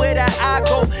everywhere that I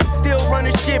go. Still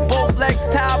running shit, both legs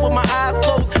tied with my eyes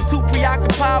closed. Too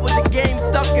preoccupied with the game,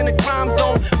 stuck in the crime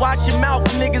zone. Watch your mouth,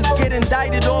 niggas get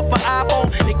indicted off an iPhone.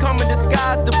 They come in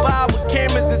disguise to buy with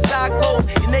cameras inside clothes.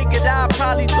 Your naked eye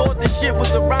probably thought the shit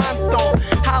was a rhinestone.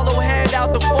 Hollow hand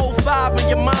out the 4-5 and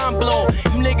your mind blown.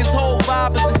 You niggas whole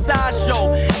vibe is a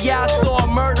sideshow. Yeah, I saw a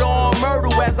murder on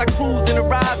Myrtle as I cruise in the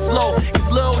ride slow.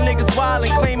 These little niggas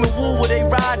wildin', claiming woo where they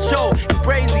ride show. It's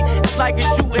crazy, it's like a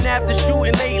shooting after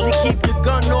shooting lately. Keep your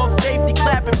gun off safety,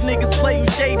 clap if niggas play you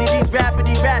shady. These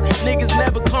rapidy rap niggas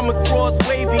never come across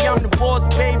wavy. I'm the boss,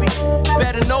 baby,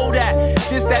 better know that.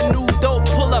 This that new dope,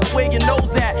 pull up where your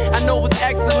nose at. I know it's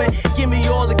excellent, give me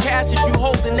all the cash that you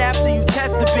holding after you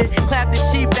test a bit. Clap the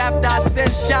sheep after I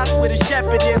send shots where the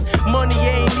shepherd is. Money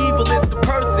ain't evil, it's the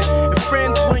person. And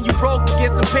friends, when you broke to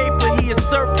get some paper, he a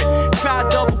serpent. Try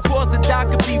double cross the doc,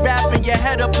 could be wrapping your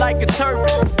head up like a turban.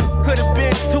 Could've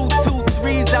been 2 2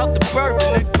 3s out the bourbon,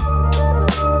 nigga.